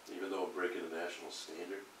 even though I'm breaking the national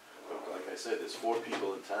standard. But like I said, there's 4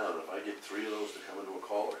 people in town. If I get 3 of those to come into a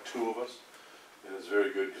call, or 2 of us, and it's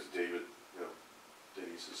very good because David,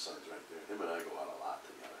 Denise's son's right there. Him and I go out a lot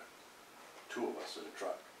together. 2 of us in a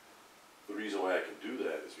truck. The reason why I can do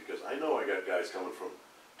that is because I know I got guys coming from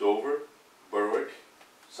Dover, Berwick,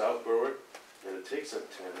 South Berwick, and it takes them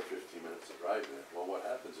 10 or 15 minutes to drive there. Well, what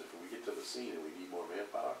happens if we get to the scene and we need more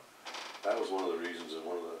manpower? That was one of the reasons and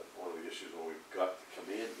one of the issues when we got the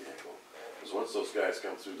command vehicle. Because once those guys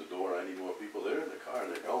come through the door and I need more people, they're in the car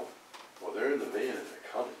and they're going. Or they're in the van and they're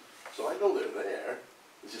coming. So I know they're there.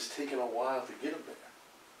 It's just taking a while to get them there.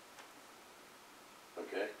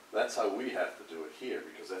 Okay? That's how we have to do it here,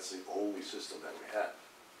 because that's the only system that we have.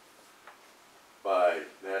 By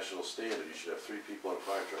national standard, you should have 3 people on a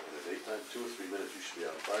fire truck in the daytime, 2 or 3 minutes you should be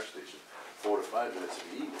out of the fire station, 4 to 5 minutes in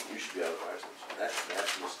the evening, you should be out of the fire station. That's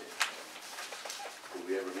national standard. Did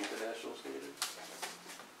we ever meet the national standard?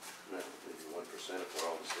 No, maybe 1% if we're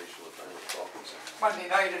all in the station all the time, it's all percent. Monday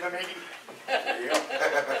night at a meeting. There you go.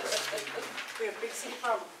 We have big city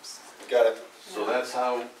problems. Got it. So that's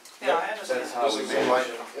how, Yeah, I understand. that's how we This is my-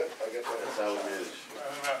 manage. Yep, I get that. That's how we manage.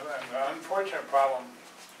 The unfortunate problem,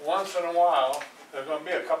 once in a while, there's gonna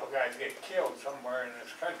be a couple guys get killed somewhere in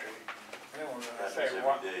this country. And then we're gonna say, Happens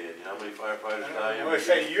every day, and you know how many firefighters die and every we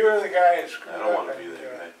say, day? you're the guy that screwed I up. don't wanna and, be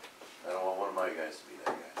that guy. I don't want one of my guys to be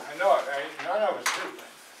that guy. I know it, none of us do.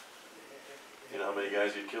 You know how many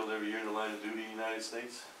guys get killed every year in the line of duty in the United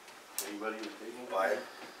States? Anybody in the table? Fire.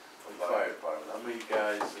 Fire department. How many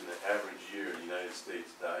guys in the average year in the United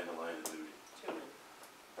States die in the line of duty?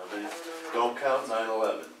 How many? Don't count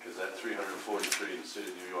 9/11, because that 343 in the city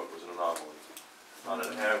of New York was an anomaly. On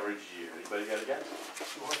an average year. Anybody got a guess?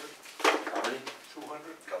 200, How many?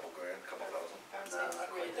 200? Couple grand, couple thousand. That's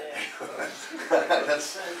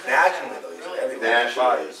Nationally though, usually everywhere.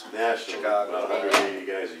 nationally. Fires. Nationally, Chicago. about 180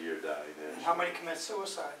 guys a year die nationally. How many commit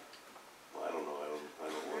suicide? Well, I don't know, I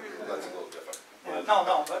don't work. That's a little different. Yeah,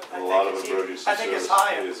 no, but A lot of I think emergency it's, I think it's service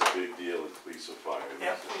higher. is a big deal in police or fire.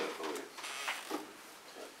 Yeah. Definitely.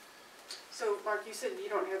 So, Mark, you said you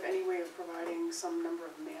don't have any way of providing some number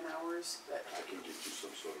of man-hours that, I can get you some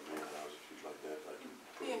sort of man hours if you'd like that. I can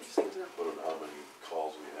be interesting to know. put on how many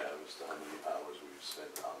calls we have as to how many hours we've spent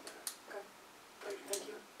on that. Okay, great, thank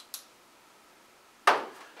you.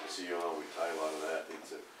 See how we tie a lot of that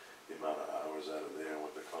into the amount of hours out of there and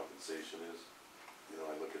what the compensation is. You know,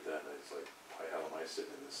 I look at that and it's like, why hell am I sitting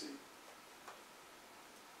in this seat?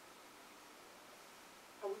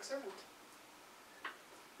 Public servant.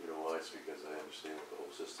 You know why? It's because I understand what the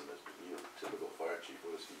whole system is. You know, typical fire chief,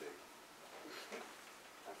 what does he make?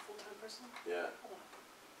 A full-time person? Yeah, Hold on.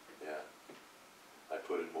 yeah. I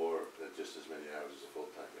put in more than just as many hours as a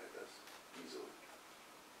full-time guy does, easily,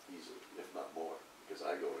 if not more, because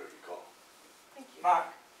I go to every call. Thank you. Mark,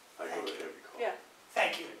 I go to every call. Yeah.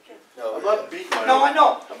 thank you. No, I'm not beating my No, I own,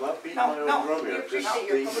 know, I'm not beating No, my no. own drum here, I'm We just appreciate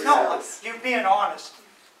your stating public the no, facts. you're being honest,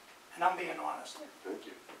 and I'm being honest. Thank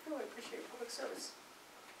you. No, I appreciate public service.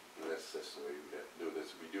 And that's the way we have to do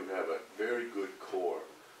this. We do have a very good core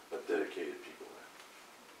of dedicated people there.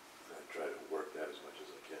 And I try to work that as much as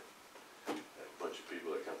I can. I have a bunch of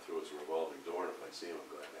people that come through as a revolving door, and if I see them,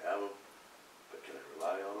 I'm glad to have them. But can I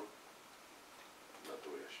rely on them? Not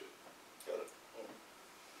the way I should. got it.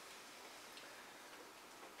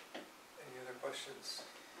 Any other questions?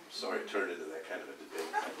 Sorry, it turned into that kind of a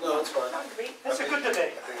debate. No, it's fine. That's a good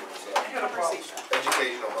debate. I think it was Ain't got a problem.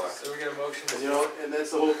 educational, Mark. So we get a motion. And you know, and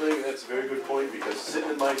that's the whole thing, that's a very good point, because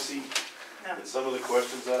sitting in my seat, Yeah. and some of the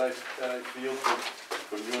questions that I feel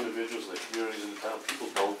from you individuals and the communities in the town,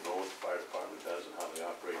 people don't know what the fire department does and how they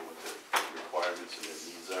operate and what their requirements and their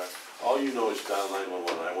needs are. All you know is dial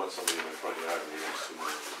 911, I want somebody in my front yard in the next 2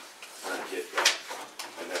 minutes. And I get that,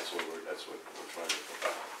 and that's what we're trying to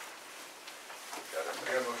provide. Got it. I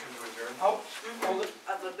got a motion to adjourn. Oh, hold it,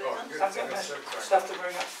 Other Oh, business? good. I've got Yes, sir. Sorry. stuff to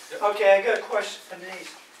bring up. Yep. Okay, I got a question for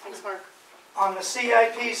Denise. Thanks, Mark. On the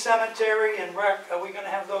CIP cemetery and rec, are we gonna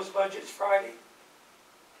have those budgets Friday?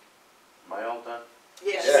 Am I all done?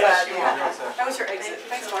 Yes. Yes, you Yeah, are. it's, That was your exit.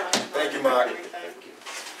 Thanks, Mark. Thank you, Mark. Thank you.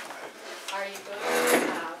 Are you going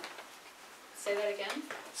to have, say that again?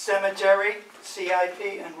 Cemetery,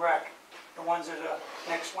 CIP, and rec, the ones that are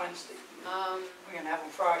next Wednesday. We're gonna have them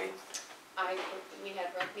Friday. We had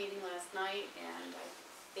rec meeting last night, and I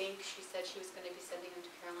think she said she was gonna be sending them to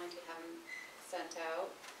Caroline to have them sent out.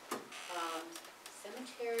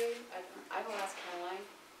 Cemetery, I will ask Caroline,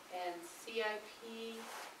 and CIP,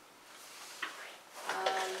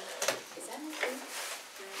 is that next week?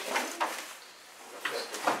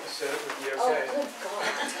 Said it would be Oh, okay. good God.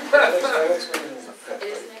 It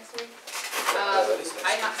is next week?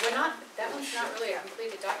 We're not, that one's not really a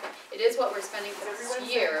completed document. It is what we're spending for this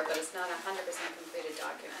year, but it's not a 100% completed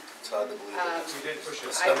document. It's hard to believe. We did push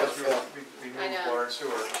it, I know. because we I moved know. water and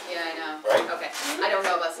sewer. Yeah, I know. Right. Okay, I don't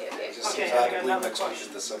know about CIP. It just Okay, seems I hard got to believe another next week is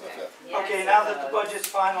question. December 5th. Okay, now that the budget's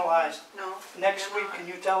finalized, No. next week, can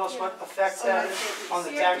you tell us what effect So that I is think on the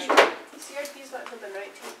CIP tax rate? CIP's not until the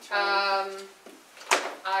 19th.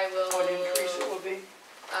 I will. What increase it will be?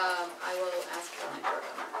 I will ask Caroline to work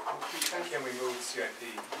on that. Can we move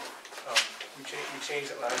CIP? We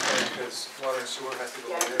changed it last time because water and sewer has to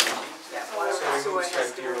go later. Yeah, So water and we sewer moved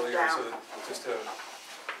has to CIP move earlier, down. so that, just to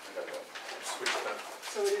switch the,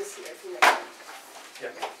 So it is CIP next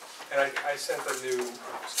week. yeah. And I sent a new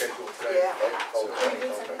schedule today. Yeah, Oh, okay,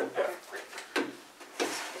 okay.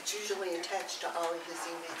 it's usually attached to all of his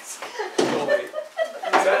emails. Little late.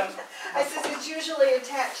 I said it's usually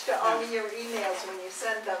attached to all of your emails when you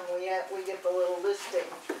send them. We get the little listing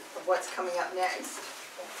of what's coming up next.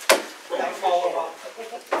 I'll follow up.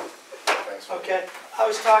 Thanks for Okay, I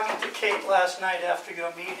was talking to Kate last night after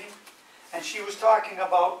your meeting, and she was talking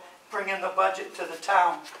about bringing the budget to the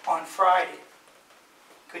town on Friday.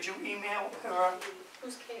 Could you email her,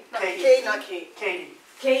 Who's Kate? Kate? Not Katie?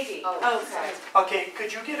 Katie. Oh, okay. Okay,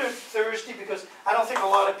 could you get her Thursday, because I don't think a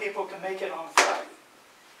lot of people can make it on Friday.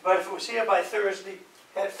 But if it was here by Thursday,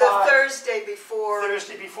 at The 5, Thursday before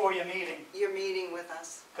Thursday before your meeting. your meeting with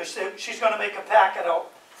us. Because she's gonna make a packet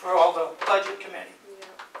out for all the budget committee.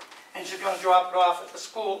 And she's gonna drop it off at the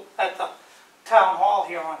school, at the town hall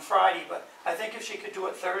here on Friday, but I think if she could do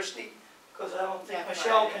it Thursday, because I don't think Yeah,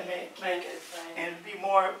 Michelle Friday. can make it. Friday. And it'd be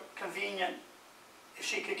more convenient if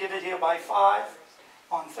she could get it here by 5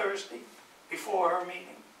 on Thursday before her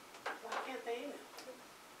meeting. Why can't they email?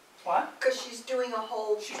 What? Because she's doing a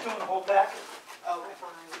whole, She's doing the whole packet, Oh,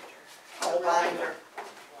 whole binder.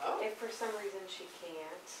 wow. If for some reason she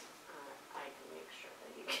can't, I can make sure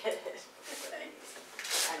that you get it.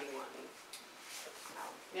 Anyone.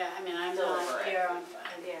 Yeah, I mean, I'm Deliver not it. here on,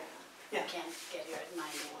 Yeah. I can't get here at 9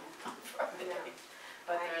 on Friday. No.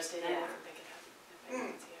 But I- Thursday night I yeah. can pick it up if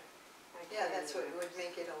anyone's here. yeah, that's what would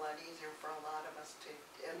make it a lot easier for a lot of us to, a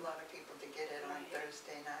lot of people to get it on Right.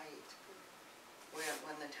 Thursday night.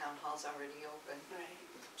 When the town hall's already open. Right.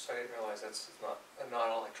 So I didn't realize that's not a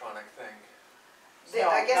non-electronic thing. I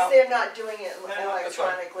No, guess no. they're not doing it No, no, that's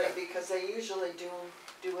fine, electronically yeah. because they usually do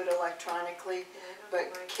it electronically. Yeah, I don't But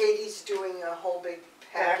know why- Katie's doing a whole big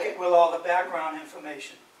Packet packet. with all the background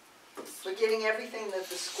information. We're getting everything that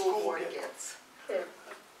the school School board gets. gets.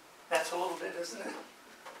 That's a little bit, isn't it?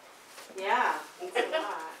 Yeah, it's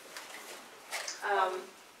a lot.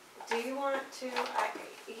 Do you want to,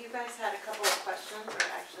 you guys had a couple of questions, or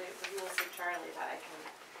actually it was mostly Charlie that I can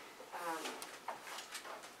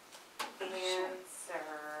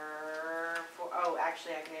answer for,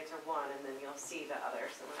 actually I can answer one and then you'll see the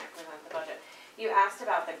others when I present the budget. You asked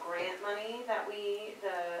about the grant money that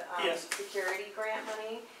Yes. security grant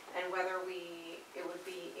money, and whether it would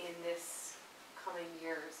be in this coming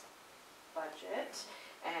year's budget.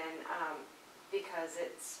 And because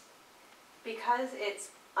it's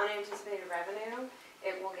unanticipated revenue,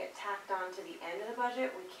 it will get tacked on to the end of the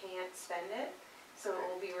budget, we can't spend it, so it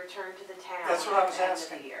will be returned to the town That's what I at was the end of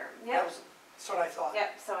asking. the year. That was, that's what I thought.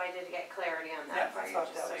 Yep, so I did get clarity on that Yep, for I you, thought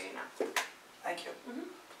just that so was- you know. Thank you.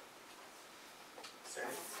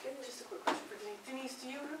 Just a quick question for Denise. Denise, do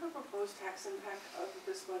you have a proposed tax impact of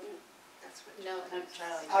this budget? That's what. No,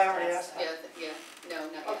 Charlie I already just asked Yeah, no,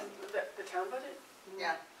 not Of yet. the town budget?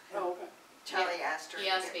 Yeah, Oh, okay. Charlie asked her. He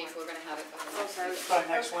to asked get me one. if we're gonna have it by Oh, next sorry. week. By I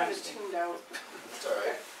next was kind of Wednesday. tuned out. It's all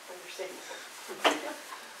right. Understandable.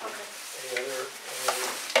 Okay. Any other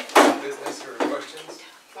business or questions?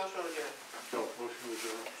 No, motion was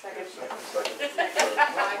Second. All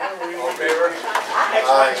in favor? Next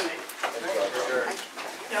Aye. Wednesday. Adjourned.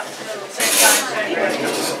 Yeah, same time, same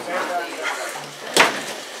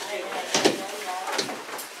place.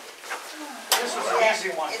 This was an easy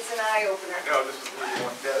one. It's an eye opener. No, this is the one.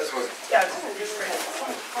 Yeah, this was, Yeah, this will be straight. I don't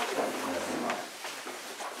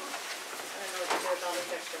know what to do with all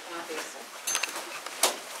these extra copies.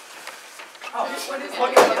 Oh, look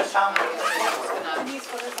at the town.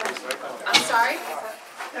 I'm sorry?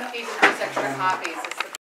 These are these extra copies, it's the